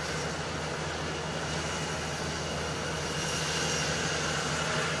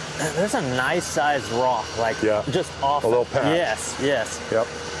 There's a nice sized rock, like just off. A little patch. Yes, yes. Yep.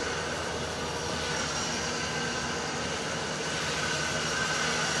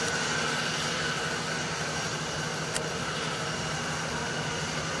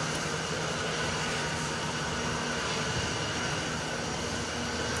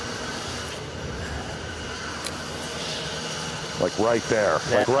 Like right there.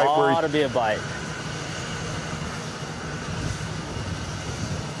 That like right where ought to be a bite.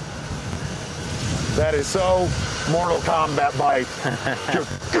 That is so Mortal Kombat bite. Just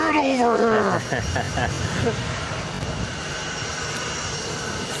get over here.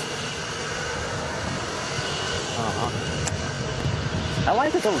 I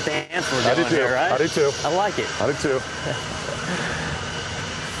like this little dance we're doing here, right? I do too. I like it. I do too.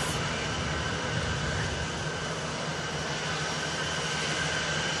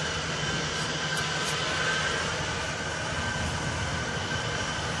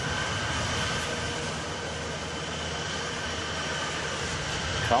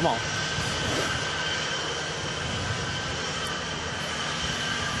 Come on.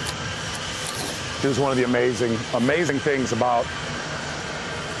 Here's one of the amazing things about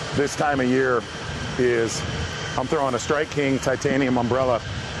this time of year is I'm throwing a Strike King titanium umbrella.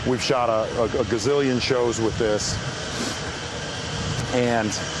 We've shot a gazillion shows with this. And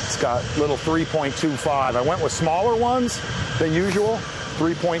it's got little 3.25. I went with smaller ones than usual,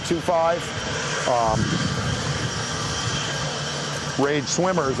 3.25. Rage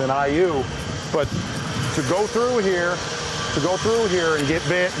Swimmers and IU, but to go through here and get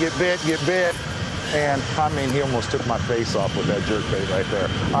bit, and I mean, he almost took my face off with that jerkbait right there.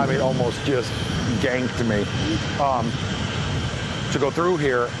 I mean, almost just ganked me. To go through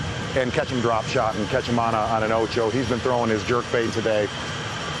here and catch him drop shot and catch him on an ocho. He's been throwing his jerkbait today,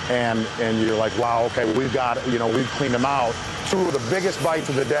 and you're like, wow, okay, we've cleaned him out. Two of the biggest bites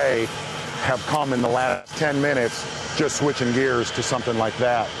of the day have come in the last 10 minutes, just switching gears to something like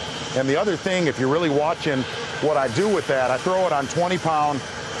that. And the other thing, if you're really watching what I do with that, I throw it on 20-pound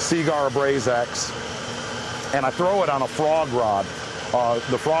Seagar Braze X, and I throw it on a frog rod.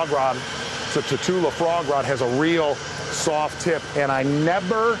 The frog rod, it's a Tatula frog rod, has a real soft tip, and I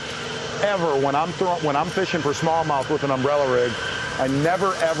never, ever, when I'm fishing for smallmouth with an umbrella rig, I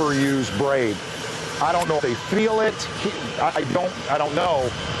never ever use braid. I don't know if they feel it. I don't know,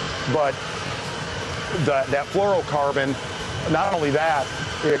 but that fluorocarbon, not only that,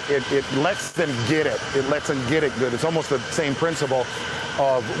 it lets them get it. It lets them get it good. It's almost the same principle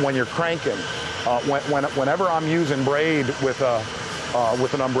of when you're cranking. Whenever I'm using braid with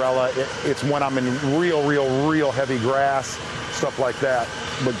an umbrella, it's when I'm in real heavy grass, stuff like that.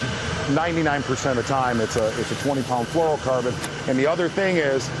 But 99% of the time, it's a 20-pound fluorocarbon. And the other thing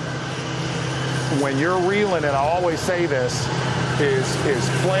is, when you're reeling it, I always say this, is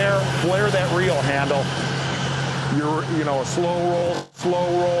flare that reel handle. A slow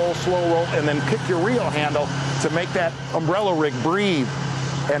roll, and then pick your reel handle to make that umbrella rig breathe.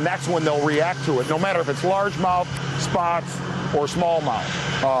 And that's when they'll react to it, no matter if it's largemouth, spots, or smallmouth.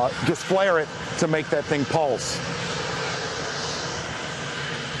 Just flare it to make that thing pulse.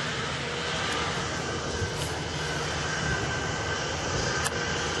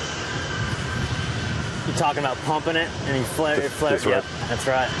 You're talking about pumping it and you flare it. That's Yep, right. That's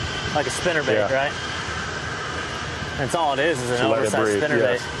right. Like a spinnerbait, Yeah. right? That's all it is an To let it oversized breathe,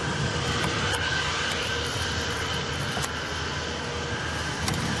 spinnerbait. yes.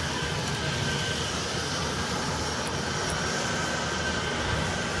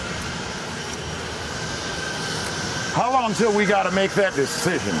 How long till we got to make that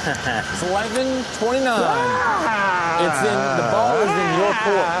decision? It's 11:29. The ball is in your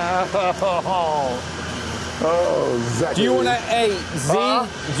court. Oh, Zach. Do you want to,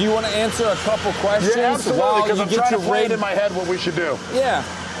 do you want to answer a couple questions? Yeah, absolutely, while because you I'm get trying your to play it rig? in my head what we should do. Yeah.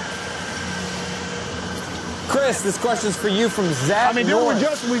 Chris, this question's for you from Zach. I mean, dude,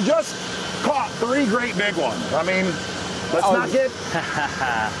 we just caught 3 great big ones. I mean, let's not get...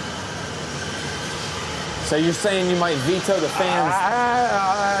 So you're saying you might veto the fans?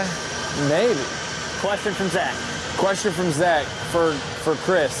 Maybe. Question from Zach. Question from Zach for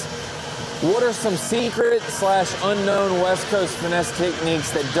Chris. What are some secret/unknown West Coast finesse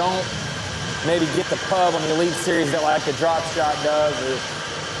techniques that don't maybe get the pub on the Elite Series that like a drop shot does?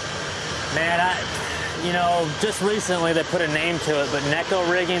 Man, just recently they put a name to it, but Neko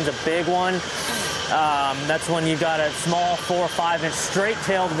rigging's a big one. That's when you got a small 4 or 5 inch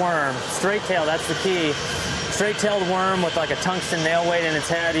straight-tailed worm. Straight tail, that's the key. Straight-tailed worm with like a tungsten nail weight in its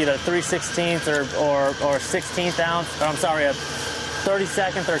head, either 3/16 or 16th ounce. Or I'm sorry, a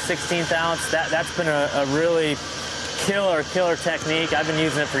 32nd or 16th ounce. That's been a really killer technique. I've been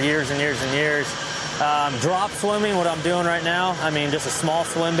using it for years and years and years. Drop swimming, what I'm doing right now, I mean, just a small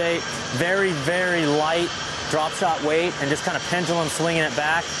swim bait, very light drop shot weight, and just kind of pendulum swinging it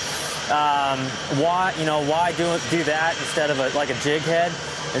back. Why do that instead of like a jig head?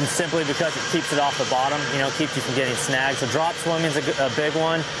 And simply because it keeps it off the bottom, keeps you from getting snagged. So drop swimming is a big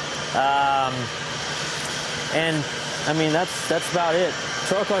one. And I mean, that's about it.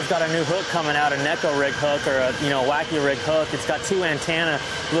 Trocar's got a new hook coming out, a Neko rig hook, or a wacky rig hook. It's got 2 antenna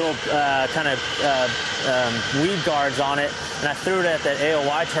little weed guards on it, and I threw it at that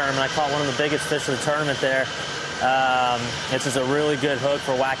AOY tournament. I caught one of the biggest fish of the tournament there. It's just a really good hook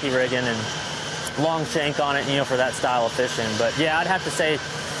for wacky rigging and long shank on it, for that style of fishing. But yeah, I'd have to say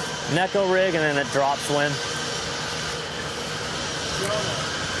Neko rig and then a drop swim.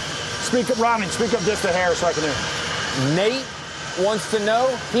 Speak up just a hair so I can hear. Nate wants to know,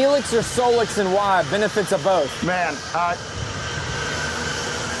 helix or solix and why? Benefits of both. Man,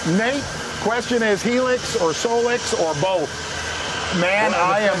 Nate, question is helix or solix or both? Man,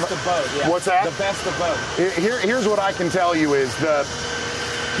 I am the best of both. Yeah. What's that? The best of both. Here's what I can tell you is the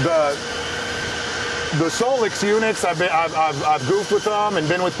solix units. I've goofed with them and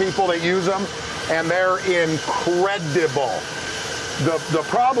been with people that use them, and they're incredible. The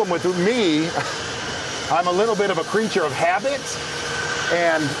problem with me, I'm a little bit of a creature of habit,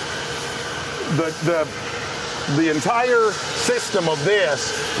 and the entire system of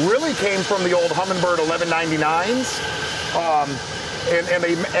this really came from the old Humminbird 1199s, and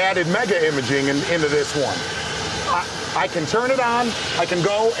they added mega imaging into this one. I can turn it on, I can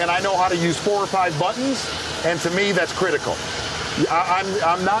go, and I know how to use 4 or 5 buttons, and to me that's critical.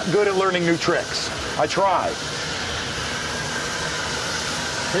 I'm not good at learning new tricks. I try.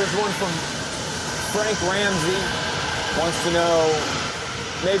 Here's one from Frank Ramsey. Wants to know,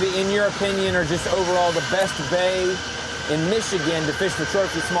 maybe in your opinion or just overall, the best bay in Michigan to fish for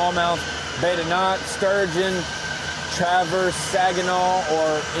trophy smallmouth, beta knot, sturgeon, Traverse, Saginaw,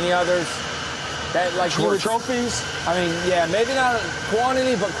 or any others that like you would, trophies? I mean, yeah, maybe not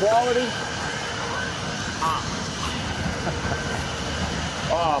quantity but quality.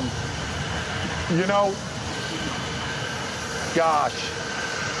 Gosh.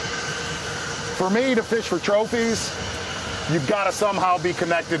 For me to fish for trophies, you've got to somehow be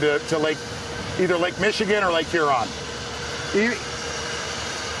connected to either Lake Michigan or Lake Huron.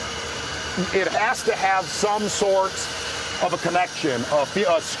 It has to have some sort of a connection,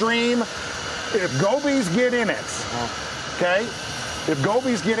 a stream. If gobies get in it, okay? If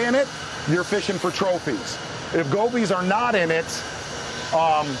gobies get in it, you're fishing for trophies. If gobies are not in it,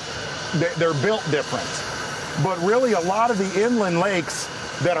 they're built different. But really, a lot of the inland lakes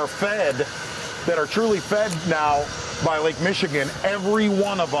that are truly fed now by Lake Michigan, every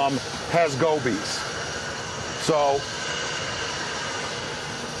one of them has gobies. So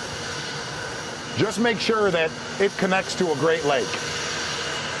just make sure that it connects to a Great Lake.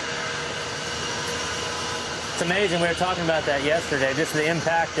 It's amazing. We were talking about that yesterday, just the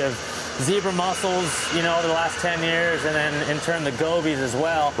impact of zebra mussels, over the last 10 years, and then in turn the gobies as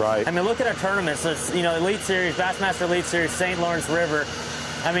well. Right. I mean, look at our tournaments. It's, Elite Series, Bassmaster Elite Series, St. Lawrence River.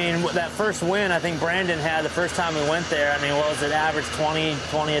 I mean, that first win I think Brandon had the first time we went there, I mean, what was it, average 20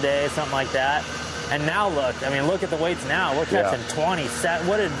 a day, something like that. And now look at the weights now. We're catching 20.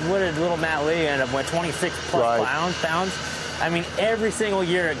 What did little Matt Lee end up with? 26 plus pounds. I mean, every single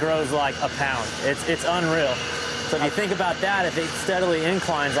year it grows like a pound. It's unreal. So if you think about that, if it steadily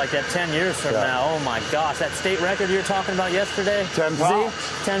inclines like that 10 years from now, oh my gosh, that state record you were talking about yesterday, 10 pounds,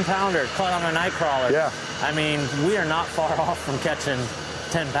 10 pounder caught on a night crawler. Yeah. I mean, we are not far off from catching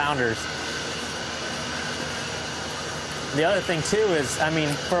 10 pounders. The other thing too is, I mean,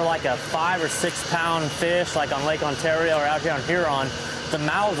 for like a 5 or 6 pound fish, like on Lake Ontario or out here on Huron, the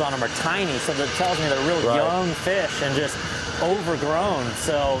mouths on them are tiny, so that tells me they're real young fish and just overgrown.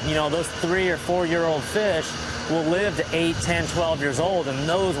 So, those 3 or 4 year old fish will live to 8, 10, 12 years old, and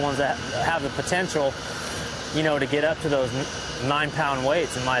those ones that have the potential, to get up to those 9 pound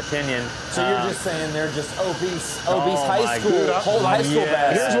weights, in my opinion. So you're just saying they're just obese high school, high school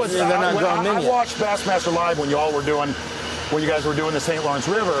bass. Here's what's they're not grown in I yet. watched Bassmaster Live when you guys were doing the St. Lawrence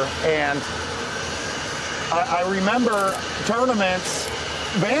River, and I remember tournaments,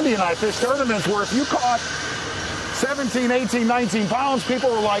 Bandy and I fished tournaments where if you caught 17, 18, 19 pounds, people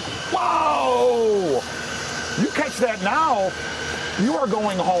were like, whoa! You catch that now, You are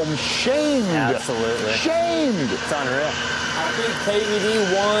going home shamed. Absolutely. Shamed. It's unreal. I think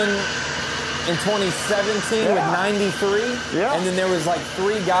KVD won in 2017 with 93. Yeah. And then there was like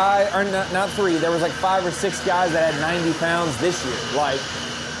 3 guys, or not 3, there was like 5 or 6 guys that had 90 pounds this year. Like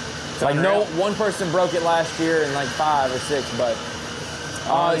no one person broke it last year and like 5 or 6, but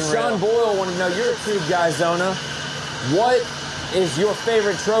Sean Boyle wanted to know, you're a tube guy, Zona. What is your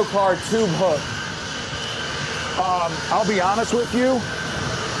favorite Trocar tube hook? I'll be honest with you.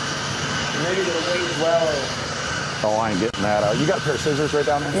 Maybe the weight as well. Oh, I ain't getting that out. You got a pair of scissors right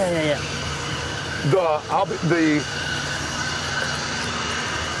down there? Yeah. I'm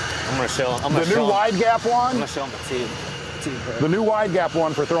gonna show. The new wide gap one. I'm gonna show him the tube. The new wide gap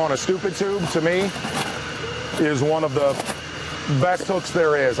one for throwing a stupid tube, to me, is one of the best hooks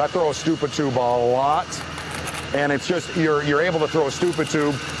there is. I throw a stupid tube a lot, and it's just you're able to throw a stupid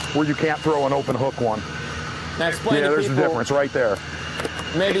tube where you can't throw an open hook one. Now explain to there's people, a difference right there.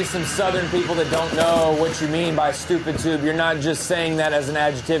 Maybe some southern people that don't know what you mean by stupid tube. You're not just saying that as an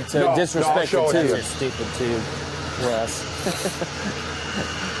adjective to disrespect the tube. It's a stupid tube, Wes.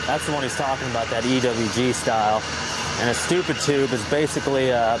 That's the one he's talking about, that EWG style. And a stupid tube is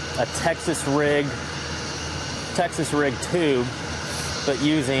basically a Texas rigged tube, but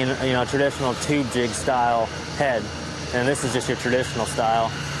using traditional tube jig style head. And this is just your traditional style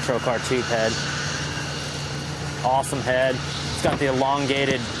Trocar tube head. Awesome head. It's got the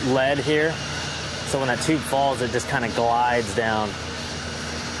elongated lead here, so when that tube falls, it just kind of glides down.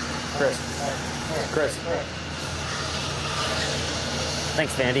 Chris.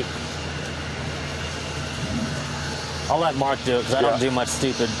 Thanks, Vandy. I'll let Mark do it because I don't do much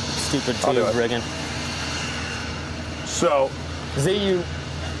stupid tube rigging. So, Z, you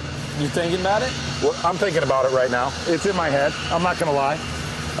thinking about it? Well, I'm thinking about it right now. It's in my head. I'm not gonna lie.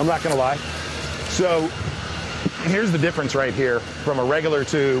 So, here's the difference right here from a regular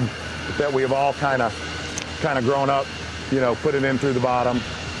tube that we have all kind of grown up, put it in through the bottom,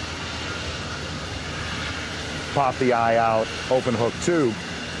 pop the eye out, open hook tube,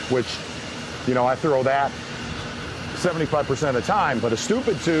 which, I throw that 75% of the time. But a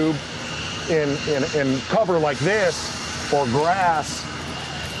stupid tube in cover like this, or grass,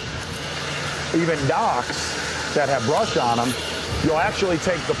 even docks that have brush on them, you'll actually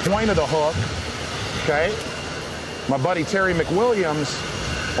take the point of the hook, okay? My buddy Terry McWilliams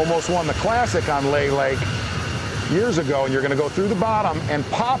almost won the Classic on Lay Lake years ago, and you're going to go through the bottom and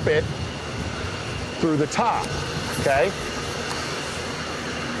pop it through the top, okay?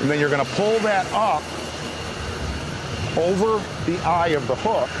 And then you're going to pull that up over the eye of the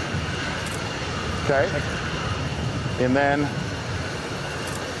hook, okay? And then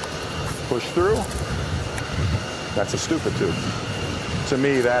push through. That's a stupid tube. To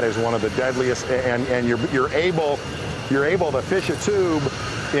me, that is one of the deadliest, and you're able to fish a tube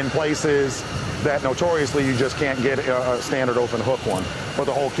in places that notoriously you just can't get a standard open hook one. But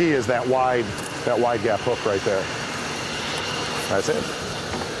the whole key is that wide gap hook right there. That's it.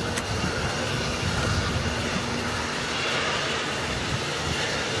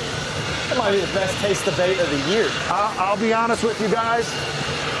 That might be the best taste of bait of the year. I'll be honest with you guys.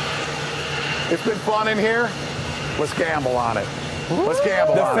 It's been fun in here. Let's gamble on it. Let's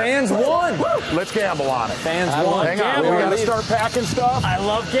gamble on it. The fans won. Let's gamble on it. Fans won. Hang on. We got to start packing stuff. I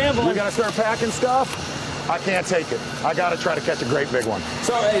love gambling. We got to start packing stuff. I can't take it. I got to try to catch a great big one.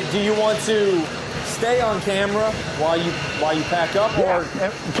 So, hey, do you want to stay on camera while you pack up, or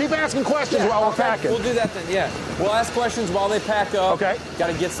keep asking questions while we're packing? We'll do that then. Yeah, we'll ask questions while they pack up. Okay. Got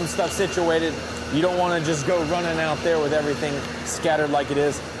to get some stuff situated. You don't want to just go running out there with everything scattered like it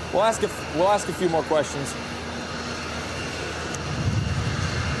is. We'll ask a few more questions.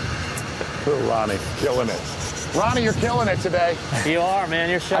 Ooh, Ronnie, killing it. Ronnie, you're killing it today. You are, man.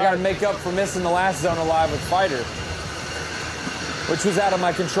 You're sharp. I got to make up for missing the last Zona Live with Fighter, which was out of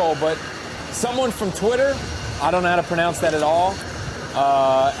my control. But someone from Twitter, I don't know how to pronounce that at all.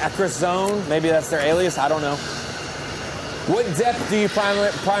 Acris Zone, maybe that's their alias. I don't know. What depth do you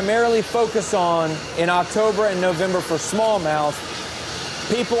primarily focus on in October and November for smallmouth?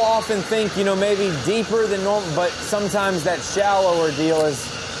 People often think, maybe deeper than normal, but sometimes that shallower deal is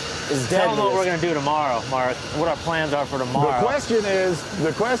deadly. Tell them what we're going to do tomorrow, Mark. What our plans are for tomorrow. The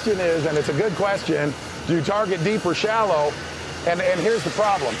question is, and it's a good question, do you target deep or shallow? And here's the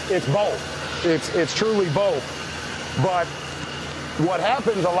problem. It's both. It's truly both. But what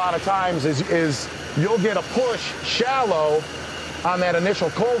happens a lot of times is you'll get a push shallow on that initial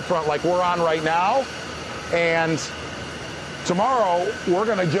cold front like we're on right now. And tomorrow, we're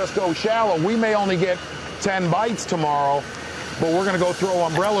going to just go shallow. We may only get 10 bites tomorrow, but we're going to go throw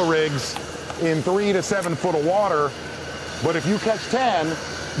umbrella rigs in 3 to 7 foot of water But if you catch 10,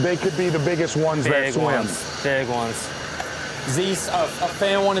 they could be the biggest ones that swim. Big ones. Zeus, a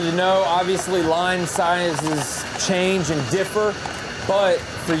fan wanted to know, obviously line sizes change and differ, but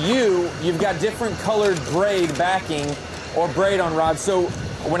for you, you've got different colored braid backing or braid on rods. So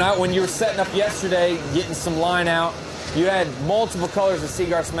when you were setting up yesterday, getting some line out, you had multiple colors of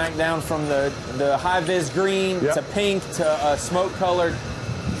Seaguar Smackdown, from the high-vis green to pink to smoke-colored,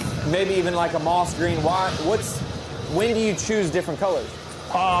 maybe even like a moss green. When do you choose different colors?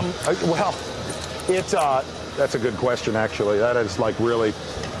 Well, it's that's a good question, actually. That is like really,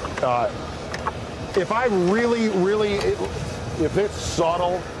 if I really, if it's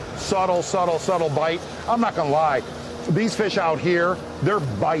subtle bite, I'm not gonna lie. These fish out here, they're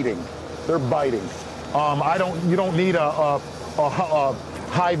biting. They're biting. You don't need a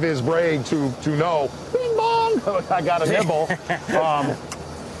high vis braid to know, bing bong, I got a nibble.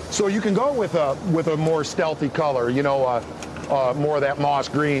 So you can go with a more stealthy color, you know, more of that moss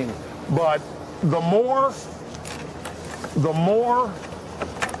green. But the more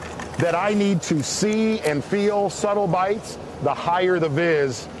that I need to see and feel subtle bites, the higher the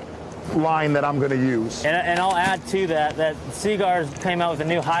viz line that I'm going to use. And I'll add to that Seaguar came out with a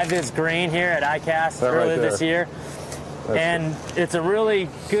new high-vis green here at ICAST earlier this year. And it's a really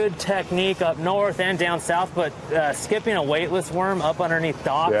good technique up north and down south, but skipping a weightless worm up underneath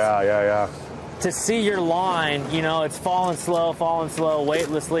docks. Yeah. To see your line, you know, it's falling slow,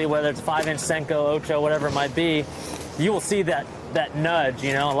 weightlessly, whether it's 5-inch Senko, Ocho, whatever it might be, you will see that nudge,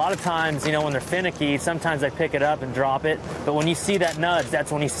 you know. A lot of times, you know, when they're finicky, sometimes they pick it up and drop it. But when you see that nudge,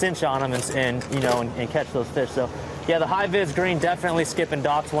 that's when you cinch on them and you know, and catch those fish. So, yeah, the high-vis green, definitely skipping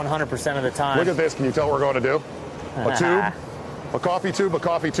docks 100% of the time. Look at this. Can you tell what we're going to do? A tube, a coffee tube,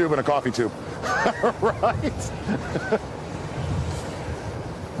 and a coffee tube. Right?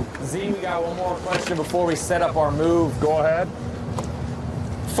 Z, we got one more question before we set up our move. Go ahead.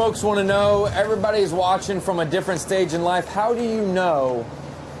 Folks want to know, everybody's watching from a different stage in life. How do you know,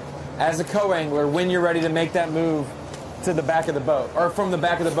 as a co-angler, when you're ready to make that move to the back of the boat, or from the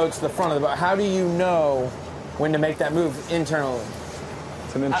back of the boat to the front of the boat? How do you know when to make that move internally?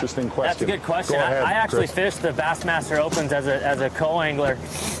 It's an interesting question. That's a good question. Go ahead, I actually Chris. fished the Bassmaster Opens as a co-angler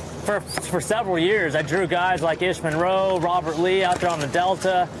for several years. I drew guys like Ish Monroe, Robert Lee out there on the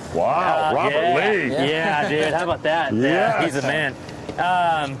Delta. Wow, Robert Lee. Yeah, dude. How about that? Yeah. He's a man.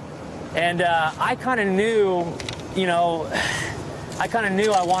 I kind of knew, you know, I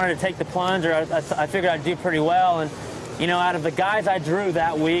wanted to take the plunge, or I figured I'd do pretty well. And, you know, out of the guys I drew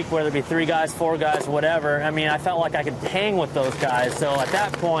that week, whether it be 3 guys, 4 guys, whatever, I mean, I felt like I could hang with those guys. So at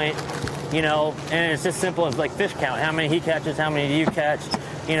that point, you know, and it's just simple as like fish count. How many he catches, how many do you catch?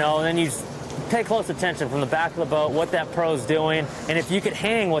 You know, and then you pay close attention from the back of the boat, what that pro's doing. And if you could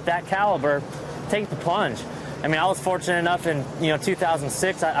hang with that caliber, take the plunge. I mean, I was fortunate enough in, you know,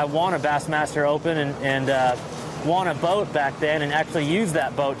 2006, I won a Bassmaster Open and won a boat back then, and actually used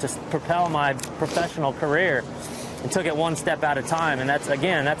that boat to propel my professional career, and took it one step at a time. And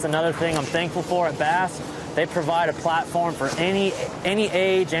that's another thing I'm thankful for at Bass. They provide a platform for any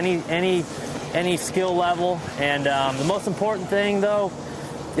age, any skill level. And the most important thing, though,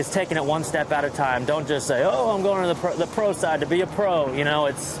 is taking it one step at a time. Don't just say, oh, I'm going to the pro side to be a pro. You know,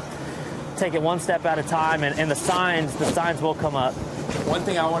 it's take it one step at a time, and the signs will come up. One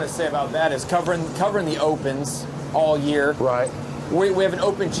thing I want to say about that is covering the Opens all year. Right. We have an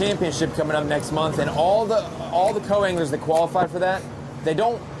Open Championship coming up next month, and all the co-anglers that qualify for that, they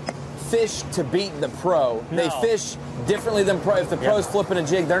don't fish to beat the pro. No. They fish differently than pro. If the pro's flipping a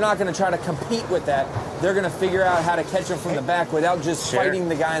jig, they're not going to try to compete with that. They're going to figure out how to catch them from the back without just fighting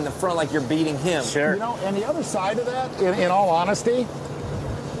the guy in the front like you're beating him. Sure. You know, and the other side of that, in all honesty,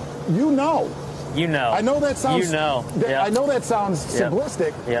 you know. I know that sounds. I know that sounds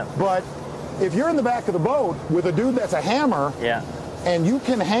simplistic. Yeah. But if you're in the back of the boat with a dude that's a hammer, and you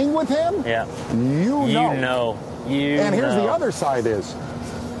can hang with him, you know. And here's the other side is,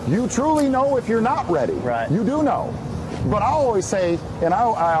 you truly know if you're not ready. Right. You do know. But I always say, and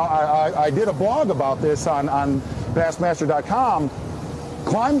I did a blog about this on Bassmaster.com,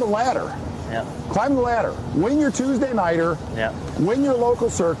 climb the ladder. Yeah. Climb the ladder. Win your Tuesday nighter. Yeah. Win your local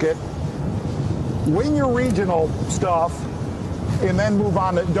circuit. Win your regional stuff, and then move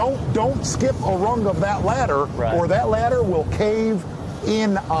on. Don't skip a rung of that ladder, or that ladder will cave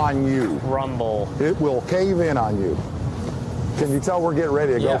in on you. Rumble. It will cave in on you. Can you tell we're getting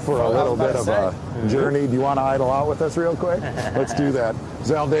ready to go for a little bit of a journey? Do you want to idle out with us real quick? Let's do that.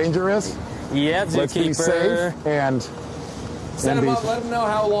 Zal Dangerous? Yeah, Zookeeper. Let's be safe and set them up, let them know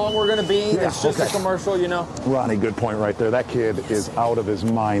how long we're going to be. Yeah, it's just a commercial, you know. Ronnie, good point right there. That kid is out of his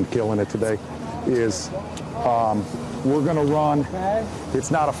mind killing it today. We're gonna run. It's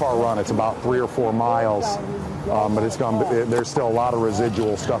not a far run. It's about 3 or 4 miles, but there's still a lot of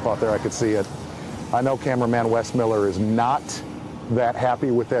residual stuff out there. I could see it. I know cameraman Wes Miller is not that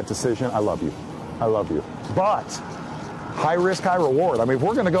happy with that decision. I love you. I love you. But high risk, high reward. I mean, if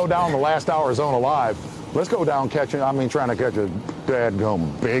we're gonna go down the last hour Zona Live, let's go down trying to catch a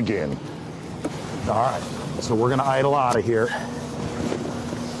dadgum big in. All right, so we're gonna idle out of here.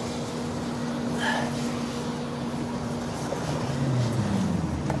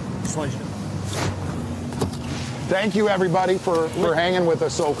 Thank you, everybody, for hanging with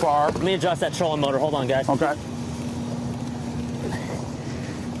us so far. Let me adjust that trolling motor. Hold on, guys. Okay.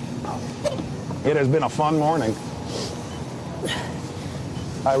 It has been a fun morning.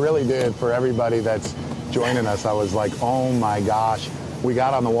 I really did. For everybody that's joining us, I was like, oh my gosh. We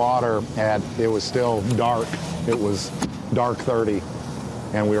got on the water and it was still dark. It was dark 30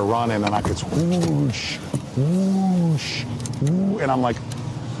 and we were running and I could whoosh, whoosh, whoosh, and I'm like,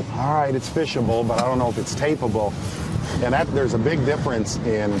 all right, it's fishable, but I don't know if it's tapeable. And there's a big difference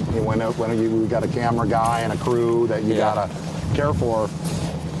in when you got a camera guy and a crew that you gotta care for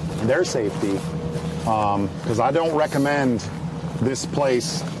their safety. Because I don't recommend this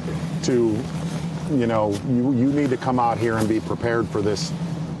place to, you need to come out here and be prepared for this,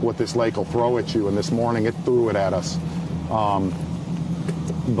 what this lake will throw at you. And this morning it threw it at us.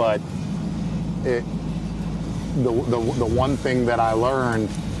 But the one thing that I learned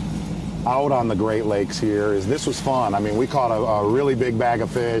out on the Great Lakes here is this was fun. I mean, we caught a really big bag of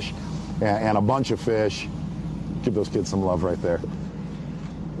fish and a bunch of fish. Give those kids some love right there.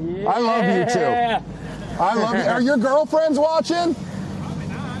 Yeah. I love you too. I love you. Are your girlfriends watching? Probably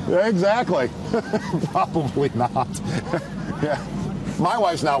not. Yeah, exactly. Probably not. Yeah. My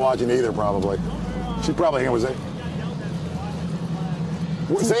wife's not watching either, probably. She probably was it.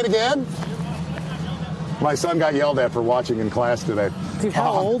 Say it again. My son got yelled at for watching in class today. Dude,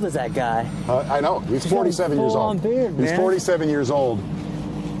 how old is that guy? I know. He's 47 years old. Beard, he's 47 years old,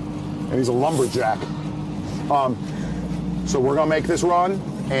 and he's a lumberjack. So we're going to make this run,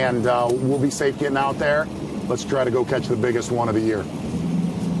 and we'll be safe getting out there. Let's try to go catch the biggest one of the year.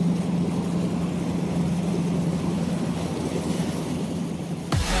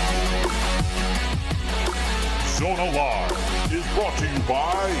 Zona Live is brought to you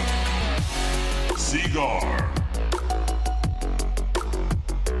by Seaguar,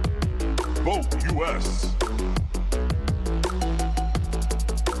 Boat US,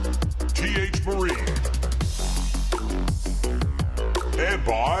 TH Marine, and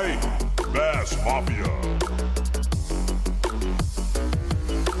by Bass Mafia.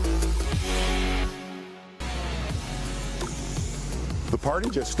 The party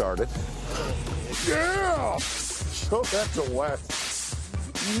just started. Yeah! Show that to Wes.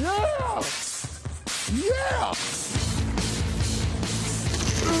 Yeah! Yeah!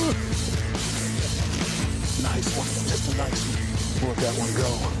 Nice one. Just a nice one. Let that one go.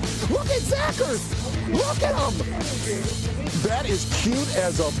 Look at Zachary! Look at him! That is cute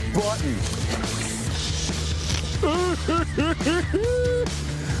as a button.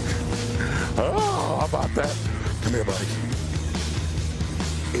 Oh, how about that? Come here, buddy.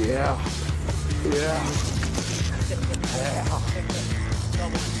 Yeah. Yeah. Yeah.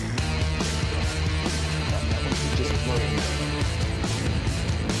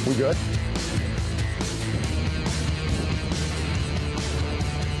 We good?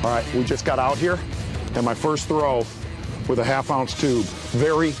 All right, we just got out here, and my first throw with a half-ounce tube.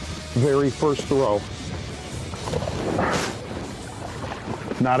 Very, very first throw.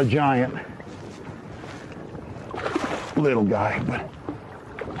 Not a giant. Little guy, but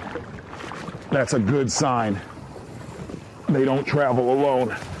that's a good sign. They don't travel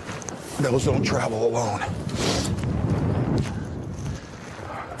alone. Those don't travel alone.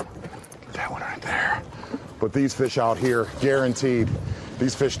 That one right there. But these fish out here, guaranteed,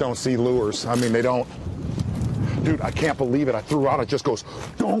 these fish don't see lures. I mean, they don't. Dude, I can't believe it. I threw out, it just goes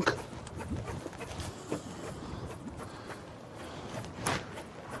donk.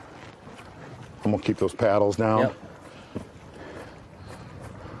 I'm gonna keep those paddles down. Yep.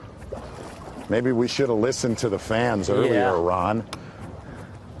 Maybe we should have listened to the fans earlier, Ron.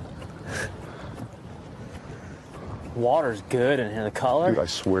 Water's good in here, the color. Dude, I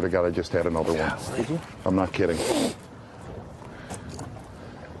swear to God, I just had another one. Did you? I'm not kidding.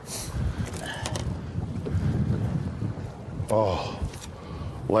 Oh,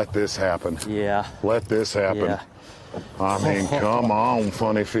 let this happen. Yeah. Let this happen. Yeah. I mean, come on,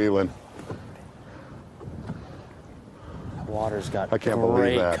 funny feeling. Water's got I can't believe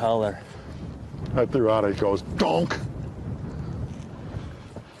great that. color. I threw out, it goes donk.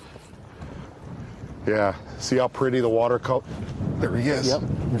 Yeah. See how pretty the water coat? There he is. Yep.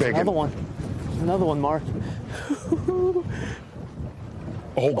 There's another one. Another one, Mark.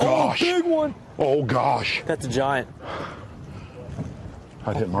 Oh gosh. Oh, big one. Oh gosh. That's a giant.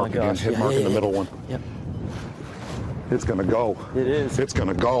 I'd hit Mark again. gosh. Hit Yeah, Mark in the yeah, middle one. Yep. It's gonna go. It is. It's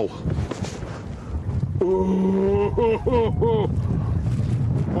gonna go.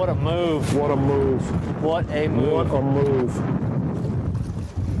 What a move. What a move. What a move. What a move.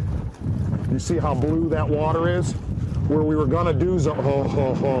 You see how blue that water is? Where we were gonna do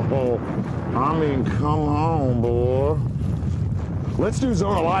I mean, come on, boy. Let's do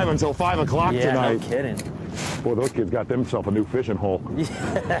Zona Live until 5 o'clock Yeah, tonight. no kidding. Boy, those kids got themselves a new fishing hole.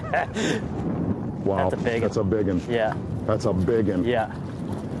 Wow, That's a big that's a big one. Yeah. That's a big one. Yeah.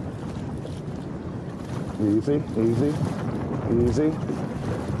 Easy, easy, easy.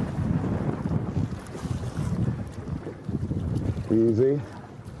 Easy.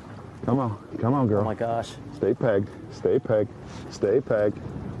 Come on, girl. Oh my gosh. Stay pegged, stay pegged, stay pegged,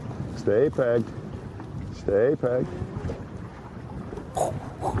 stay pegged, stay pegged.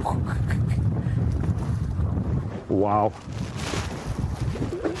 Wow.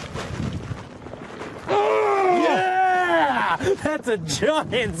 Yeah! That's a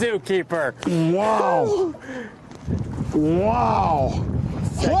giant zookeeper. Wow. Wow.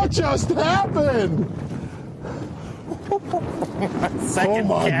 What just happened?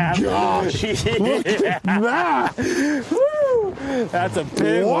 Second Oh my cab. gosh. Look at that. Woo! That's a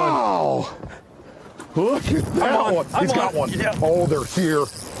big one. Wow. Look at that on, one. I'm He's got on. one. Yeah. Oh, they're here.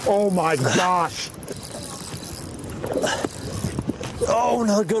 Oh my gosh. Oh,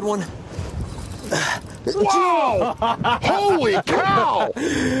 another good one. Wow. Holy cow.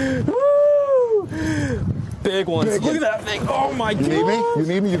 Woo! Big ones. Big Look one. at that thing. Oh my god. You need me? You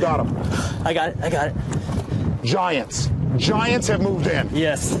need me? You got him. I got it. I got it. Giants. Giants have moved in.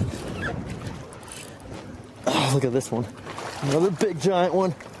 Yes. Oh, look at this one. Another big giant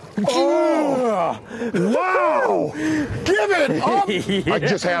one. Oh, wow. Give it up. Yeah. I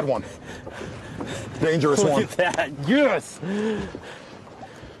just had one. Dangerous Look one. at that. Yes.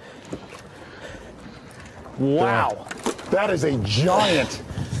 Wow. That is a giant.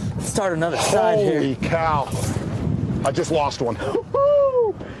 Let's start another side here. Holy cow. I just lost one.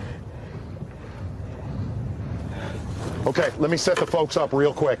 Woo! Okay, let me set the folks up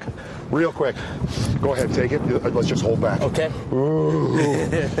real quick. Real quick. Go ahead, take it. Let's just hold back. Okay. Ooh.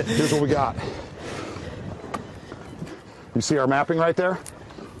 Here's what we got. You see our mapping right there?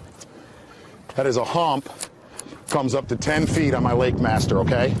 That is a hump. Comes up to 10 feet on my Lake Master,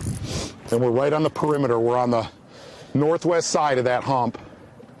 okay? And we're right on the perimeter. We're on the northwest side of that hump.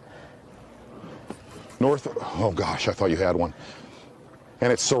 Oh gosh, I thought you had one.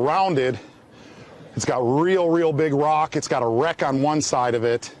 And it's surrounded. It's got real big rock. It's got a wreck on one side of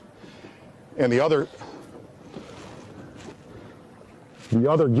it. And the other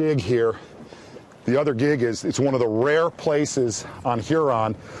gig here, the other gig is, it's one of the rare places on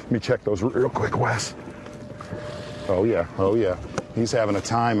Huron. Let me check those real quick, Wes. Oh yeah, oh yeah. He's having a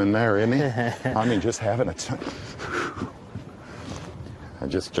time in there, isn't he? I mean, just having a time.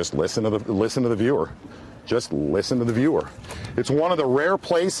 Just listen to the viewer. Just listen to the viewer. It's one of the rare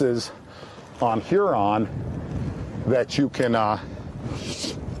places on Huron that you can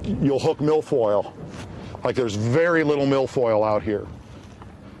you'll hook milfoil. Like there's very little milfoil out here.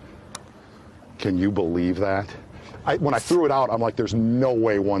 Can you believe that? When I threw it out, I'm like, there's no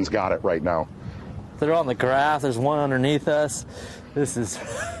way one's got it right now. They're on the graph. There's one underneath us. This is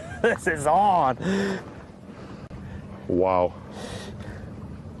this is on. Wow.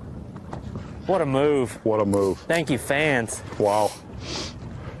 What a move. What a move. Thank you, fans. Wow.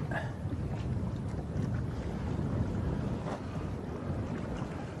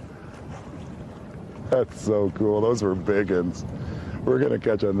 That's so cool. Those were big uns. We're going to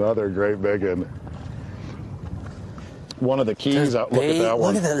catch another great big un. One of the keys out. Look at that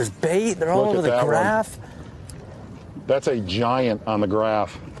one. Look at that. There's bait. They're all Look over at the that graph. That's a giant on the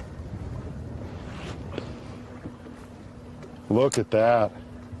graph. Look at that.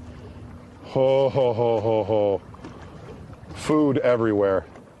 Ho, ho, ho, ho, ho. Food everywhere.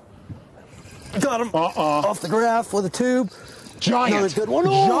 Got him. Off the graph with a tube. Giant. Another good one.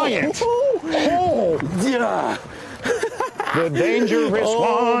 Oh. Giant. Oh. Yeah. The dangerous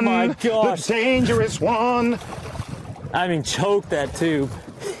Oh, one. my gosh. The dangerous one. I mean, choke that tube.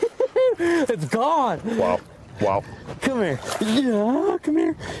 It's gone. Wow. Wow. Come here. Yeah, come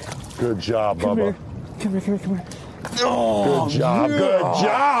here. Good job, Come Bubba. here. Come here, come here, come here. Oh, Good job. yeah. Good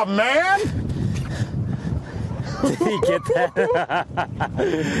job, man. Did he get that?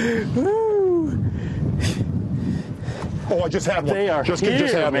 Oh, I just had one. They are just here,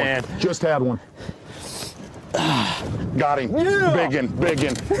 had man. one. Just had one. Got him. Yeah. Biggin,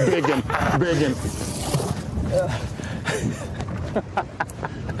 biggin, biggin, biggin.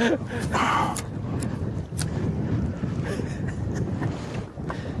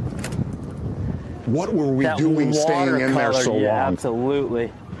 What were we doing staying in there so long? Yeah,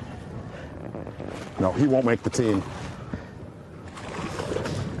 absolutely. No, he won't make the team.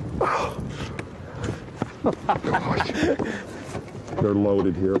 Gosh. They're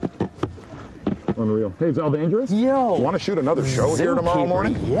loaded here. Unreal. Hey, Zaldain, Yo. want to shoot another show here tomorrow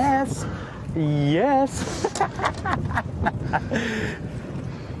morning? Yes. Yes.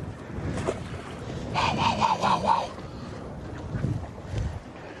 Wow, wow, wow, wow, wow.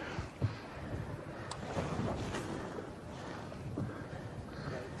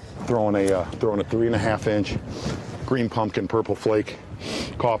 Throwing a 3.5 inch green pumpkin purple flake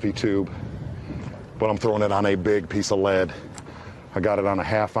coffee tube, but I'm throwing it on a big piece of lead. I got it on a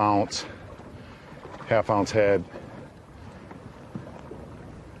half ounce head.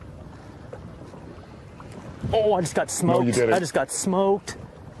 Oh, I just got smoked. No, you didn't. I just got smoked.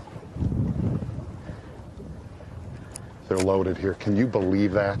 They're loaded here. Can you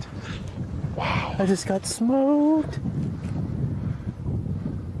believe that? Wow. I just got smoked.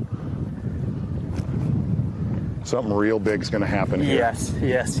 Something real big's going to happen here. Yes,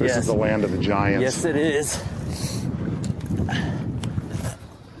 yes, This yes. is the land of the giants. Yes, it is.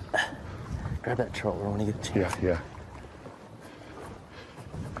 Grab that troller when you get a chance. Yeah, yeah.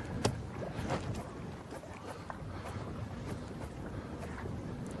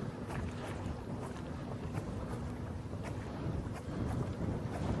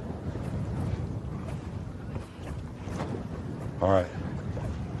 All right.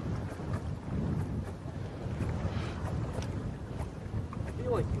 I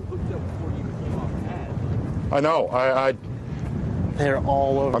feel like you hooked up before you came off pad. I know. They're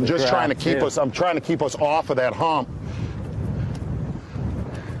all over. I'm the just trying to ground, keep too. us. I'm trying to keep us off of that hump.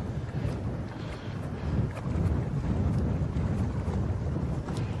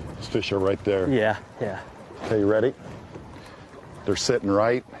 These fish are right there. Yeah, yeah. Okay, you ready? They're sitting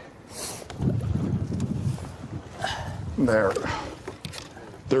right there.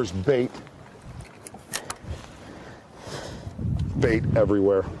 There's bait. Bait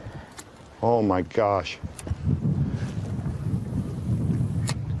everywhere. Oh my gosh.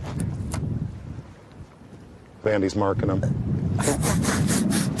 Vandy's marking them.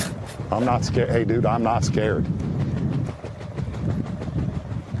 I'm not scared. Hey, dude, I'm not scared.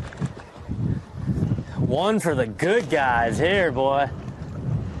 One for the good guys here, boy.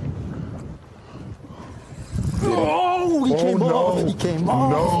 Oh, he came off. He came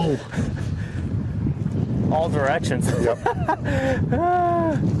off. No. All directions. Yep.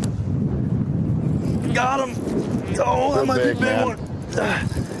 Got him. Oh, that They're might big, be a big man. one.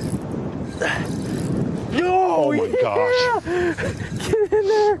 Yo, Oh my gosh. Get in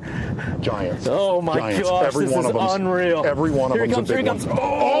there. Giants. Oh my Giants. gosh, Every this one is of them's, unreal. Every one of Here he them's comes, a big here he one. comes.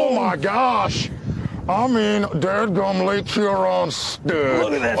 Oh my gosh. I mean, dadgum Lake Huron stud.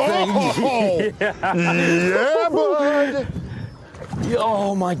 Look at that thing. Oh, yeah, bud.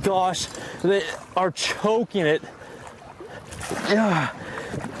 Oh my gosh, they are choking it. Yeah.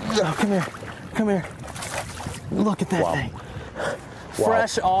 Oh, come here, come here. Look at that Wow. thing. Wow.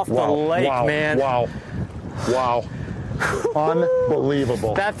 Fresh off the Wow. lake, Wow. man. Wow. Wow.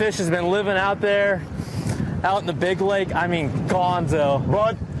 Unbelievable. That fish has been living out there, out in the big lake. I mean, gonzo.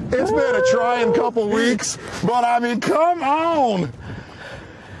 But it's been a trying couple weeks. But I mean, come on.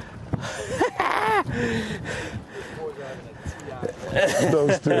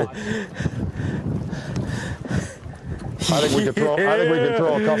 Those two. I think we could throw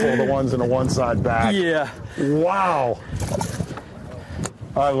a couple of the ones in the one side back. Yeah. Wow.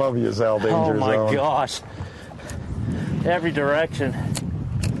 I love you, Zal Danger Oh my Zone. gosh. Every direction.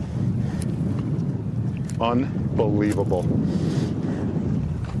 Unbelievable.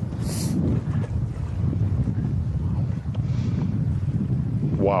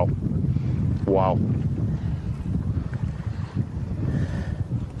 Wow. Wow.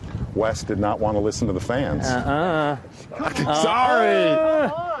 Wes did not want to listen to the fans.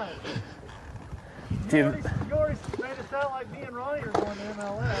 Sorry. Dude, You already made it sound like me and Ronnie are going to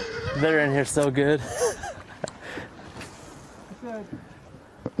MLS. they're in here so good. I said,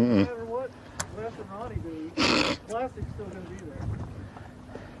 no matter what Les and Ronnie do, plastic's still going to be there.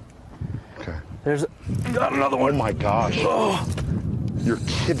 Okay. There's Got another one. Oh my gosh. You're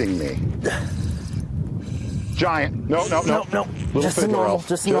kidding me. Giant. No. no. Little Just a fiddler normal, elf.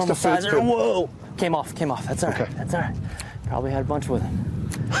 just a normal a size. fiddler. Whoa. Came off. That's all right. Okay. That's all right. Probably had a bunch with him.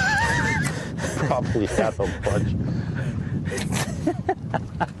 Probably had a bunch.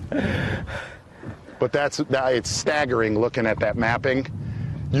 But it's staggering looking at that mapping.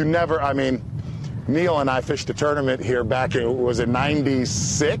 You never, I mean, Neil and I fished a tournament here back in, was it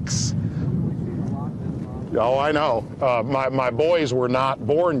 96? Oh, I know. My boys were not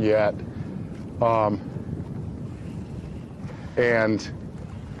born yet. And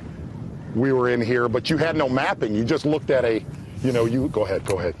we were in here, but you had no mapping. You just looked at a, you know, you, go ahead.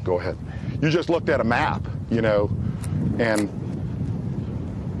 You just looked at a map, you know, and,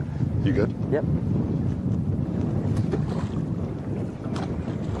 you good? Yep.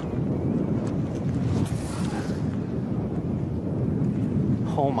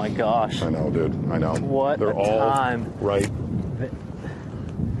 Oh my gosh. I know, dude. I know. What They're a all time. right.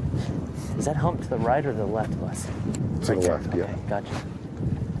 Is that hump to the right or the left of us? To the left, Okay, yeah. gotcha.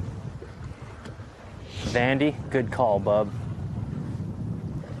 Vandy, good call, bub.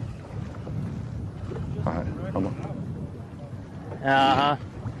 All right. I'm on. Uh-huh.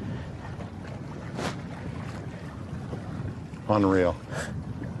 Unreal.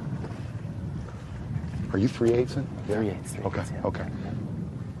 Are you 3/8? 3/8. Okay, yeah. okay.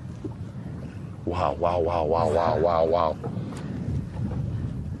 Wow. Go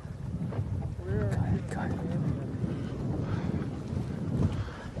ahead.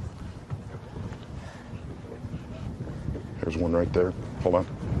 There's one right there. Hold on.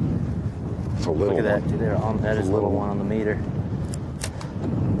 It's a little Look at that, one. dude. That is a little one on the meter.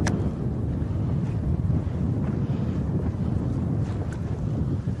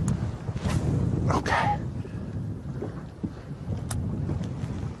 Okay.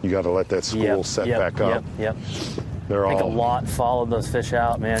 You got to let that school set back up. Yep. They're I think a all. lot followed those fish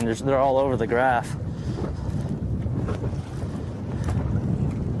out, man. They're all over the graph.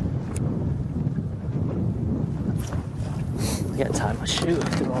 I gotta tie my shoe.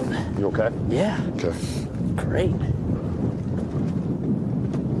 You okay? Yeah, Okay. great.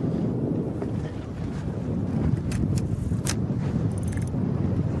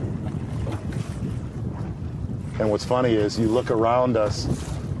 And what's funny is you look around us,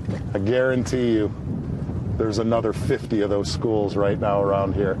 I guarantee you there's another 50 of those schools right now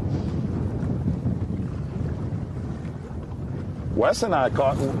around here. Wes and I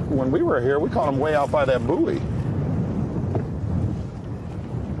caught, when we were here, we caught them way out by that buoy.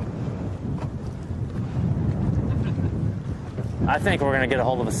 I think we're gonna get a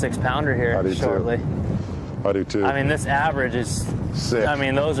hold of a 6-pounder I here do shortly. too. I do too. I mean, this average is Sick. I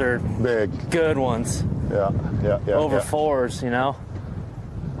mean, those are Big. good ones. Yeah. Over yeah. 4s, you know.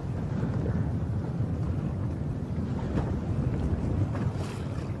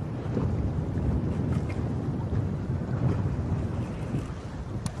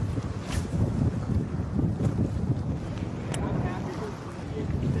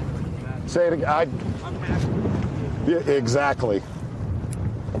 Say it again. Yeah, exactly.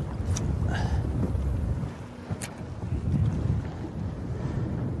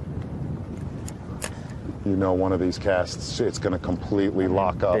 You know, one of these casts, it's going to completely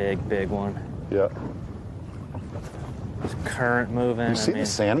lock up. Big one. Yeah. There's current moving. You see I mean, the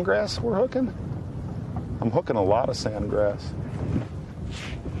sandgrass we're hooking? I'm hooking a lot of sandgrass.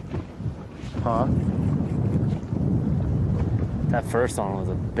 Huh? that first one was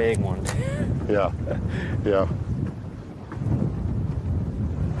a big one. Yeah. Yeah.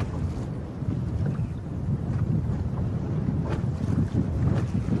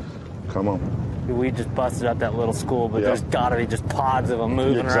 Come on. We just busted up that little school, but Yeah. there's got to be just pods of them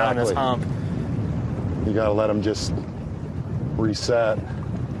moving around this Exactly. hump. You got to let them just reset.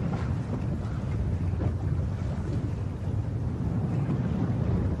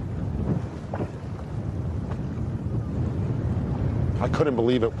 I couldn't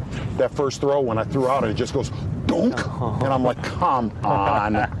believe it. That first throw when I threw out, and it just goes dunk, and I'm like, come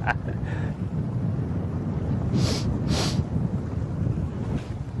on.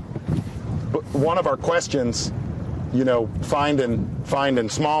 But one of our questions, you know, finding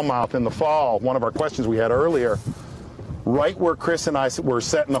smallmouth in the fall, one of our questions we had earlier, right where Chris and I were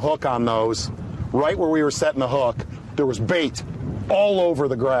setting the hook on those, right where we were setting the hook, there was bait all over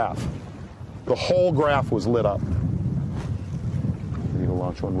the graph. The whole graph was lit up. You need to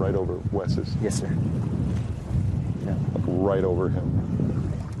launch one right over Wes's. Yes, sir. Yeah. Like right over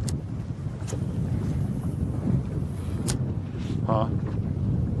him. Huh?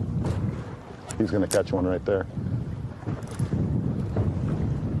 He's going to catch one right there.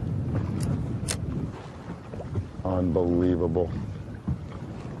 Unbelievable.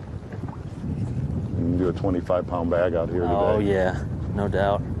 You can do a 25-pound bag out here today. Oh, yeah. No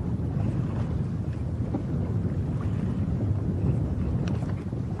doubt.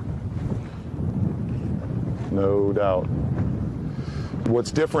 No doubt.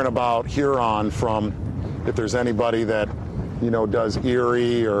 what's different about Huron from, if there's anybody that, you know, does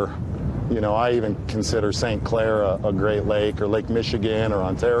Erie or, you know, I even consider St. Clair a Great Lake, or Lake Michigan or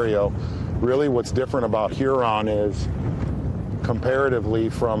Ontario. Really what's different about Huron is, comparatively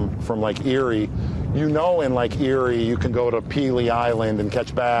from like Erie, you know, in like Erie you can go to Pelee Island and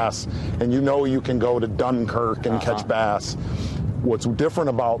catch bass, and you know you can go to Dunkirk and catch bass. What's different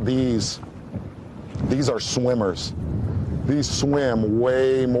about these are swimmers. These swim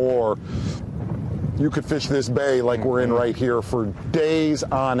way more. You could fish this bay like we're in right here for days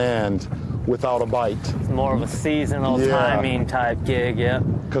on end without a bite. It's more of a seasonal timing type gig, yeah.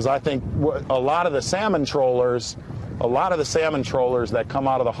 Because I think a lot of the salmon trollers that come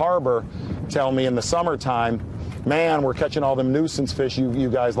out of the harbor tell me in the summertime, man, we're catching all them nuisance fish you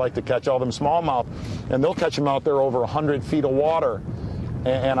guys like to catch, all them smallmouth, and they'll catch them out there over 100 feet of water.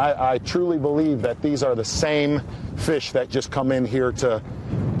 And I truly believe that these are the same fish that just come in here to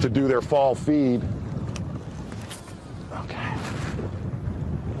do their fall feed. Okay.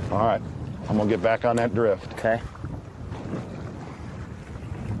 All right. I'm going to get back on that drift. Okay.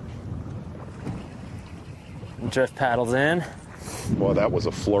 Drift paddles in. Well, that was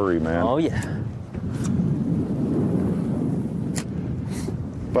a flurry, man. Oh, yeah.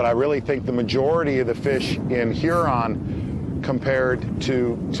 But I really think the majority of the fish in Huron compared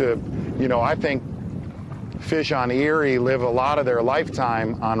to you know, I think fish on Erie live a lot of their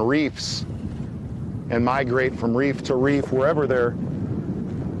lifetime on reefs and migrate from reef to reef wherever they're.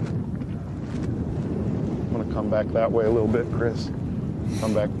 I'm going to come back that way a little bit, Chris.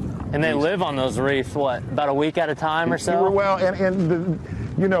 Come back. And they live on those reefs, what, about a week at a time or so? Well, and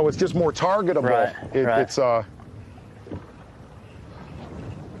you know, it's just more targetable. Right, right. It's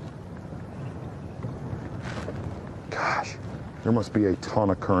gosh, there must be a ton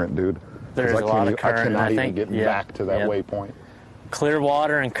of current, dude. There's a lot of current. I cannot even get back to that waypoint. Clear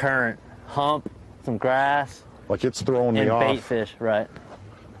water and current, hump, some grass. Like it's throwing me off. And bait fish, right.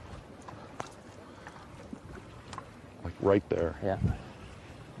 Like right there. Yeah.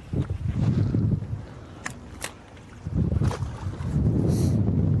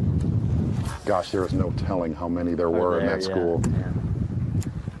 Gosh, there was no telling how many there were in that school. Yeah.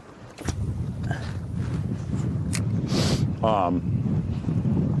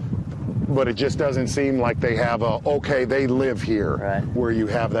 But it just doesn't seem like they have a, okay, they live here, right, where you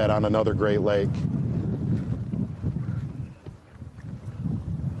have that on another Great Lake.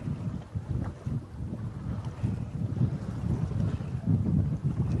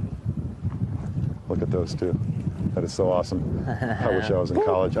 Look at those two. That is so awesome. I wish I was in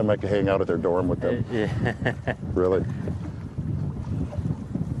college. I might hang out at their dorm with them. Yeah. Really.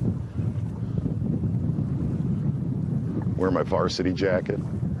 Wear my varsity jacket.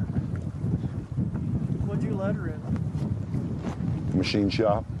 What'd you let her in? Machine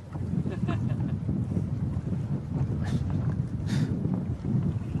shop.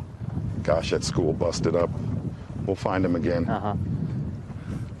 Gosh, that school busted up. We'll find him again. Uh-huh.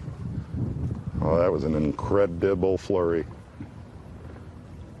 Oh, that was an incredible flurry.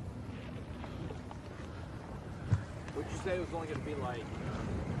 Would you say it was only going to be like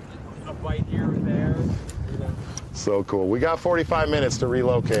a bite here or there? So cool. We got 45 minutes to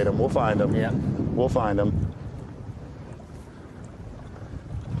relocate him. We'll find him. Yeah. We'll find him.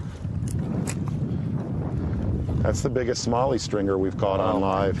 That's the biggest smallie stringer we've caught on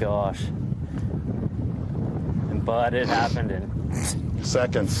live. Oh my gosh. But it happened in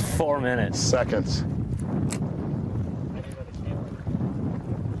Seconds. 4 minutes. Seconds.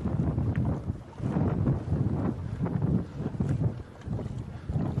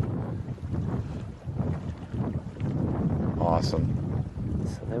 Awesome.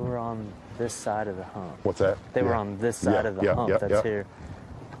 So they were on this side of the hump. What's that? They were on this side of the hump that's here.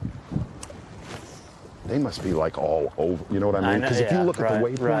 They must be like all over. You know what I mean? Because if you look at the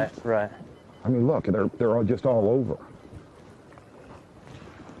waypoint, right. I mean, look, they're all just all over.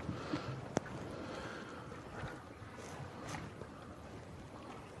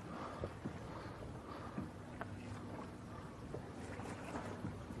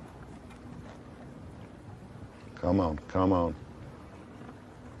 Come on, come on.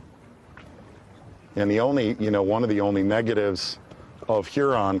 And the only, you know, one of the only negatives of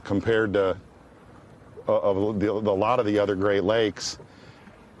Huron compared to a lot of the other Great Lakes,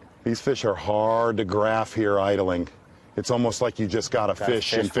 these fish are hard to graph here idling. It's almost like you just got to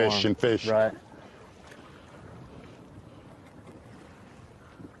fish and fish and fish. Right.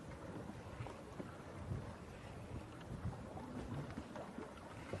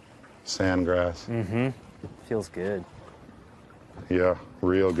 Sandgrass. Mm-hmm. Feels good. Yeah,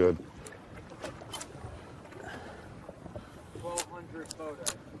 real good. 1,200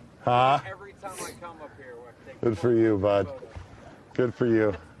 Huh? Every time I come up here, I take Good for you, bud. photos. Good for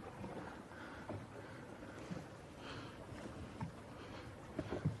you.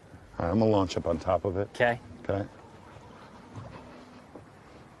 All right, I'm gonna launch up on top of it. Okay. Okay.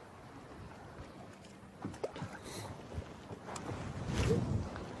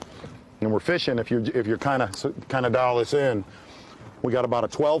 And we're fishing. If you're kind of dial this in, we got about a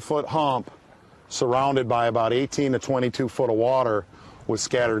 12-foot hump surrounded by about 18 to 22 foot of water with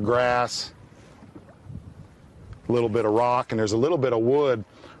scattered grass, a little bit of rock, and there's a little bit of wood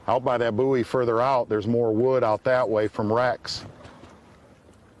out by that buoy further out. There's more wood out that way from wrecks.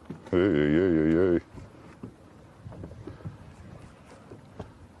 Hey, hey, hey, hey, hey.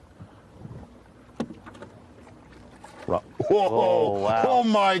 Whoa, Oh, wow. Oh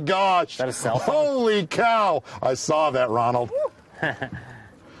my gosh. Is that a cell phone? Holy cow. I saw that, Ronald.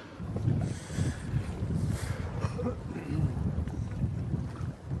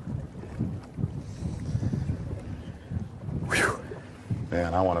 Whew.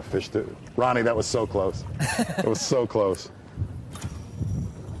 Man, I want to fish too. Ronnie, that was so close. It was so close.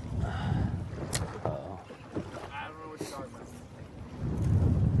 I don't know what you're talking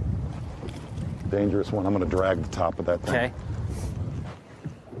about. Dangerous one. I'm going to drag the top of that thing. Okay.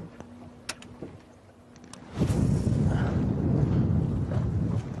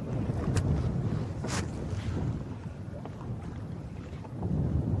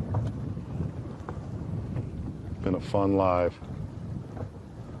 Been a fun live.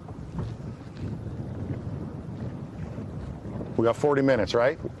 We got 40 minutes,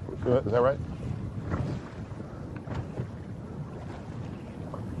 right? Is that right?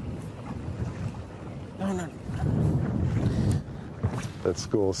 No, no. That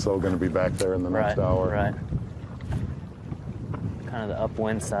school's so going to be back there in the next Right. hour. Right. Kind of the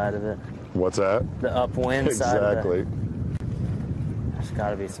upwind side of it. What's that? The upwind side of it. Exactly. There's got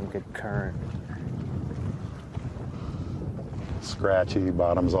to be some good current. Scratchy.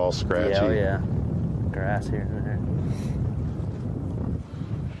 Bottom's all scratchy. Yeah, oh yeah. Grass here and there.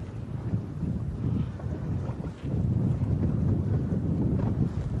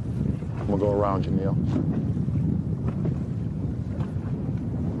 We'll go around you, Neil.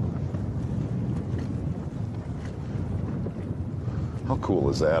 How cool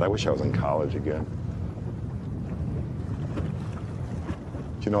is that? I wish I was in college again.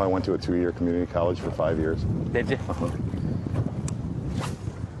 Do you know I went to a 2-year community college for 5 years? Did you?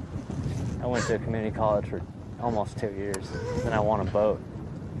 I went to community college for almost 2 years. Then I won a boat.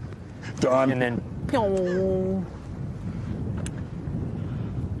 Done. And then, pew.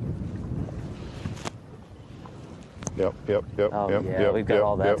 Yep. Oh, yep, yeah, yep, we've got yep,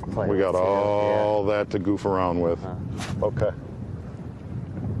 all that yep. to play We with, got too, all that to goof around with. Okay.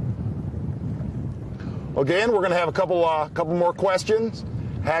 Again, we're going to have a couple more questions.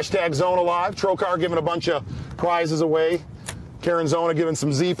 Hashtag Zona Live. Trocar giving a bunch of prizes away. Karen Zona giving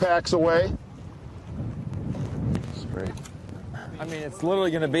some Z-Packs away. It's great. I mean, it's literally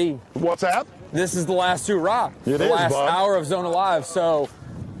going to be. What's that? This is the last hurrah. It the is, last bud. hour of Zona Live. So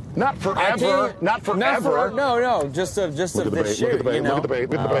Not I forever. can't- Not forever. No. Just of Look at the this bait. Look at shoot. the bait. You know? Look at the bait.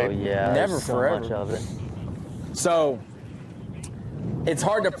 Look at the Oh, bait. yeah. Never there's so forever. much of it. So it's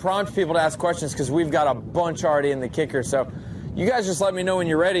hard to prompt people to ask questions because we've got a bunch already in the kicker. So you guys just let me know when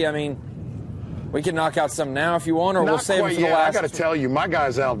you're ready. I mean, we can knock out some now if you want, or we'll Not save quite it for the yet. I last. got to tell you, my guy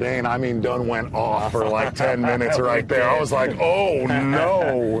Zaldain, I mean, done went off for like 10 minutes right there. I was like, oh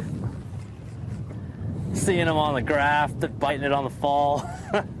no. Seeing him on the graph, biting it on the fall.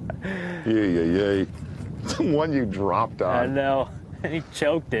 Yay. The one you dropped I on. know. And he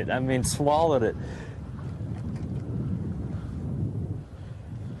choked it. I mean, swallowed it.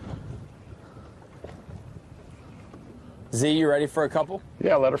 Z, you ready for a couple?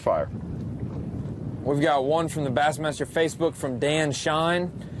 Yeah, let her fire. We've got one from the Bassmaster Facebook from Dan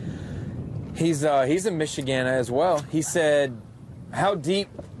Shine. He's in Michigan as well. He said, how deep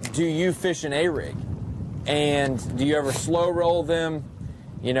do you fish an A-rig? And do you ever slow roll them?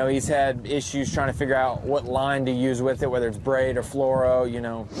 You know, he's had issues trying to figure out what line to use with it, whether it's braid or fluoro, you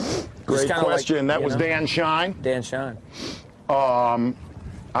know. Great question. That was Dan. Dan Shine. Dan Shine.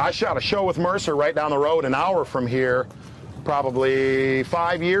 I shot a show with Mercer right down the road, an hour from here, probably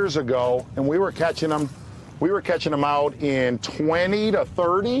 5 years ago, and we were catching them. We were catching them out in 20 to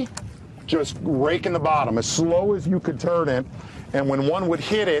 30, just raking the bottom as slow as you could turn it. And when one would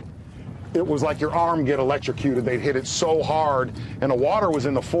hit it, it was like your arm get electrocuted. They'd hit it so hard, and the water was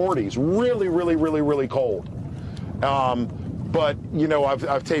in the 40s, really cold. But you know,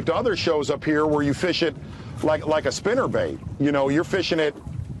 I've taped other shows up here where you fish it like a spinner bait. You know, you're fishing it,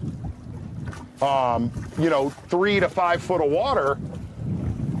 you know, 3 to 5 foot of water,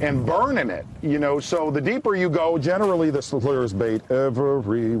 and burning it, you know. So the deeper you go, generally the lures bait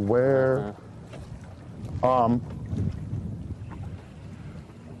everywhere.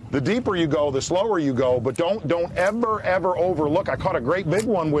 The deeper you go, the slower you go, but don't ever overlook. I caught a great big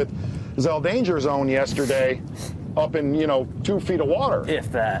one with Zaldain Zone yesterday up in, 2 feet of water.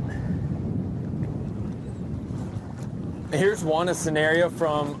 If that. Here's a scenario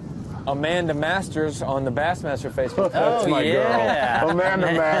from Amanda Masters on the Bassmaster Facebook page. That's my yeah. girl. Amanda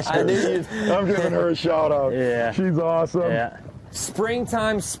Masters. I'm giving her a shout out. Yeah. She's awesome. Yeah.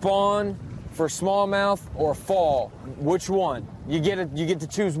 Springtime spawn for smallmouth or fall? Which one? You get to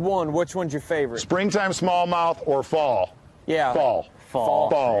choose one. Which one's your favorite? Springtime smallmouth or fall? Yeah. Fall.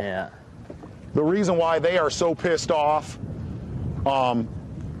 Yeah. The reason why they are so pissed off,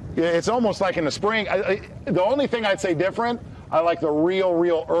 it's almost like in the spring. The only thing I'd say different, I like the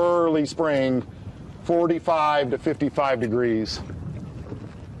real early spring, 45 to 55 degrees.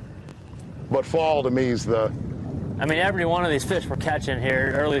 But fall to me is the... I mean, every one of these fish we're catching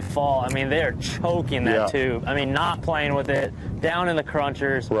here early fall, I mean, they are choking that tube. I mean, not playing with it, down in the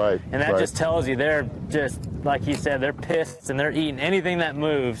crunchers. Right. And that just tells you they're just, like you said, they're pissed and they're eating anything that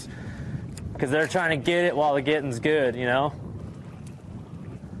moves because they're trying to get it while the getting's good, you know?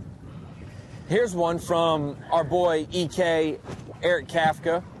 Here's one from our boy EK, Eric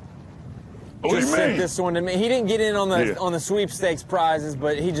Kafka. What do you Just sent mean? this one to me. He didn't get in on the sweepstakes prizes,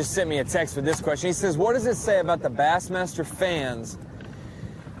 but he just sent me a text with this question. He says, what does it say about the Bassmaster fans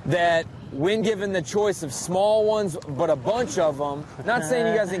that when given the choice of small ones, but a bunch of them, not saying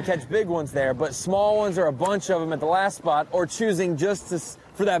you guys didn't catch big ones there, but small ones or a bunch of them at the last spot, or choosing just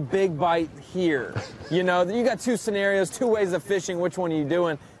for that big bite here? You know, you got two scenarios, two ways of fishing. Which one are you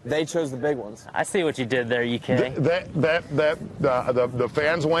doing? They chose the big ones. I see what you did there, EK. The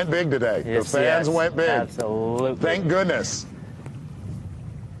fans went big today. Yes, the fans went big. Absolutely. Thank goodness.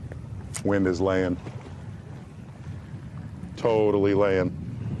 Wind is laying. Totally laying.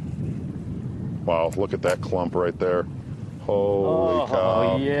 Wow, look at that clump right there. Holy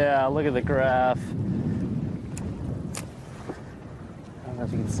cow. Oh, yeah, look at the graph. I don't know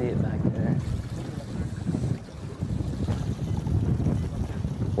if you can see it back there.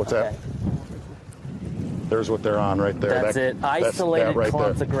 What's that? There's what they're on right there. That's it. Isolated that right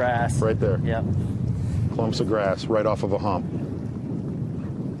clumps there. of grass. Right there. Yep. Clumps of grass right off of a hump.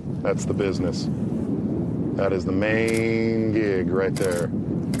 That's the business. That is the main gig right there.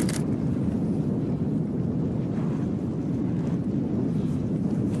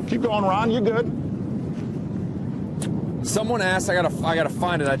 Keep going, Ron. You good? Someone asked, I gotta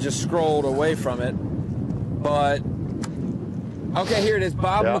find it. I just scrolled away from it. But okay, here it is.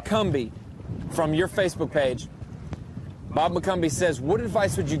 Bob McCumbee from your Facebook page. Bob McCumbee says, what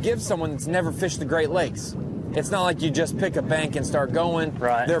advice would you give someone that's never fished the Great Lakes? It's not like you just pick a bank and start going.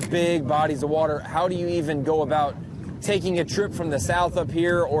 Right. They're big bodies of water. How do you even go about taking a trip from the south up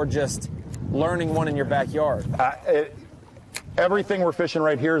here or just learning one in your backyard? Everything we're fishing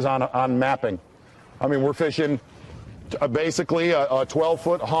right here is on mapping. I mean, we're fishing basically a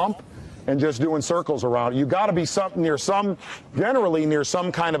 12-foot hump and just doing circles around it. You got to be generally near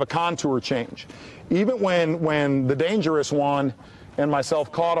some kind of a contour change. Even when the dangerous one and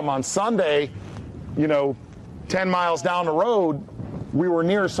myself caught him on Sunday, 10 miles down the road, we were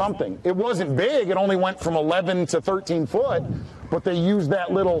near something. It wasn't big. It only went from 11 to 13 foot, but they used that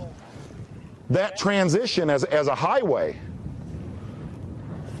transition as a highway.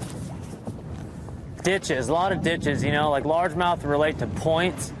 Ditches, a lot of ditches, like largemouth relate to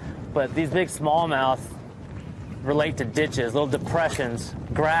points, but these big smallmouth relate to ditches, little depressions,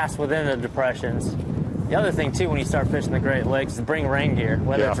 grass within the depressions. The other thing, too, when you start fishing the Great Lakes is bring rain gear.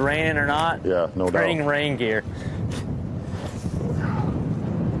 Whether it's raining or not, no doubt. bring rain gear.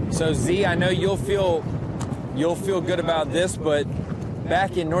 So, Z, I know you'll feel good about this, but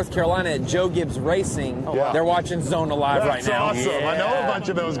back in North Carolina at Joe Gibbs Racing, they're watching Zona live right now. That's awesome. I know a bunch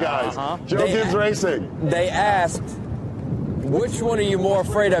of those guys. Joe Gibbs Racing. They asked, which one are you more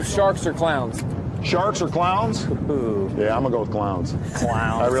afraid of, sharks or clowns? Sharks or clowns? Ooh. Yeah, I'm going to go with clowns.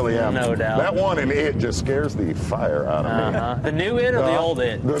 Clowns. I really am. No doubt. That one and it just scares the fire out of me. The new it or the old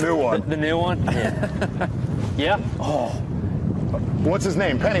it? The new one. The new one? Yeah. Yeah. Oh. What's his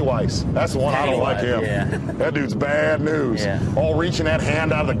name? Pennywise. That's the one. I don't like him. Yeah. That dude's bad news. Yeah. All reaching that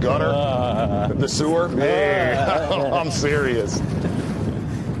hand out of the gutter. The sewer. Yeah. I'm serious.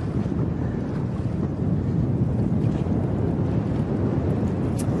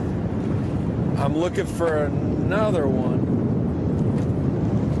 I'm looking for another one.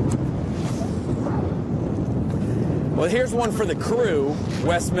 Well, here's one for the crew.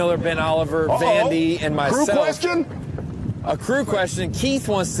 Wes Miller, Ben Oliver, Vandy, and myself. Crew question? A crew question. Keith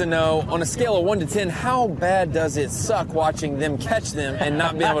wants to know, on a scale of 1 to 10, how bad does it suck watching them catch them and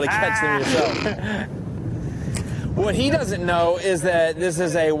not being able to catch them yourself? What he doesn't know is that this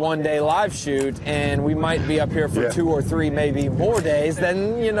is a one-day live shoot, and we might be up here for 2 or 3, maybe more days.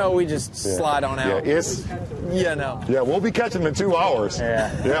 Then, you know, we just slide on out. Yeah, we'll be catching them in 2 hours.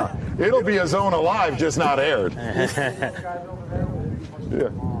 Yeah. It'll be a Zona live, just not aired. Yeah.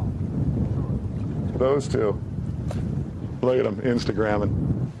 Those two. Look at them,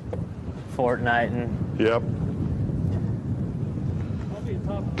 Instagramming. Fortnighting. Yep.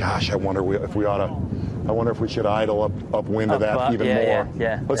 Gosh, I wonder if we ought to. I wonder if we should idle upwind of that even more.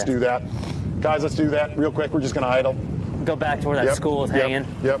 Yeah. Let's do that, guys. Let's do that real quick. We're just gonna idle. Go back to where that school is hanging.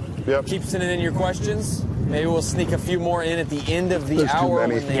 Yep. Keep sending in your questions. Maybe we'll sneak a few more in at the end of the hour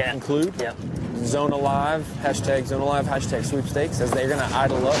when they conclude. Yep. Zona Live, hashtag Zona Live, hashtag sweepstakes, as they're going to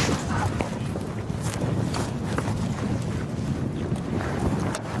idle up.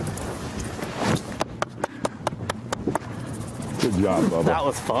 Good job, Bubba. That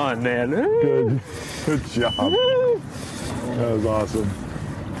was fun, man. Good job. That was awesome.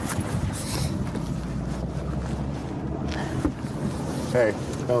 Hey,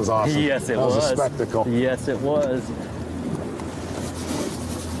 that was awesome. Yes, it was. was. That was a spectacle. Yes, it was.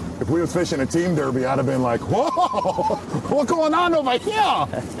 If we was fishing a team derby, I'd have been like, whoa, what's going on over here?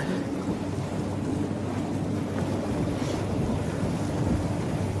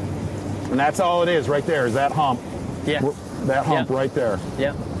 And that's all it is right there, is that hump. Yeah. That hump right there.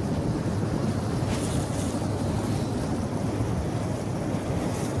 Yep.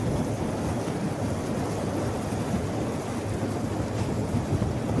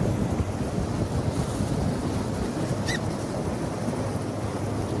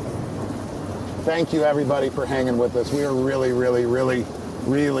 Thank you, everybody, for hanging with us. We were really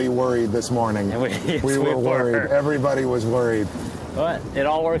worried this morning. We were worried. Everybody was worried. But it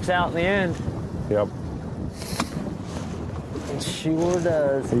all works out in the end. Yep. It sure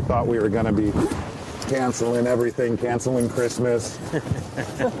does. We thought we were going to be canceling everything, canceling Christmas.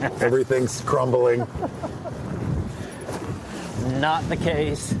 Everything's crumbling. Not the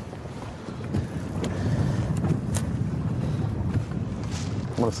case.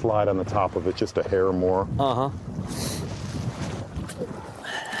 I'm going to slide on the top of it just a hair more. Uh-huh.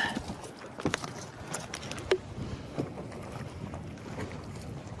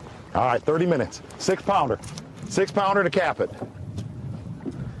 All right, 30 minutes. 6-pounder. 6-pounder to cap it.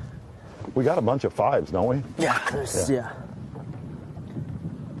 We got a bunch of 5s, don't we? Yeah. Yeah.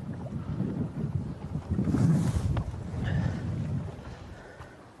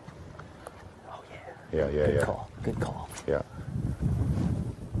 Oh, yeah. Yeah. Good call. Good call. Yeah.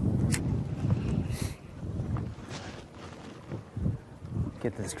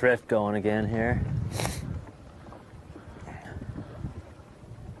 Get this drift going again here.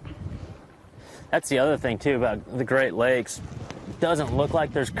 That's the other thing, too, about the Great Lakes. It doesn't look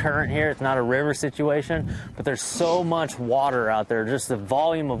like there's current here. It's not a river situation, but there's so much water out there. Just the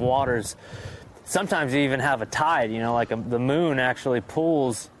volume of waters. Sometimes you even have a tide, you know, like the moon actually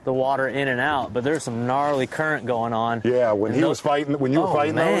pulls the water in and out, but there's some gnarly current going on. Yeah, when you were fighting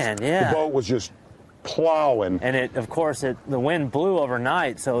those, the boat was just plowing. And of course, the wind blew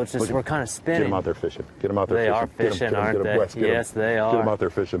overnight, so it's just, we're kind of spinning. Get them out there fishing. Get them out there fishing. They are fishing, aren't they? Yes, they are. Get them out there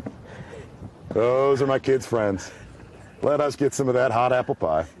fishing. Those are my kids' friends. Let us get some of that hot apple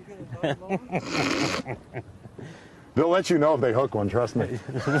pie. They'll let you know if they hook one, trust me.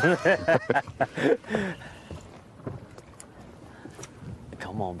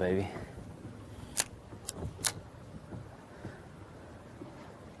 Come on, baby.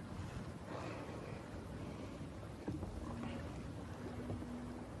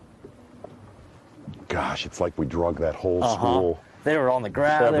 Gosh, it's like we drug that whole school. They were on the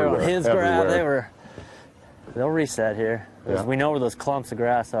grab, they were on his grab, they'll reset here. Yeah. We know where those clumps of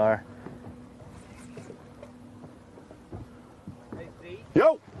grass are.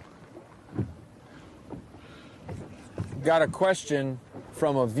 Yo! Got a question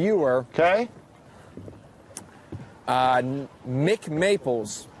from a viewer. Okay. Mick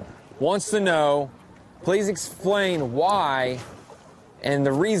Maples wants to know, please explain why and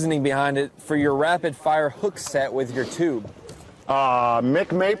the reasoning behind it for your rapid fire hook set with your tube.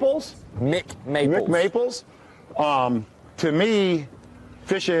 Mick Maples? Mick Maples. Mick Maples. To me,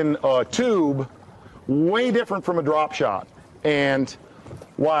 fishing a tube, way different from a drop shot. And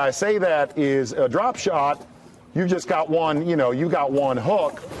why I say that is a drop shot, you've just got one, you got one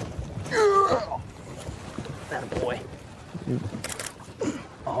hook. That boy.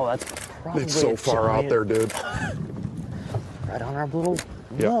 Oh, that's probably It's so far out there, dude. Right on our little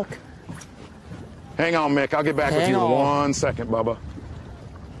nook. Hang on, Mick. I'll get back with you in 1 second, Bubba.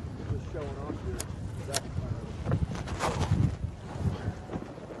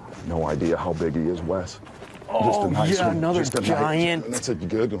 No idea how big he is, Wes. Oh, just a nice yeah, one. another Just a giant. That's a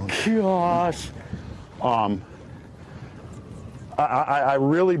good one. Gosh. I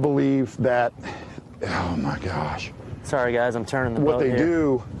really believe that. Oh my gosh. Sorry, guys. I'm turning the boat What they here.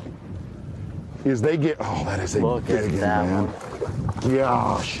 do is they get. Oh, that is a Look big at one, that man. one.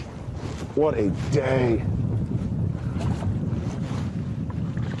 Gosh, what a day.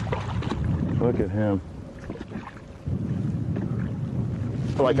 Look at him.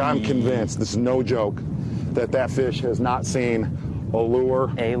 Like, I'm convinced, this is no joke, that that fish has not seen a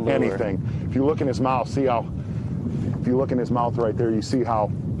lure, anything. If you look in his mouth, see how, if you look in his mouth right there, you see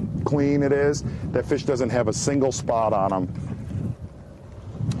how clean it is. That fish doesn't have a single spot on him.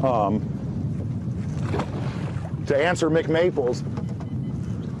 To answer Mick Maples,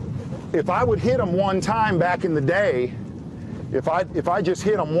 if I would hit him one time back in the day, if I just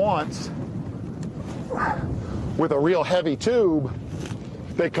hit him once with a real heavy tube,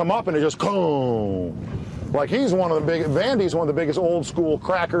 they come up and it just boom. Like, he's one of the big, Vandy's one of the biggest old school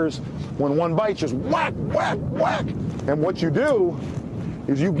crackers. When one bites, just whack, whack, whack. And what you do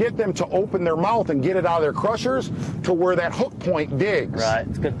is you get them to open their mouth and get it out of their crushers to where that hook point digs. Right,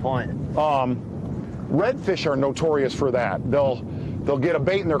 it's a good point. Redfish are notorious for that. They'll get a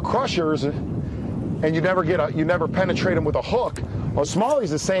bait in their crushers, and you never penetrate them with a hook. A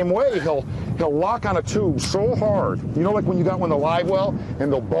smalley's the same way. He'll lock on a tube so hard. You know, like when you got one of the live well,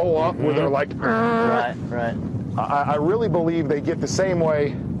 and they'll bow up where they're like. Right. I really believe they get the same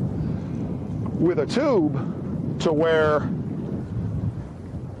way with a tube, to where.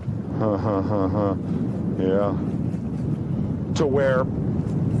 Yeah. To where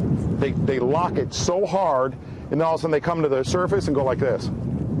they lock it so hard, and then all of a sudden they come to the surface and go like this.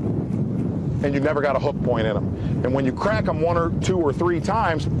 And you've never got a hook point in them. And when you crack them 1 or 2 or 3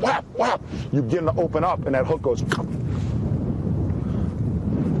 times, whap, whap, you begin to open up, and that hook goes.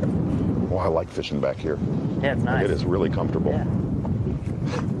 Oh, I like fishing back here. Yeah, it's nice. It is really comfortable. Yeah.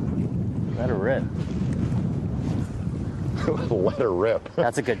 Let her rip. Let her rip.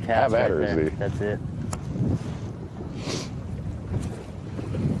 That's a good cast. Have at right her, there. Z. That's it.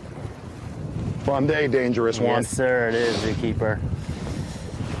 Fun day, dangerous one. Yes, sir, it is, Zookeeper.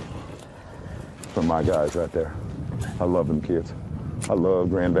 For my guys right there. I love them kids. I love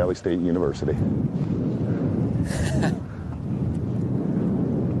Grand Valley State University.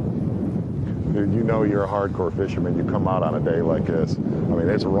 Dude, you know you're a hardcore fisherman. You come out on a day like this. I mean,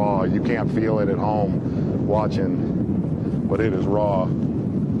 it's raw. You can't feel it at home watching, but it is raw.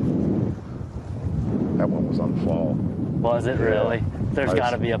 That one was on fall. Was it really? There's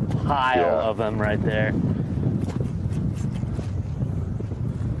got to be a pile of them right there.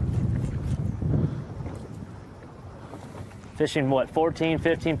 Fishing, what, 14,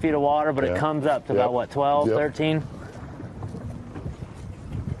 15 feet of water, but it comes up to about, what, 12, 13?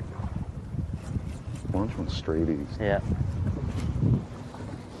 Launch one straight east. Yeah.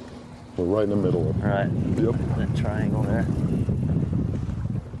 We're right in the middle of it. Right. Yep. That triangle there.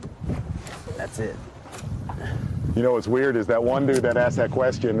 That's it. You know what's weird is that one dude that asked that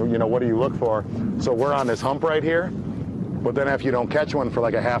question, you know, what do you look for? So we're on this hump right here, but then if you don't catch one for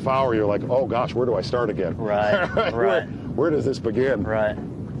like a half hour, you're like, oh gosh, where do I start again? Right, right. Where does this begin? Right.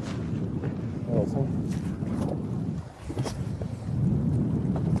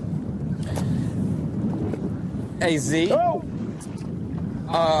 Hey, Z. Oh!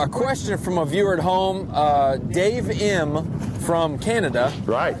 A question from a viewer at home, Dave M. from Canada.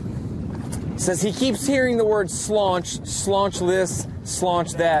 Right. Says he keeps hearing the word slaunch, slaunch this,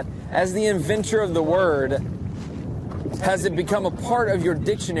 slaunch that. As the inventor of the word, has it become a part of your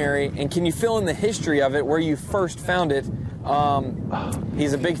dictionary, and can you fill in the history of it, where you first found it?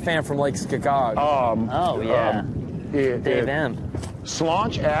 He's a big fan from Lake Skagog. Oh, yeah. Dave M.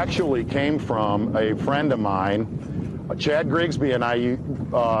 Slaunch actually came from a friend of mine, Chad Grigsby, and I.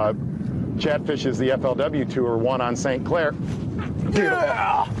 Chad fishes the FLW Tour, one on St. Clair.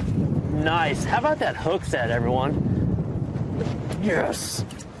 Yeah! Nice. How about that hook set, everyone? Yes.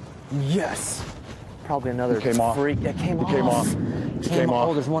 Yes. Probably another It came off. freak. It came off. Came off. Came off.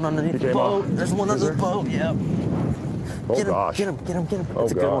 Oh, there's one underneath the boat. There's one under the boat. Yep. Oh, Get him, gosh. Get him. That's Oh, a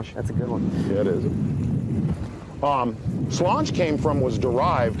good one. gosh. That's a good one. Yeah, it is. Slaunch was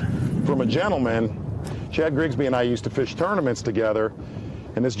derived from a gentleman. Chad Grigsby and I used to fish tournaments together,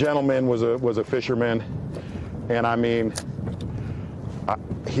 and this gentleman was a fisherman, and I mean,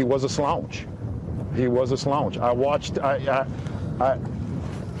 he was a slouch. He was a slouch. I watched.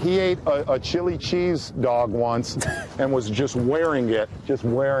 he ate a chili cheese dog once and was just wearing it.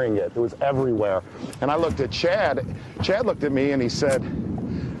 It was everywhere. And I looked at Chad. Chad looked at me and he said,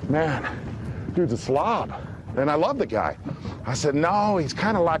 man, dude's a slob. And I love the guy. I said, no, he's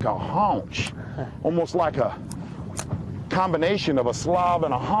kind of like a haunch, almost like a combination of a slob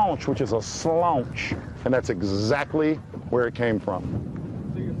and a haunch, which is a slouch. And that's exactly where it came from.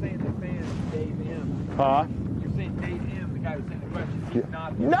 So you're saying the fan gave him? Huh? You're saying gave him, the guy who sent the question,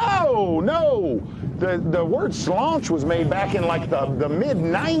 not him? No. The word slouch was made back in like the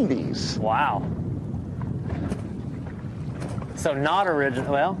mid-90s. Wow. So not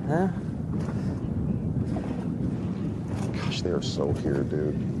original. Well, Gosh, they're so here,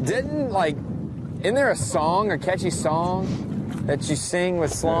 dude. Isn't there a song, a catchy song that you sing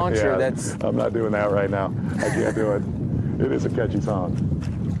with Slaunch? Yeah, Or that's I'm not doing that right now. I can't do it. It is a catchy song.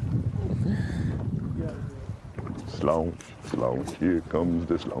 Slounch, slounch, here comes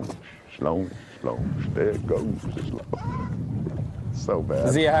the slounch. Slounch, slounch, there goes the slounch. So bad.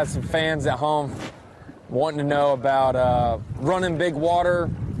 Zia has some fans at home wanting to know about running big water.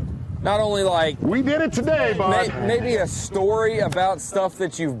 Not only like We did it today, bud. maybe a story about stuff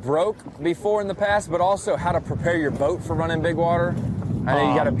that you've broke before in the past, but also how to prepare your boat for running big water. I know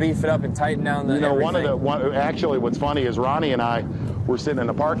you got to beef it up and tighten down the. Actually, what's funny is Ronnie and I were sitting in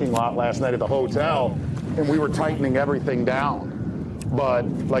the parking lot last night at the hotel, and we were tightening everything down. But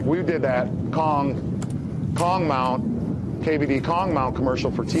like we did that Kong mount, KVD Kong mount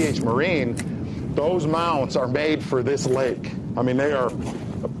commercial for TH Marine. Those mounts are made for this lake. I mean, they are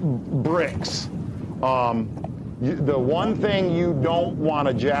bricks. The one thing you don't want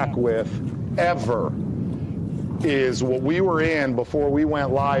to jack with ever is what we were in before we went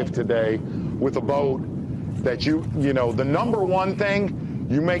live today with a boat that the number one thing,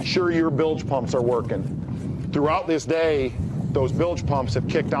 you make sure your bilge pumps are working. Throughout this day, those bilge pumps have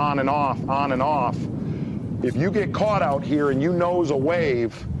kicked on and off. If you get caught out here and you nose a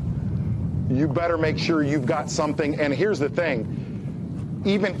wave, you better make sure you've got something. And here's the thing,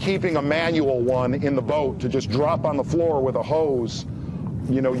 even keeping a manual one in the boat to just drop on the floor with a hose,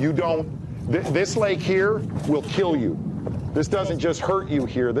 this lake here will kill you. This doesn't just hurt you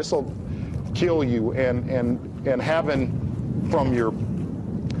here, this will kill you. And having from your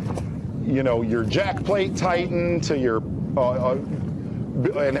jack plate tightened to your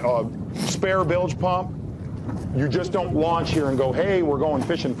spare bilge pump, you just don't launch here and go, hey, we're going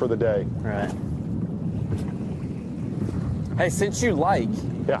fishing for the day. right. Hey, since you like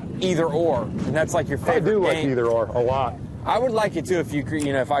either or, and that's like your favorite I do game, like either or a lot. I would like it too if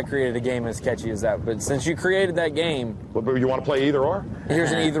if I created a game as catchy as that. But since you created that game, But you want to play either or?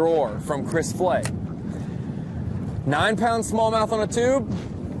 here's an either or from Chris Flay. 9-pound smallmouth on a tube,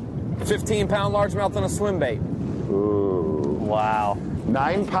 15-pound largemouth on a swim bait. Ooh. Wow.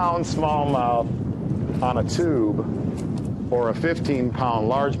 9-pound smallmouth on a tube or a 15-pound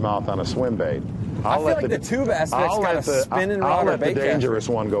largemouth on a swim bait. I feel like the tube aspect's got a spinning rod or I'll let bait the dangerous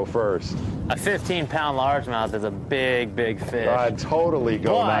one go first. A 15-pound largemouth is a big, big fish. I'd totally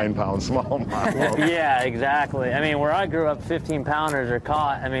go But- 9-pound smallmouth. Yeah, exactly. I mean, where I grew up, 15-pounders are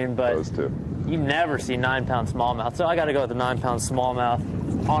caught. I mean, but Those two. you never see 9-pound smallmouth. So I got to go with the 9-pound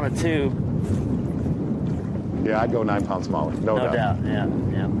smallmouth on a tube. Yeah, I'd go 9-pound smallie. No No doubt. doubt.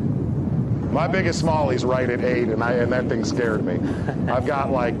 Yeah. My biggest smallie's right at 8, and that thing scared me. I've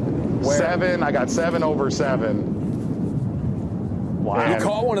got like 7. I got 7 over 7. Wow. And You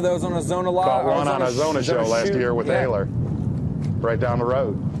caught one of those on a Zona live. caught one on a Zona show last shoot. year with Yeah. Ayler, right down the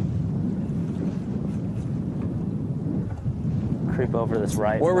road. Creep over this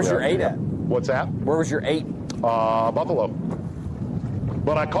right. Where was your 8 at? What's that? Where was your 8? Buffalo.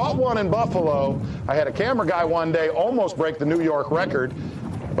 But I caught one in Buffalo. I had a camera guy one day almost break the New York record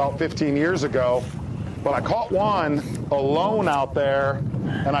about 15 years ago. But I caught one alone out there,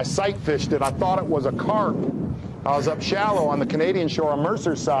 and I sight fished it. I thought it was a carp. I was up shallow on the Canadian shore on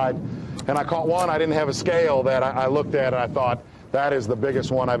Mercer's side, and I caught one. I didn't have a scale that I looked at, and I thought that is the biggest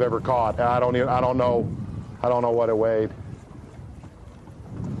one I've ever caught. I don't know what it weighed.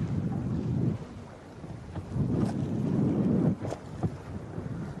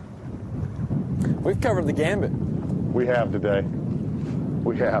 We've covered the gambit. We have today.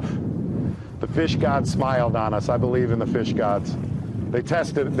 We have. The fish gods smiled on us. I believe in the fish gods. They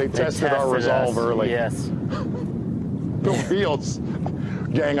tested our resolve us. early. Yes. The wheels,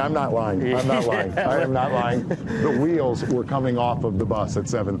 gang, I'm not lying. I'm not lying. I am not lying. The wheels were coming off of the bus at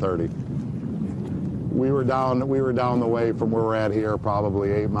 7:30. We were down the way from where we're at here,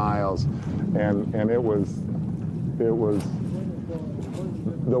 probably 8 miles, and it was the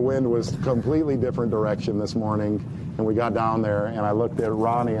wind was completely different direction this morning, And we got down there, and I looked at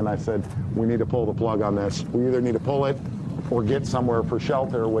Ronnie, and I said, we need to pull the plug on this. We either need to pull it or get somewhere for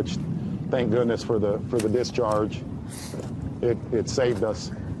shelter, which, thank goodness for the discharge. It saved us.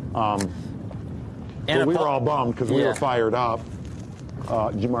 But we were all bummed because we were fired up.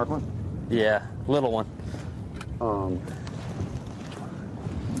 Did you mark one? Yeah, little one.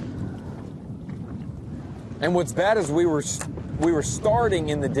 And what's bad is we were starting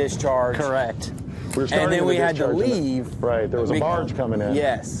in the discharge. Correct. We were starting And then in the we had to discharge, leave. Right, there was a barge coming in.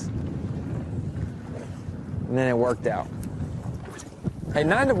 Yes. And then it worked out. Hey,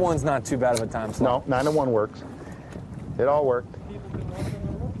 9 to 1's not too bad of a time slot. No, 9 to 1 works. It all worked.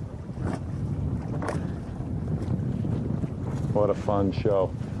 What a fun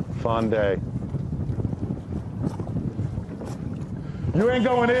show. Fun day. You ain't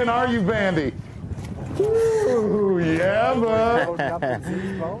going in, are you, Vandy? Ooh, yeah, bud.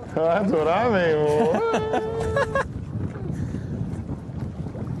 That's what I mean.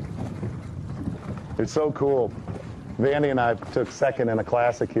 It's so cool. Vandy and I took second in a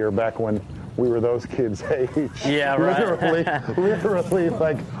classic here back when we were those kids' age. Yeah, right. literally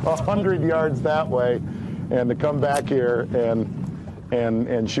like 100 yards that way, and to come back here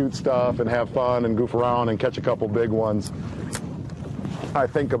and shoot stuff and have fun and goof around and catch a couple big ones. I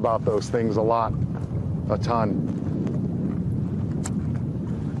think about those things a lot, a ton.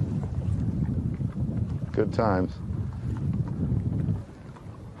 Good times.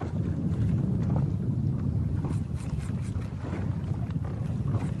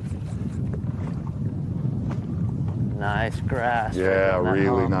 Nice grass. Yeah, right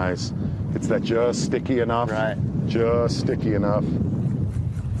really hump. nice. It's that just sticky enough. Right. Just sticky enough.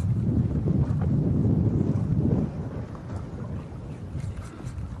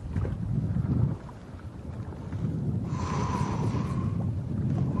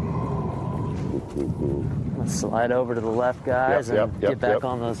 Let's slide over to the left, guys, and get back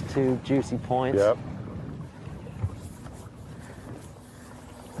on those 2 juicy points. Yep.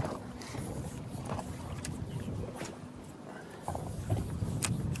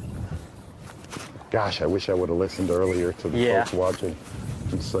 Gosh, I wish I would have listened earlier to the folks watching.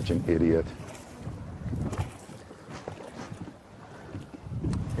 I'm such an idiot.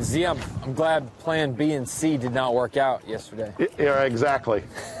 Z, I'm glad plan B and C did not work out yesterday. Yeah, exactly.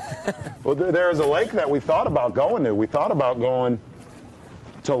 Well, there's a lake that we thought about going to. We thought about going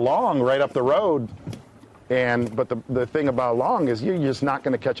to Long right up the road. But the thing about Long is you're just not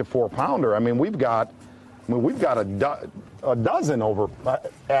going to catch a 4-pounder. I mean, we've got a dozen over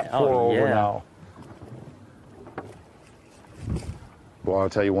at 4 over now. Well,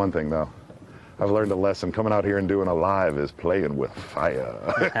 I'll tell you one thing, though. I've learned a lesson. Coming out here and doing a live is playing with fire.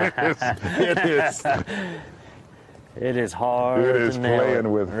 It is. It is hard. It is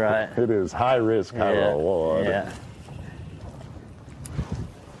playing with. Right. It is high risk, high reward. Yeah.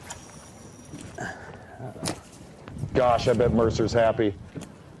 Gosh, I bet Mercer's happy.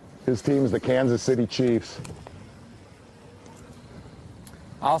 His team's the Kansas City Chiefs.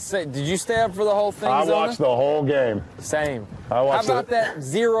 I'll say, did you stay up for the whole thing, I Zona? watched the whole game. Same. I watched How about that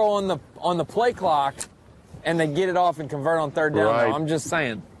 0 on the play clock, and they get it off and convert on 3rd down? Right. No, I'm just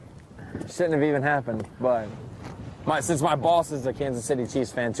saying, shouldn't have even happened. But since my boss is a Kansas City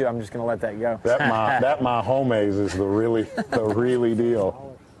Chiefs fan too, I'm just gonna let that go. That my homies is the really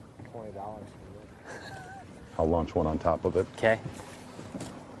deal. $20. I'll launch one on top of it. Okay.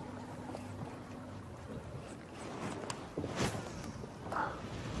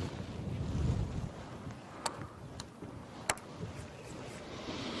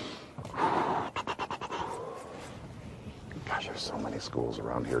 Gosh, there's so many schools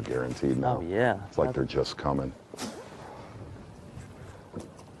around here guaranteed now. Oh, yeah. It's like they're just coming.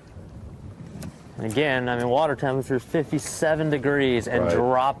 Again, I mean, water temperature is 57 degrees and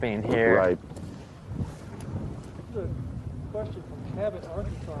dropping here. Right. There's a question from Cabot,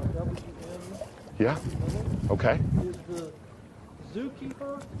 Arkansas, WM. Yeah. Okay. Is the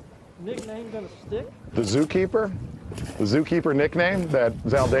zookeeper nickname going to stick? The zookeeper? The zookeeper nickname that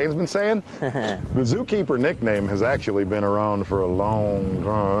Zaldain's been saying? The zookeeper nickname has actually been around for a long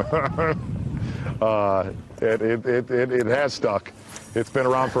time. It has stuck. It's been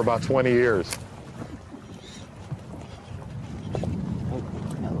around for about 20 years.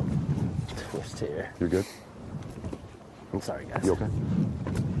 Twist here. You're good? Sorry, guys. You okay?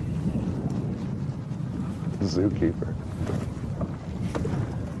 Zookeeper.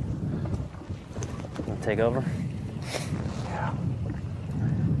 Wanna take over? Yeah.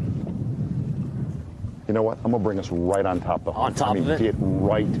 You know what? I'm gonna bring us right on top of the On top of it? Get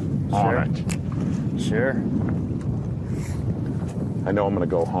right on it. Sure. I know I'm going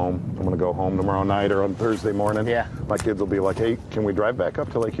to go home. I'm going to go home tomorrow night or on Thursday morning. Yeah. My kids will be like, hey, can we drive back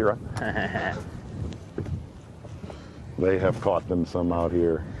up to Lake Huron? They have caught them some out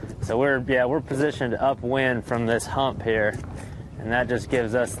here. So we're positioned upwind from this hump here, and that just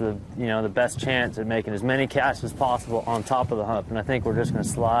gives us the the best chance at making as many casts as possible on top of the hump. And I think we're just going to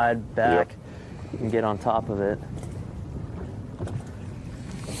slide back and get on top of it.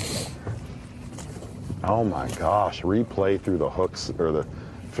 Oh my gosh, replay through the hooks or the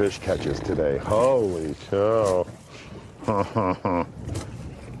fish catches today. Holy cow.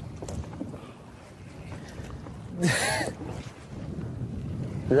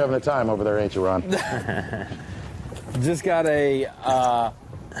 You're having a time over there, ain't you, Ron? Just got a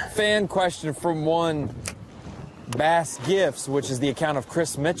fan question from one Bass Gifts, which is the account of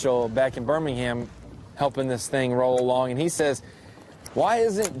Chris Mitchell back in Birmingham, helping this thing roll along. And he says, why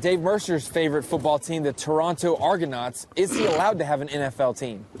isn't Dave Mercer's favorite football team the Toronto Argonauts? Is he allowed to have an NFL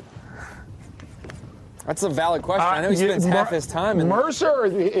team? That's a valid question. I know he spends half his time in Mercer.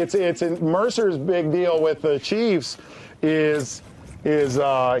 It's Mercer's big deal with the Chiefs is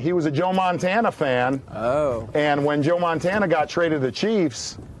he was a Joe Montana fan. Oh. And when Joe Montana got traded to the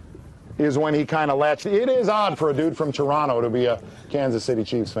Chiefs is when he kind of latched. It is odd for a dude from Toronto to be a Kansas City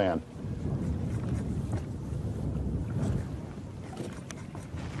Chiefs fan.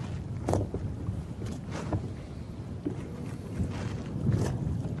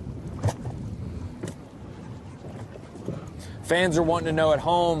 Fans are wanting to know at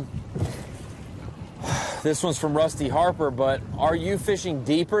home, this one's from Rusty Harper, but are you fishing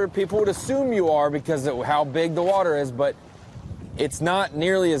deeper? People would assume you are because of how big the water is, but it's not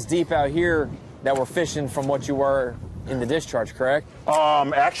nearly as deep out here that we're fishing from what you were in the discharge, correct?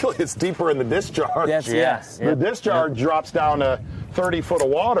 Actually, it's deeper in the discharge. Yes. The discharge drops down to 30 foot of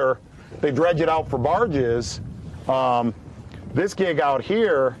water. They dredge it out for barges. This gig out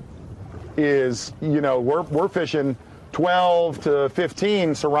here is, we're fishing 12 to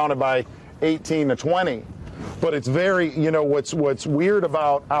 15 surrounded by 18 to 20. But it's very, what's weird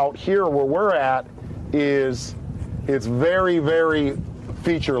about out here where we're at is it's very, very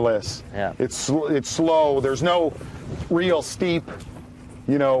featureless. Yeah. It's slow. There's no real steep,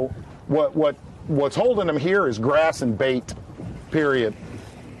 what's holding them here is grass and bait, period.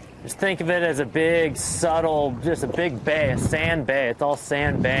 Just think of it as a big, subtle, just a big bay, a sand bay. It's all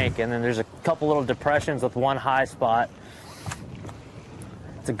sand bank, and then there's a couple little depressions with one high spot.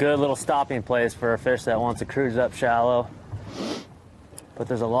 It's a good little stopping place for a fish that wants to cruise up shallow. But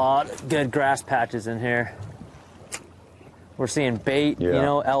there's a lot of good grass patches in here. We're seeing bait,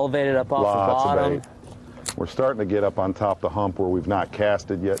 elevated up off Lots the bottom. of bait. We're starting to get up on top of the hump where we've not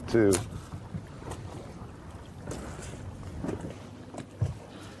casted yet, too.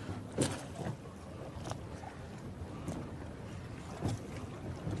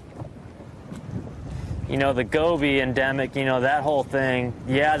 The goby endemic, that whole thing,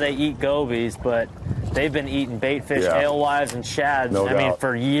 they eat gobies, but they've been eating bait fish, alewives, and shads, No doubt.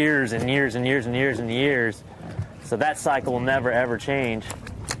 for years and years and years and years and years. So that cycle will never, ever change.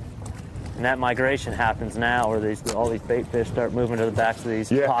 And that migration happens now where all these bait fish start moving to the backs of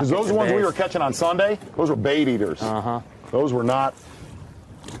these Yeah, pockets because those of ones we bays. were catching on Sunday, those were bait eaters. Uh-huh. Those were not.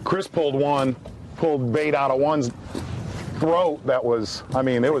 Chris pulled bait out of one's throat that was,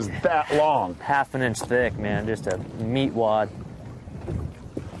 it was that long. Half an inch thick, man, just a meat wad.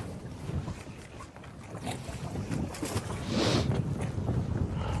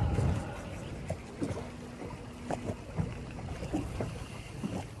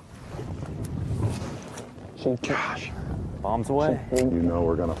 Gosh. Bombs away.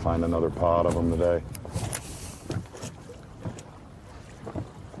 We're going to find another pod of them today.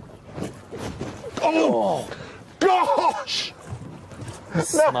 Oh! Gosh!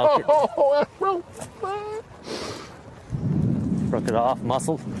 Smoked it. No! Broke it off.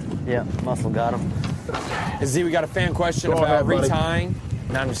 Muscle? Yeah, muscle got him. Z, we got a fan question Go about ahead, buddy. retying.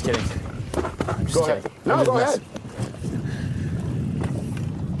 No, I'm just kidding. Go ahead. No, go ahead.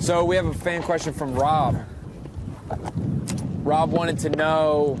 So we have a fan question from Rob. Rob wanted to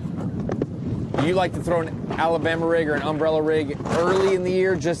know, do you like to throw an Alabama rig or an umbrella rig early in the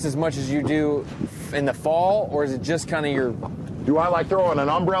year just as much as you do in the fall, or is it just kind of your... Do I like throwing an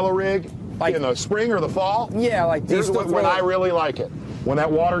umbrella rig in the spring or the fall? Yeah, like... Here's when I really like it. When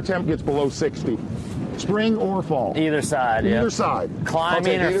that water temp gets below 60. Spring or fall. Either side, yeah. Either side.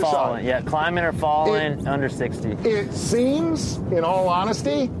 Climbing or either falling. side. Yeah, climbing or falling under 60. It seems, in all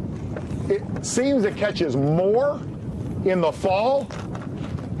honesty, it catches more in the fall,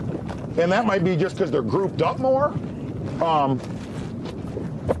 and that might be just because they're grouped up more.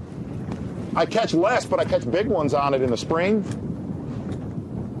 I catch less, but I catch big ones on it in the spring.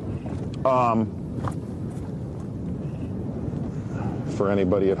 For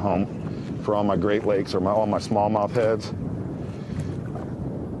anybody at home, for all my Great Lakes or all my smallmouth heads,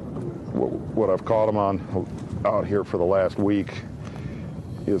 what I've caught them on out here for the last week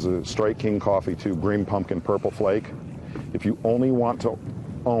is a Straight King Coffee Tube Green Pumpkin Purple Flake. If you only want to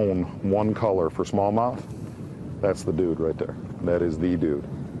own one color for smallmouth, that's the dude right there. That is the dude.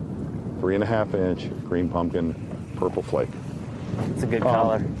 3.5 inch Green Pumpkin Purple Flake. It's a good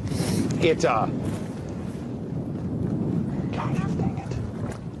color. Gosh dang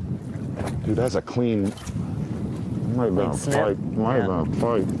it. Dude, that's a clean. Might have been a fight. Might have been a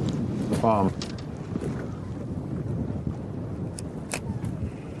fight.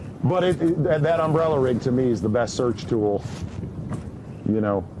 But that umbrella rig to me is the best search tool. You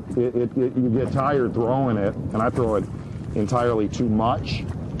know, you get tired throwing it, and I throw it entirely too much.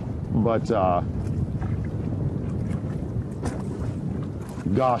 But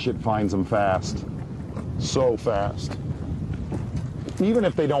gosh, it finds them fast. So fast. Even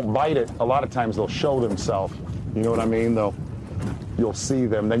if they don't bite it, a lot of times they'll show themselves. You know what I mean? You'll see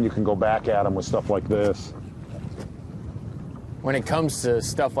them, then you can go back at them with stuff like this. When it comes to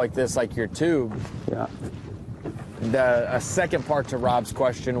stuff like this, like your tube, Yeah. a second part to Rob's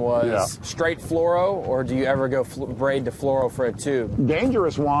question was straight fluoro, or do you ever go braid to fluoro for a tube?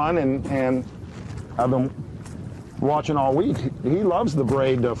 Dangerous one, and I've been watching all week. He loves the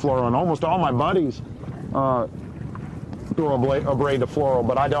braid to fluoro, and almost all my buddies throw a braid to fluoro,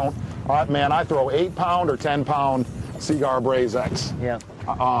 but I don't. Man, I throw 8-pound or 10-pound Cigar Braze X. Yeah.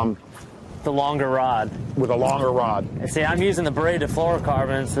 The longer rod. With a longer rod. See, I'm using the braid to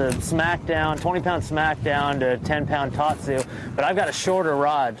fluorocarbon. It's a smackdown, 20-pound smackdown to 10-pound Tatsu. But I've got a shorter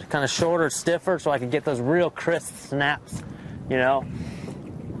rod, kind of shorter, stiffer, so I can get those real crisp snaps, you know?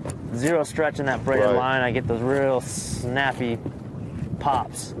 Zero stretch in that braided line. I get those real snappy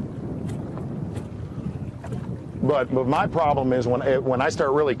pops. But my problem is when I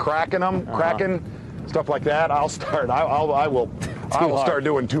start really cracking them, cracking stuff like that, I will start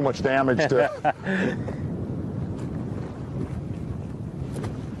doing too much damage to.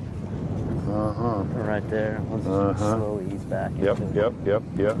 Right there. We'll just slowly ease back. Yep.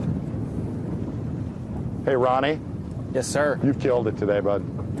 Hey, Ronnie. Yes, sir. You've killed it today, bud.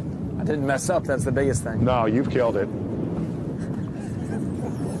 I didn't mess up. That's the biggest thing. No, you've killed it.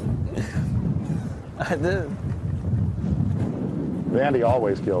 I did. Andy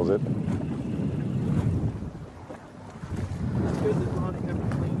always kills it.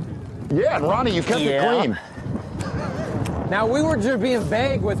 Yeah, and Ronnie, you kept it clean. Now, we were just being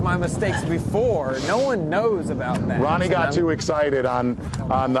vague with my mistakes before. No one knows about that. Ronnie got too excited on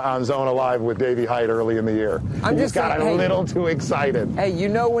Zona Live with Davey Height early in the year. He just got a little too excited. Hey, you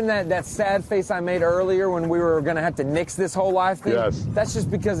know when that sad face I made earlier when we were going to have to nix this whole live thing? Yes. That's just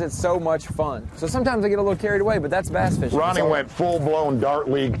because it's so much fun. So sometimes I get a little carried away, but that's bass fishing. Ronnie went full-blown Dart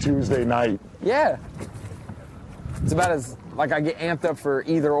League Tuesday night. Yeah. It's about as, like, I get amped up for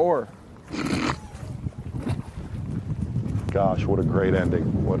either or. Gosh, what a great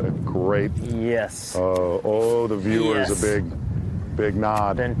ending. What a great... Yes. The viewers, a big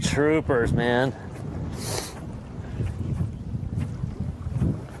nod. Been troopers, man.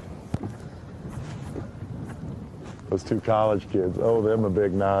 Those two college kids, them a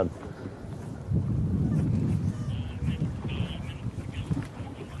big nod.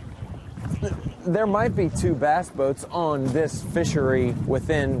 There might be 2 bass boats on this fishery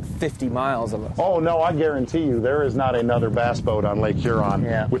within 50 miles of us. Oh, no, I guarantee you there is not another bass boat on Lake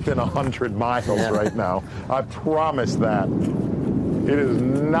Huron within 100 miles right now. I promise that. It is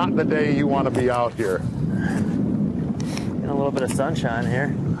not the day you want to be out here. Getting a little bit of sunshine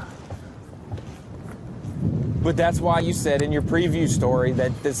here. But that's why you said in your preview story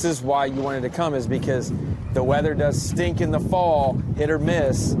that this is why you wanted to come, is because the weather does stink in the fall, hit or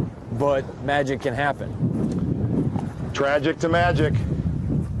miss, but magic can happen. Tragic to magic.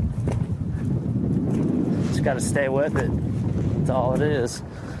 Just got to stay with it. That's all it is.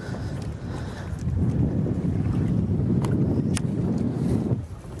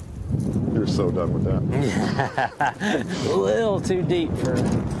 You're so done with that. A little too deep for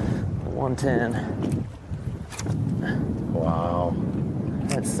 110. Wow.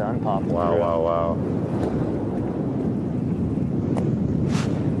 That sun popped. Wow.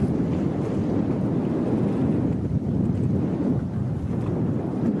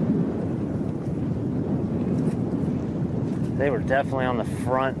 They were definitely on the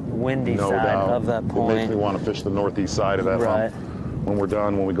front windy side of that point. It makes me want to fish the northeast side of that hump. When we're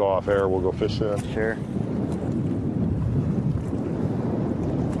done, when we go off air, we'll go fish that. Sure.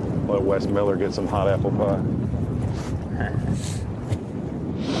 Let Wes Miller get some hot apple pie.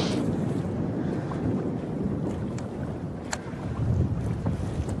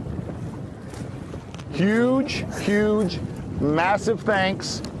 huge, massive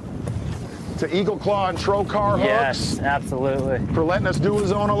thanks to Eagle Claw and Trocar Hooks. Yes, absolutely. For letting us do a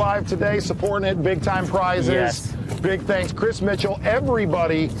Zona Live today, supporting it, big time prizes. Yes. Big thanks, Chris Mitchell,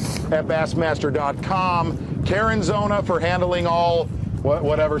 everybody at Bassmaster.com. Karen Zona for handling all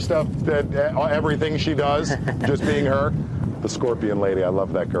whatever stuff, that everything she does, just being her. The Scorpion Lady, I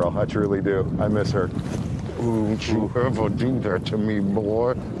love that girl. I truly do. I miss her. Don't you ever do that to me,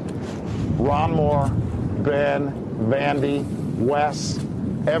 boy. Ron Moore, Ben, Vandy, Wes,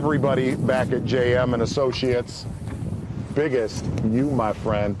 everybody back at JM and Associates. Biggest, you, my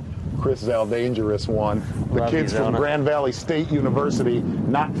friend, Chris Zaldangerous one. The Love kids you, from Zona. Grand Valley State University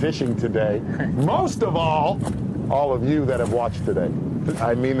not fishing today. Most of all of you that have watched today.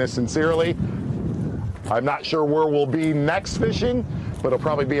 I mean this sincerely. I'm not sure where we'll be next fishing, but it'll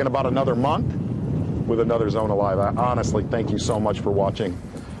probably be in about another month with another Zona Live. I honestly thank you so much for watching.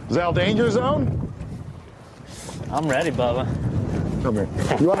 Zal Danger Zone? I'm ready, Bubba. Come here.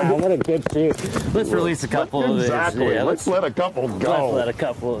 You want to What a good shoot. Let's release a couple of these. Exactly. Yeah, let's let a couple go. Let's let a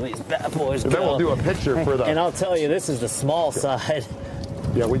couple of these bad boys And go. then we'll do a picture for the. And I'll tell you, this is the small side.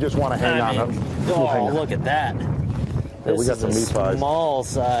 Yeah, we just want to hang I on. mean, We'll hang oh, on. look at that. Yeah, we This got is some the meat pies. small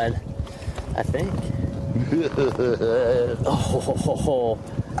side, I think. Oh,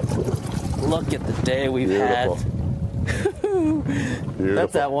 look at the day we've Beautiful. had. Beautiful.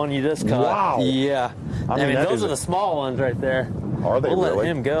 That's that one you just caught. Wow. Yeah. I mean, that those is are the small ones right there. Are they We'll really? let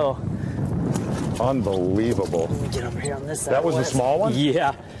him go. Unbelievable. Let me get over here on this side. That was the Wes. small one?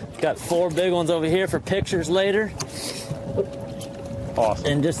 Yeah. Got 4 big ones over here for pictures later. Awesome.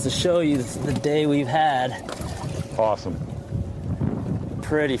 And just to show you the day we've had. Awesome.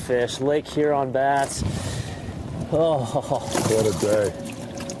 Pretty fish. Lake Huron bass. Oh. What a day.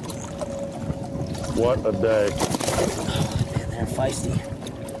 What a day. Man, they're feisty.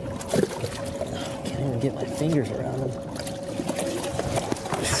 Can't even get my fingers around them.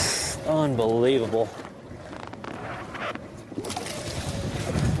 Unbelievable.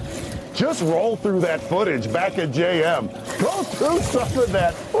 Just roll through that footage back at JM. Go through some of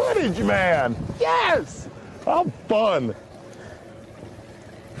that footage, man. Yes! How fun.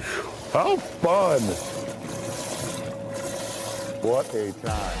 How fun. What a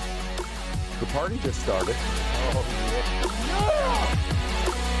time. The party just started. Oh,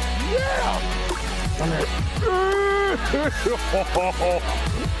 yeah. Yeah!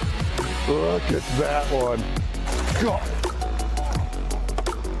 Look at that one. God.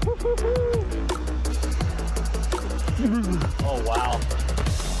 Oh, wow.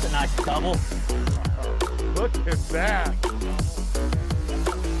 That's a nice double. Look at that.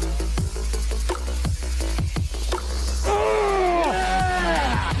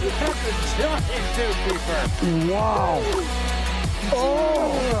 That's a giant two-keeper. Wow. Oh,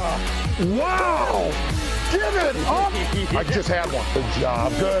 wow. Give it up. I just had one. Good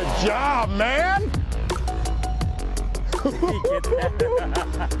job. Good job, man.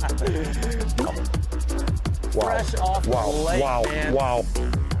 Wow. Fresh off Wow. the lake, Wow. man. Wow.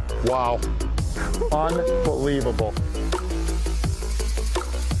 Wow. Unbelievable.